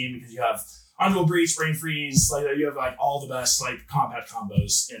color scheme, because you have Undual Breach, Brain Freeze, you have all the best compact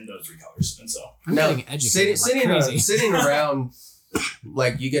combos in those 3 colors. And so I'm getting educated sitting around,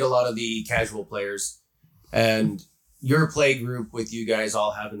 you get a lot of the casual players, and your play group with you guys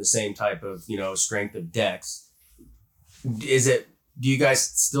all having the same type of strength of decks. Do you guys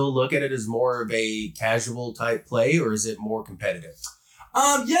still look at it as more of a casual type play, or is it more competitive?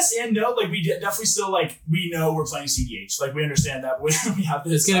 Yes and no. We definitely still we know we're playing CDH. We understand that we have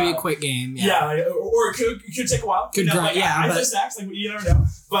this. It's gonna be a quick game. Yeah. Or it could take a while. Could grind. I play stacks. You never know.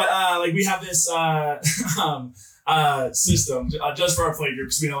 But we have this system just for our play group,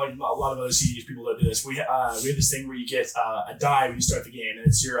 because we know a lot of other CDH people don't do this. We have this thing where you get a die when you start the game, and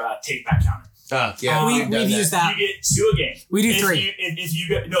it's your take back counter. Yeah, we've used that. You get 2 a game. We do 3.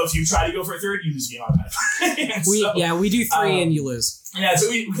 If you try to go for a 3rd, you lose the game automatically. We do 3 and you lose. Yeah,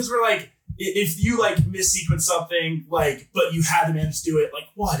 so because we're if you missequence something, but you had the mana to do it,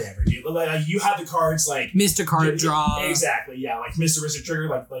 whatever, dude. You had the cards, missed a card draw. Exactly, yeah. Missed a wrist trigger,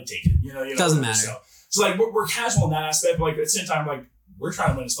 take it. Doesn't matter. So we're casual in that aspect, but at the same time, we're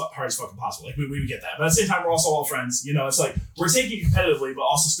trying to win as hard as fucking possible. We would get that. But at the same time, we're also all friends. It's we're taking it competitively, but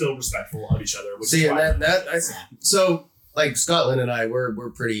also still respectful of each other. Scotland and I,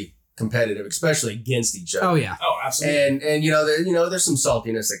 we're pretty competitive, especially against each other. Oh yeah. Oh, absolutely. And there's some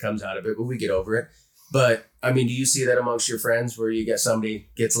saltiness that comes out of it, but we get over it. But do you see that amongst your friends, where you get somebody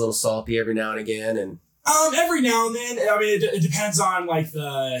gets a little salty every now and again? And every now and then, it depends on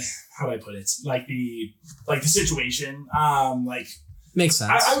the, how do I put it? The situation. Makes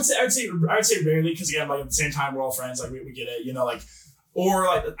sense. I would say rarely, because again, at the same time, we're all friends. We get it. Or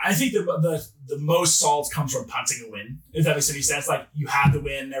I think the most salt comes from punting a win, if that makes any sense. You had the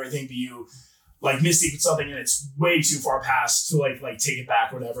win and everything, but you missequence something and it's way too far past to take it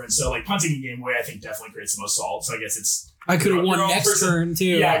back or whatever. And so punting a game away, I think definitely creates the most salt. So I guess it's I could have won next turn too.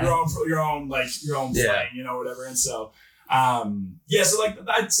 Yeah, your own playing, whatever. And so so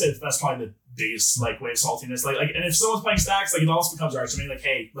I'd say that's probably the biggest way of saltiness. And if someone's playing stacks, it also becomes arch.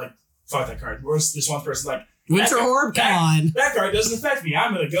 Hey, fuck that card. Where's this one person Winter Orb, come on. That card doesn't affect me.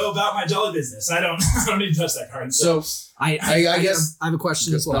 I'm gonna go about my jolly business. I don't need to touch that card. So I guess I have a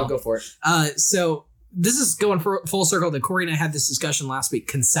question as well. I'll go for it. So this is going full circle. That Corey and I had this discussion last week.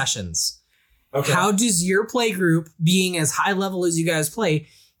 Concessions. Okay. How does your play group, being as high level as you guys play,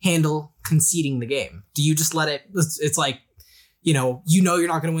 handle conceding the game? Do you just let it? It's you're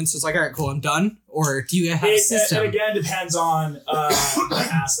not going to win, so it's all right, cool, I'm done? Or do you have a system? It again depends on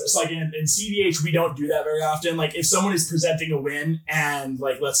aspects. In CDH, we don't do that very often. If someone is presenting a win and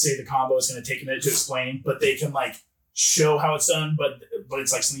let's say the combo is going to take a minute to explain, but they can show how it's done, but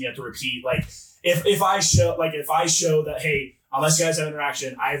it's something you have to repeat. If I show that, hey, unless you guys have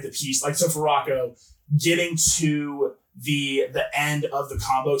interaction, I have the piece. So for Rocco, getting to the end of the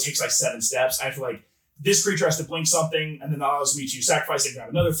combo takes 7 steps. I have to this creature has to blink something, and then that allows me to sacrifice and grab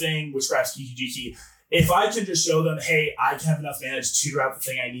another thing, which grabs Kiki. If I can just show them, hey, I can have enough mana to tutor out the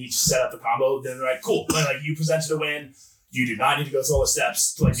thing I need to set up the combo, then they're cool. You presented a win. You do not need to go through all the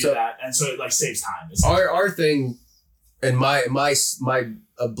steps to do that, and so it saves time. Our thing, and my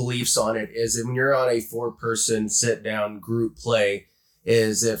beliefs on it is that when you're on a 4-person sit down group play,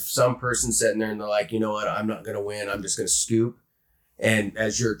 is if some person's sitting there and they're you know what, I'm not going to win, I'm just going to scoop. And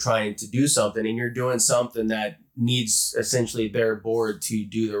as you're trying to do something and you're doing something that needs essentially their board to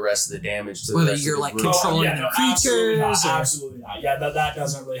do the rest of the damage to the whether rest you're of the like group. controlling creatures. Absolutely not. Yeah, that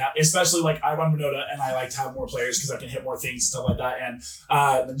doesn't really happen. Especially like I run Minota and I like to have more players because I can hit more things and stuff like that. And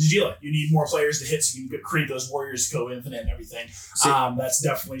the Jagila, you need more players to hit so you can create those warriors to go infinite and everything. That's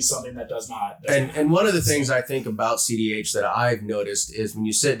definitely something that does not. And one of the things I think about CDH that I've noticed is when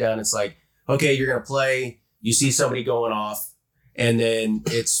you sit down, it's like, okay, you're gonna play. You see somebody going off, and then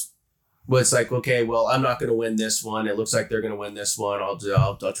it's like, okay, well, I'm not going to win this one. It looks like they're going to win this one. I'll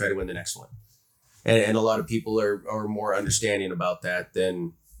try to win the next one. And a lot of people are more understanding about that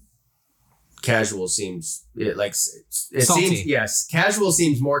than casual seems. It Salty. seems, yes, casual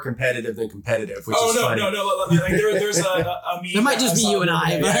seems more competitive than competitive, which is funny. No. Like there's a meme. It might just be you and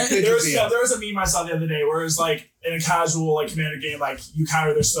I. There was a meme I saw the other day where it's like in a casual like commander game, like you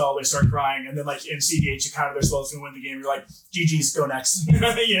counter their spell, they start crying, and then like in CDH you counter their spell, it's gonna win the game. You're like, GG's, go next.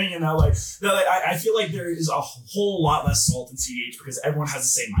 I feel like there is a whole lot less salt in CDH because everyone has the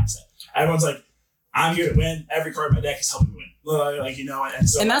same mindset. Everyone's like, I'm here to win. Every card in my deck is helping me win.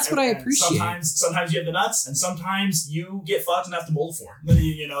 And that's what I appreciate. Sometimes you have the nuts, and sometimes you get fucked and have to mold for.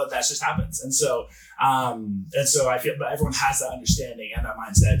 That just happens. And so I feel, but everyone has that understanding and that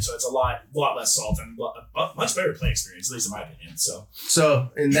mindset. So it's a lot less salt and a much better play experience, at least in my opinion. So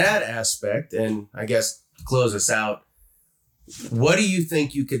in that aspect, and I guess to close us out, what do you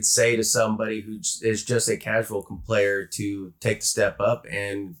think you could say to somebody who is just a casual player to take the step up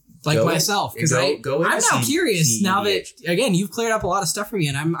and like myself, because I'm now curious now that again you've cleared up a lot of stuff for me,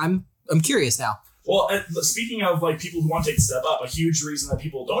 and I'm curious now. Well, speaking of like people who want to take the step up, a huge reason that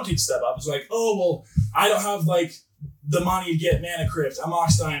people don't take the step up is like, oh well, I don't have like the money to get Mana Crypt, a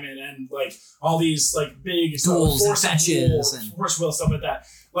Mox Diamond, and like all these like big duels and fetches and Force Will stuff like that.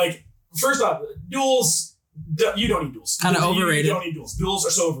 Like first off, duels. You don't need duels. Kind of overrated. You don't need duels. Duels are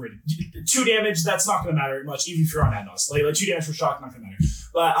so overrated. 2 damage, that's not going to matter much, even if you're on Adnos. Like 2 damage for shock, not going to matter.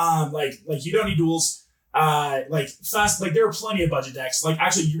 But like you don't need duels. Fast. Like there are plenty of budget decks. Like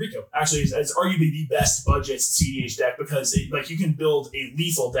actually, Yuriko actually is arguably the best budget CDH deck because you can build a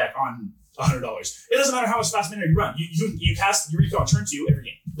lethal deck on $100. It doesn't matter how much fast mana you run. You cast Yuriko on turn 2 every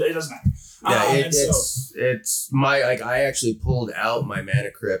game. It doesn't matter. Yeah, it's my I actually pulled out my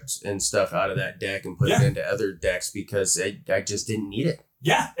Mana Crypt and stuff out of that deck and put it into other decks because I just didn't need it.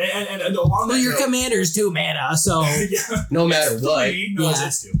 Yeah, and along that your commander's 2 mana, so no matter what,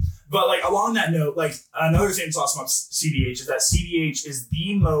 it's 2. But like along that note, like another thing that's awesome about CDH is that CDH is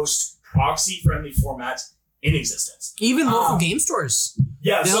the most proxy friendly format in existence. Even local game stores.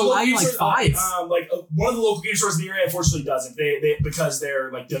 Yeah, they'll allow you like 5. One of the local game stores in the area unfortunately doesn't. They because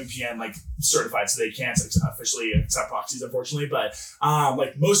they're like WPN like certified, so they can't officially accept proxies, unfortunately. But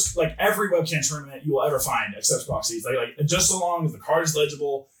every webcam tournament you will ever find accepts proxies. Like just so long as the card is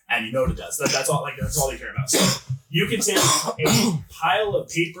legible and you know what it does. That's all they care about. So you can take a pile of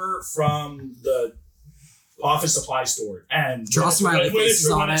paper from the office supply store and draw smiley faces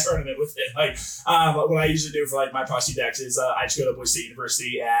on it. Tournament with it. Like what I usually do for like my proxy decks is I just go to Boise State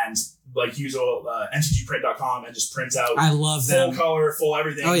University and like use mtgprint.com and just print out I love full color, full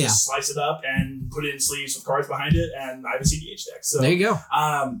everything. Oh, yeah. Just slice it up and put it in sleeves with cards behind it, and I have a CDH deck. So there you go.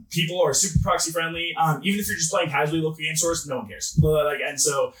 People are super proxy friendly. Even if you're just playing casually local game stores, no one cares.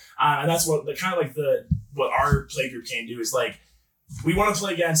 And that's what what our play group can do is like we want to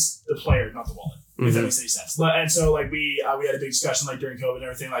play against the player, not the wallet. If that makes any sense. And so like we had a big discussion like during COVID and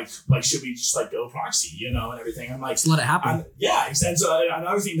everything, like should we just like go proxy, and everything. I'm like, just let it happen. And so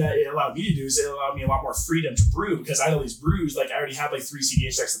another thing that it allowed me to do is it allowed me a lot more freedom to brew because I had all these brews. Like I already had like 3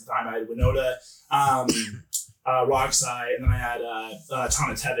 CDH decks at the time. I had Winota, Roxai, and then I had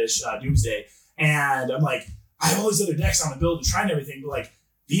Tana Tevish, Doomsday. And I'm like, I have all these other decks on the build and trying everything, but like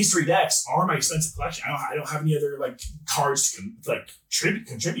these 3 decks are my expensive collection. I don't have any other like cards to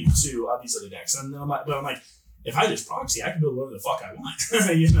contribute to these other decks. And I'm like, if I just proxy, I can build whatever the fuck I want,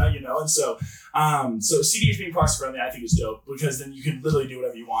 And so CDH being proxy friendly, I think is dope because then you can literally do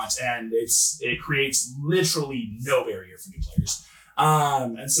whatever you want, and it creates literally no barrier for new players.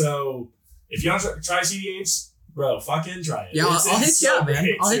 And so if you want to try CDH, bro, fucking try it. Yeah, I'll hit you up,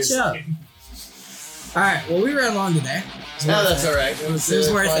 man. I'll hit you up. All right. Well, we ran long today. No, that's all right. It was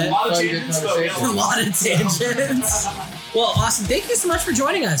worth it. A lot of tangents. A lot of tangents. Well, Austin, thank you so much for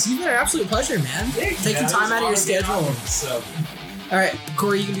joining us. You've been an absolute pleasure, man. Taking time out of your schedule. All right,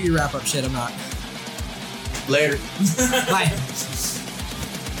 Corey, you can do your wrap-up shit. I'm not. Later. Bye.